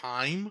for the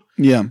time.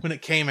 Yeah. When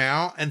it came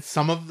out, and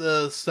some of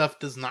the stuff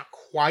does not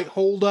quite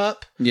hold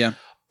up. Yeah.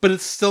 But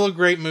it's still a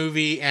great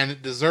movie, and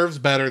it deserves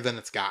better than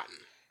it's gotten.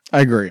 I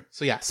agree.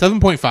 So yeah,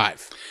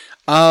 7.5.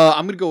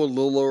 I'm going to go a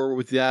little lower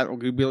with that. I'm going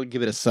to be able to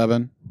give it a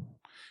 7.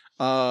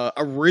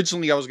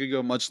 Originally, I was going to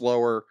go much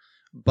lower,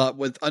 but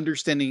with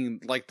understanding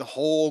like the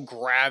whole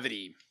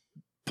gravity,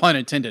 pun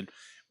intended,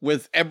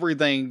 with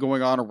everything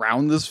going on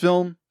around this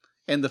film,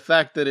 and the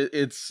fact that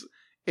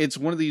it's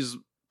one of these,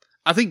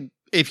 I think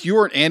if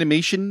you're an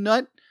animation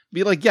nut,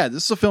 be like, yeah,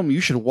 this is a film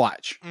you should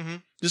watch. Mm-hmm.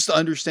 Just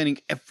understanding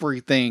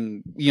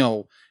everything,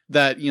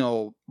 that,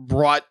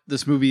 brought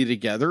this movie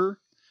together.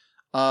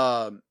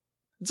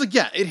 It's like,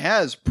 yeah, it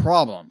has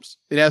problems.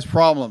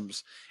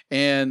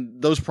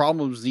 And those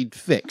problems need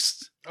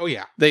fixed. Oh,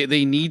 yeah.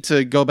 They need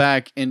to go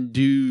back and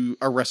do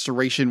a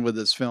restoration with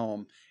this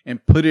film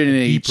and put it in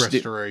a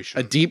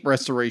deep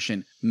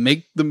restoration.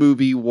 Make the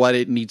movie what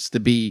it needs to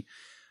be.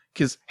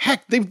 Because,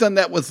 heck, they've done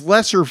that with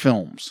lesser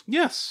films.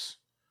 Yes.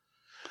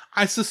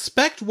 I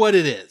suspect what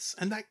it is,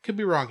 and I could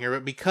be wrong here,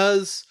 but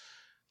because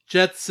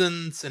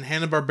Jetsons and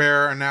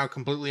Hanna-Barbera are now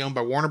completely owned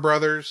by Warner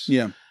Brothers.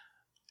 Yeah.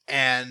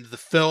 And the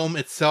film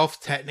itself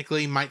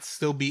technically might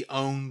still be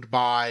owned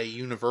by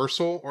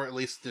Universal, or at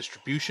least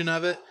distribution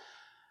of it.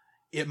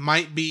 It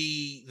might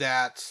be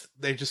that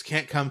they just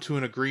can't come to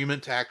an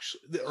agreement to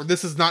or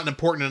this is not an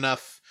important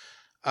enough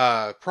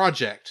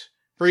project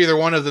for either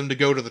one of them to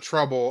go to the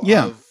trouble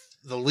of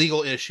the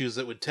legal issues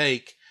it would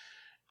take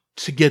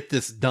to get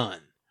this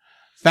done.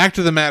 Fact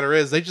of the matter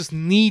is, they just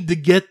need to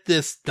get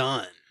this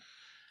done.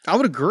 I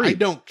would agree. I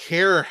don't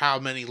care how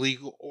many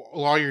legal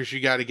lawyers you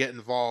got to get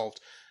involved.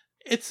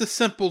 It's a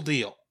simple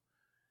deal.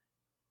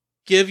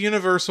 Give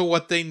Universal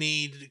what they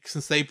need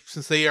since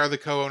they are the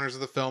co-owners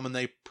of the film and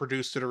they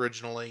produced it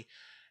originally,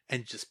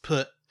 and just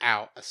put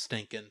out a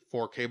stinking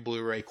 4K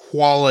Blu-ray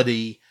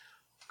quality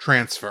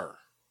transfer.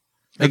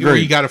 Like where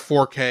you got a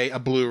 4K, a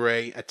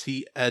Blu-ray,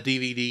 a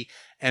DVD,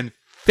 and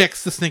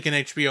fix the stinking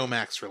HBO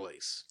Max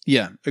release.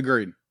 Yeah,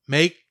 agreed.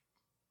 Make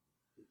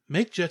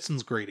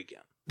Jetsons great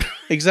again.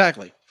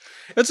 Exactly.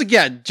 It's like,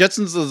 yeah,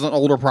 Jetsons is an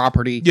older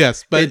property.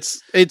 Yes, but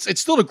it's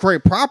still a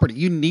great property.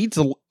 You need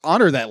to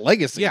honor that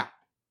legacy. Yeah.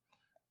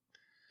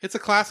 It's a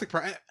classic.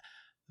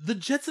 The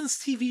Jetsons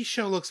TV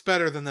show looks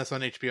better than this on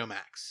HBO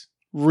Max.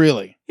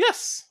 Really?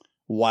 Yes.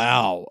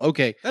 Wow.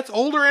 Okay. That's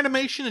older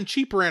animation and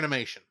cheaper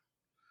animation.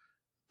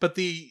 But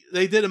they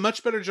did a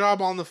much better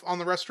job on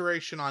the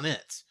restoration on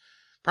it.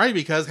 Probably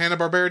because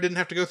Hanna-Barbera didn't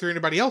have to go through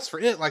anybody else for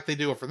it like they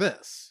do for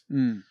this.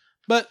 Mm.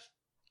 But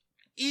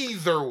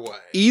either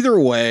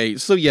way.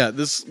 So yeah,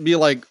 this be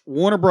like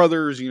Warner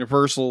Brothers,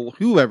 Universal,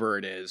 whoever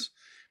it is.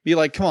 Be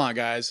like, come on,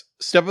 guys,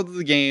 step up to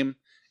the game.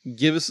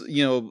 Give us,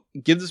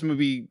 give this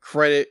movie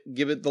credit.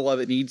 Give it the love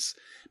it needs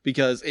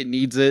because it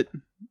needs it.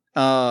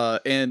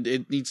 And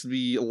it needs to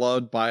be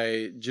loved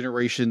by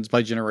generations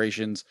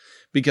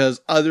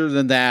because other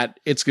than that,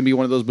 it's going to be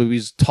one of those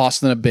movies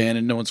tossed in a bin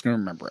and no one's going to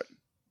remember it.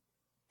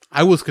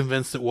 I was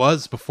convinced it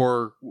was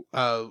before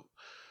I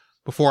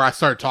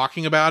started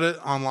talking about it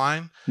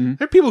online. Mm-hmm.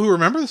 There are people who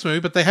remember this movie,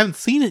 but they haven't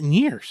seen it in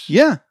years.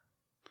 Yeah.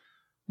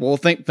 Well,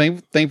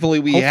 thankfully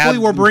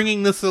we're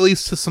bringing this at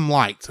least to some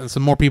light and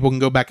some more people can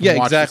go back and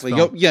watch exactly.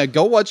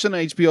 Go watch it on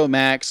HBO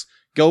Max.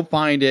 Go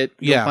find it.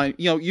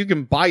 You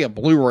can buy a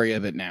Blu-ray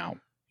of it now.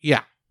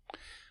 Yeah.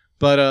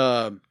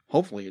 But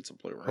hopefully it's a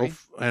Blu-ray.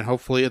 And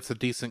hopefully it's a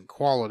decent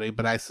quality.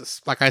 But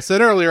like I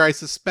said earlier, I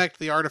suspect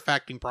the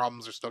artifacting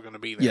problems are still going to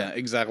be there. Yeah,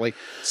 exactly.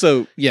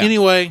 So, yeah.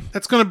 Anyway,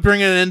 that's going to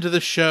bring an end to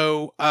the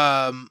show.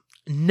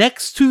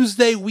 Next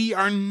Tuesday, we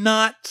are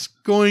not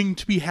going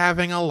to be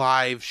having a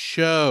live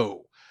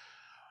show.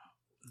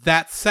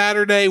 That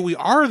Saturday, we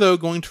are, though,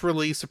 going to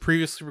release a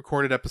previously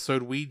recorded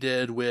episode we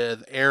did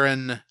with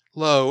Aaron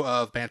Lowe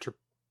of Banter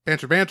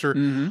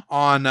mm-hmm.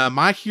 on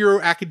My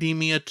Hero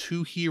Academia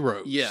 2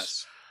 Heroes.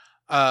 Yes.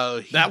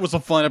 That was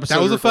a fun episode.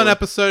 That was a fun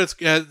episode.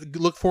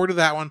 Look forward to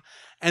that one.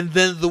 And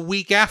then the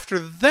week after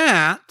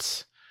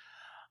that,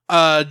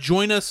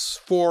 join us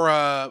for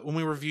when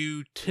we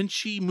review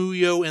Tenchi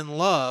Muyo in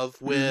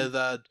Love with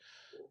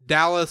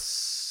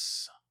Dallas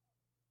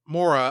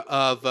Mora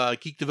of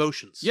Geek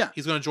Devotions. Yeah.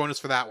 He's going to join us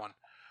for that one.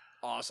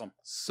 Awesome.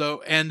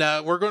 So, and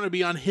we're going to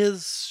be on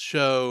his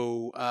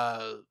show.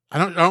 I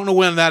don't know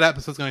when that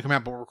episode's going to come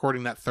out, but we're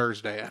recording that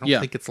Thursday. I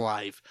don't think it's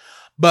live.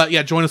 But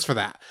yeah, join us for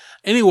that.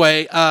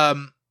 Anyway,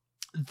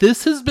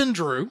 this has been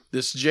Drew.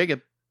 This is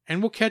Jacob.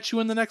 And we'll catch you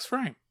in the next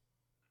frame.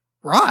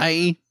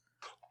 Right.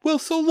 Well,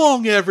 so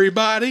long,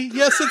 everybody.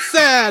 Yes, it's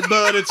sad,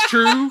 but it's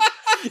true.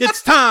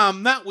 It's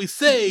time that we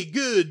say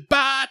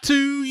goodbye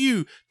to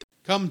you.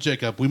 Come,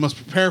 Jacob. We must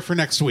prepare for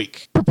next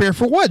week. Prepare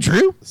for what,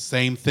 Drew? The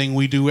same thing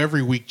we do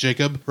every week,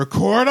 Jacob.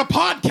 Record a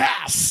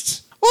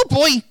podcast. Oh,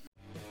 boy.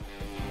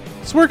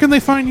 So where can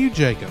they find you,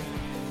 Jacob?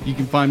 You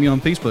can find me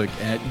on Facebook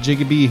at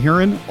Jacob B.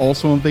 Heron.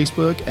 Also on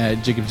Facebook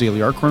at Jacob's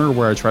Daily Art Corner,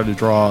 where I try to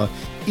draw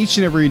each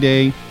and every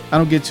day. I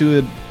don't get to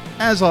it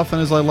as often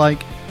as I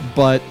like,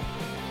 but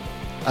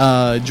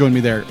join me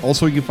there.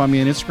 Also, you can find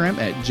me on Instagram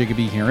at Jacob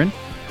B. Heron.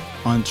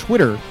 On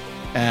Twitter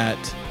at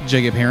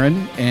Jacob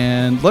Heron,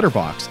 and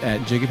Letterboxd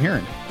at Jacob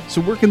Heron.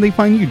 So where can they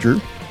find you, Drew?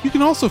 You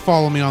can also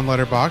follow me on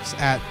Letterboxd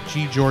at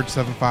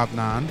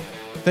GGeorge759,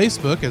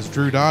 Facebook as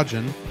Drew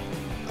Dodgen,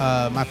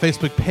 my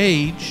Facebook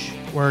page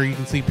where you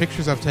can see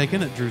pictures I've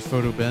taken at Drew's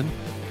Photo Bin.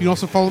 You can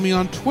also follow me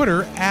on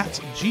Twitter at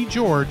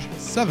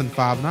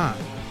GGeorge759.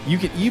 You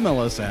can email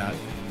us at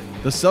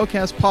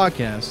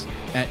thecellcastpodcast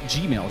at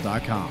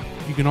gmail.com.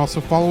 You can also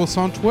follow us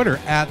on Twitter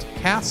at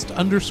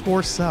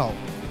cast_cell.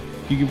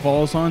 You can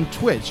follow us on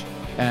Twitch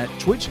at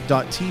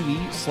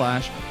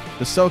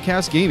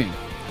twitch.tv/thecellcastgaming.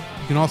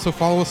 You can also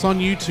follow us on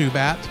YouTube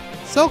at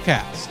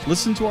Cellcast.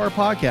 Listen to our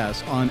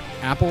podcast on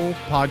Apple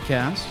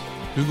Podcasts,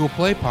 Google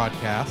Play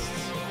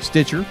Podcasts,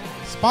 Stitcher,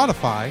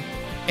 Spotify,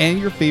 and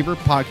your favorite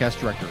podcast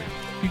directory.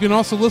 You can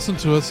also listen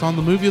to us on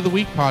the Movie of the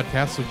Week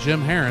podcast with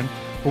Jim Heron,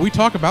 where we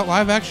talk about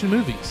live-action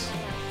movies.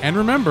 And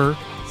remember,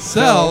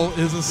 Cell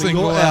is a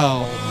single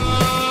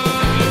L.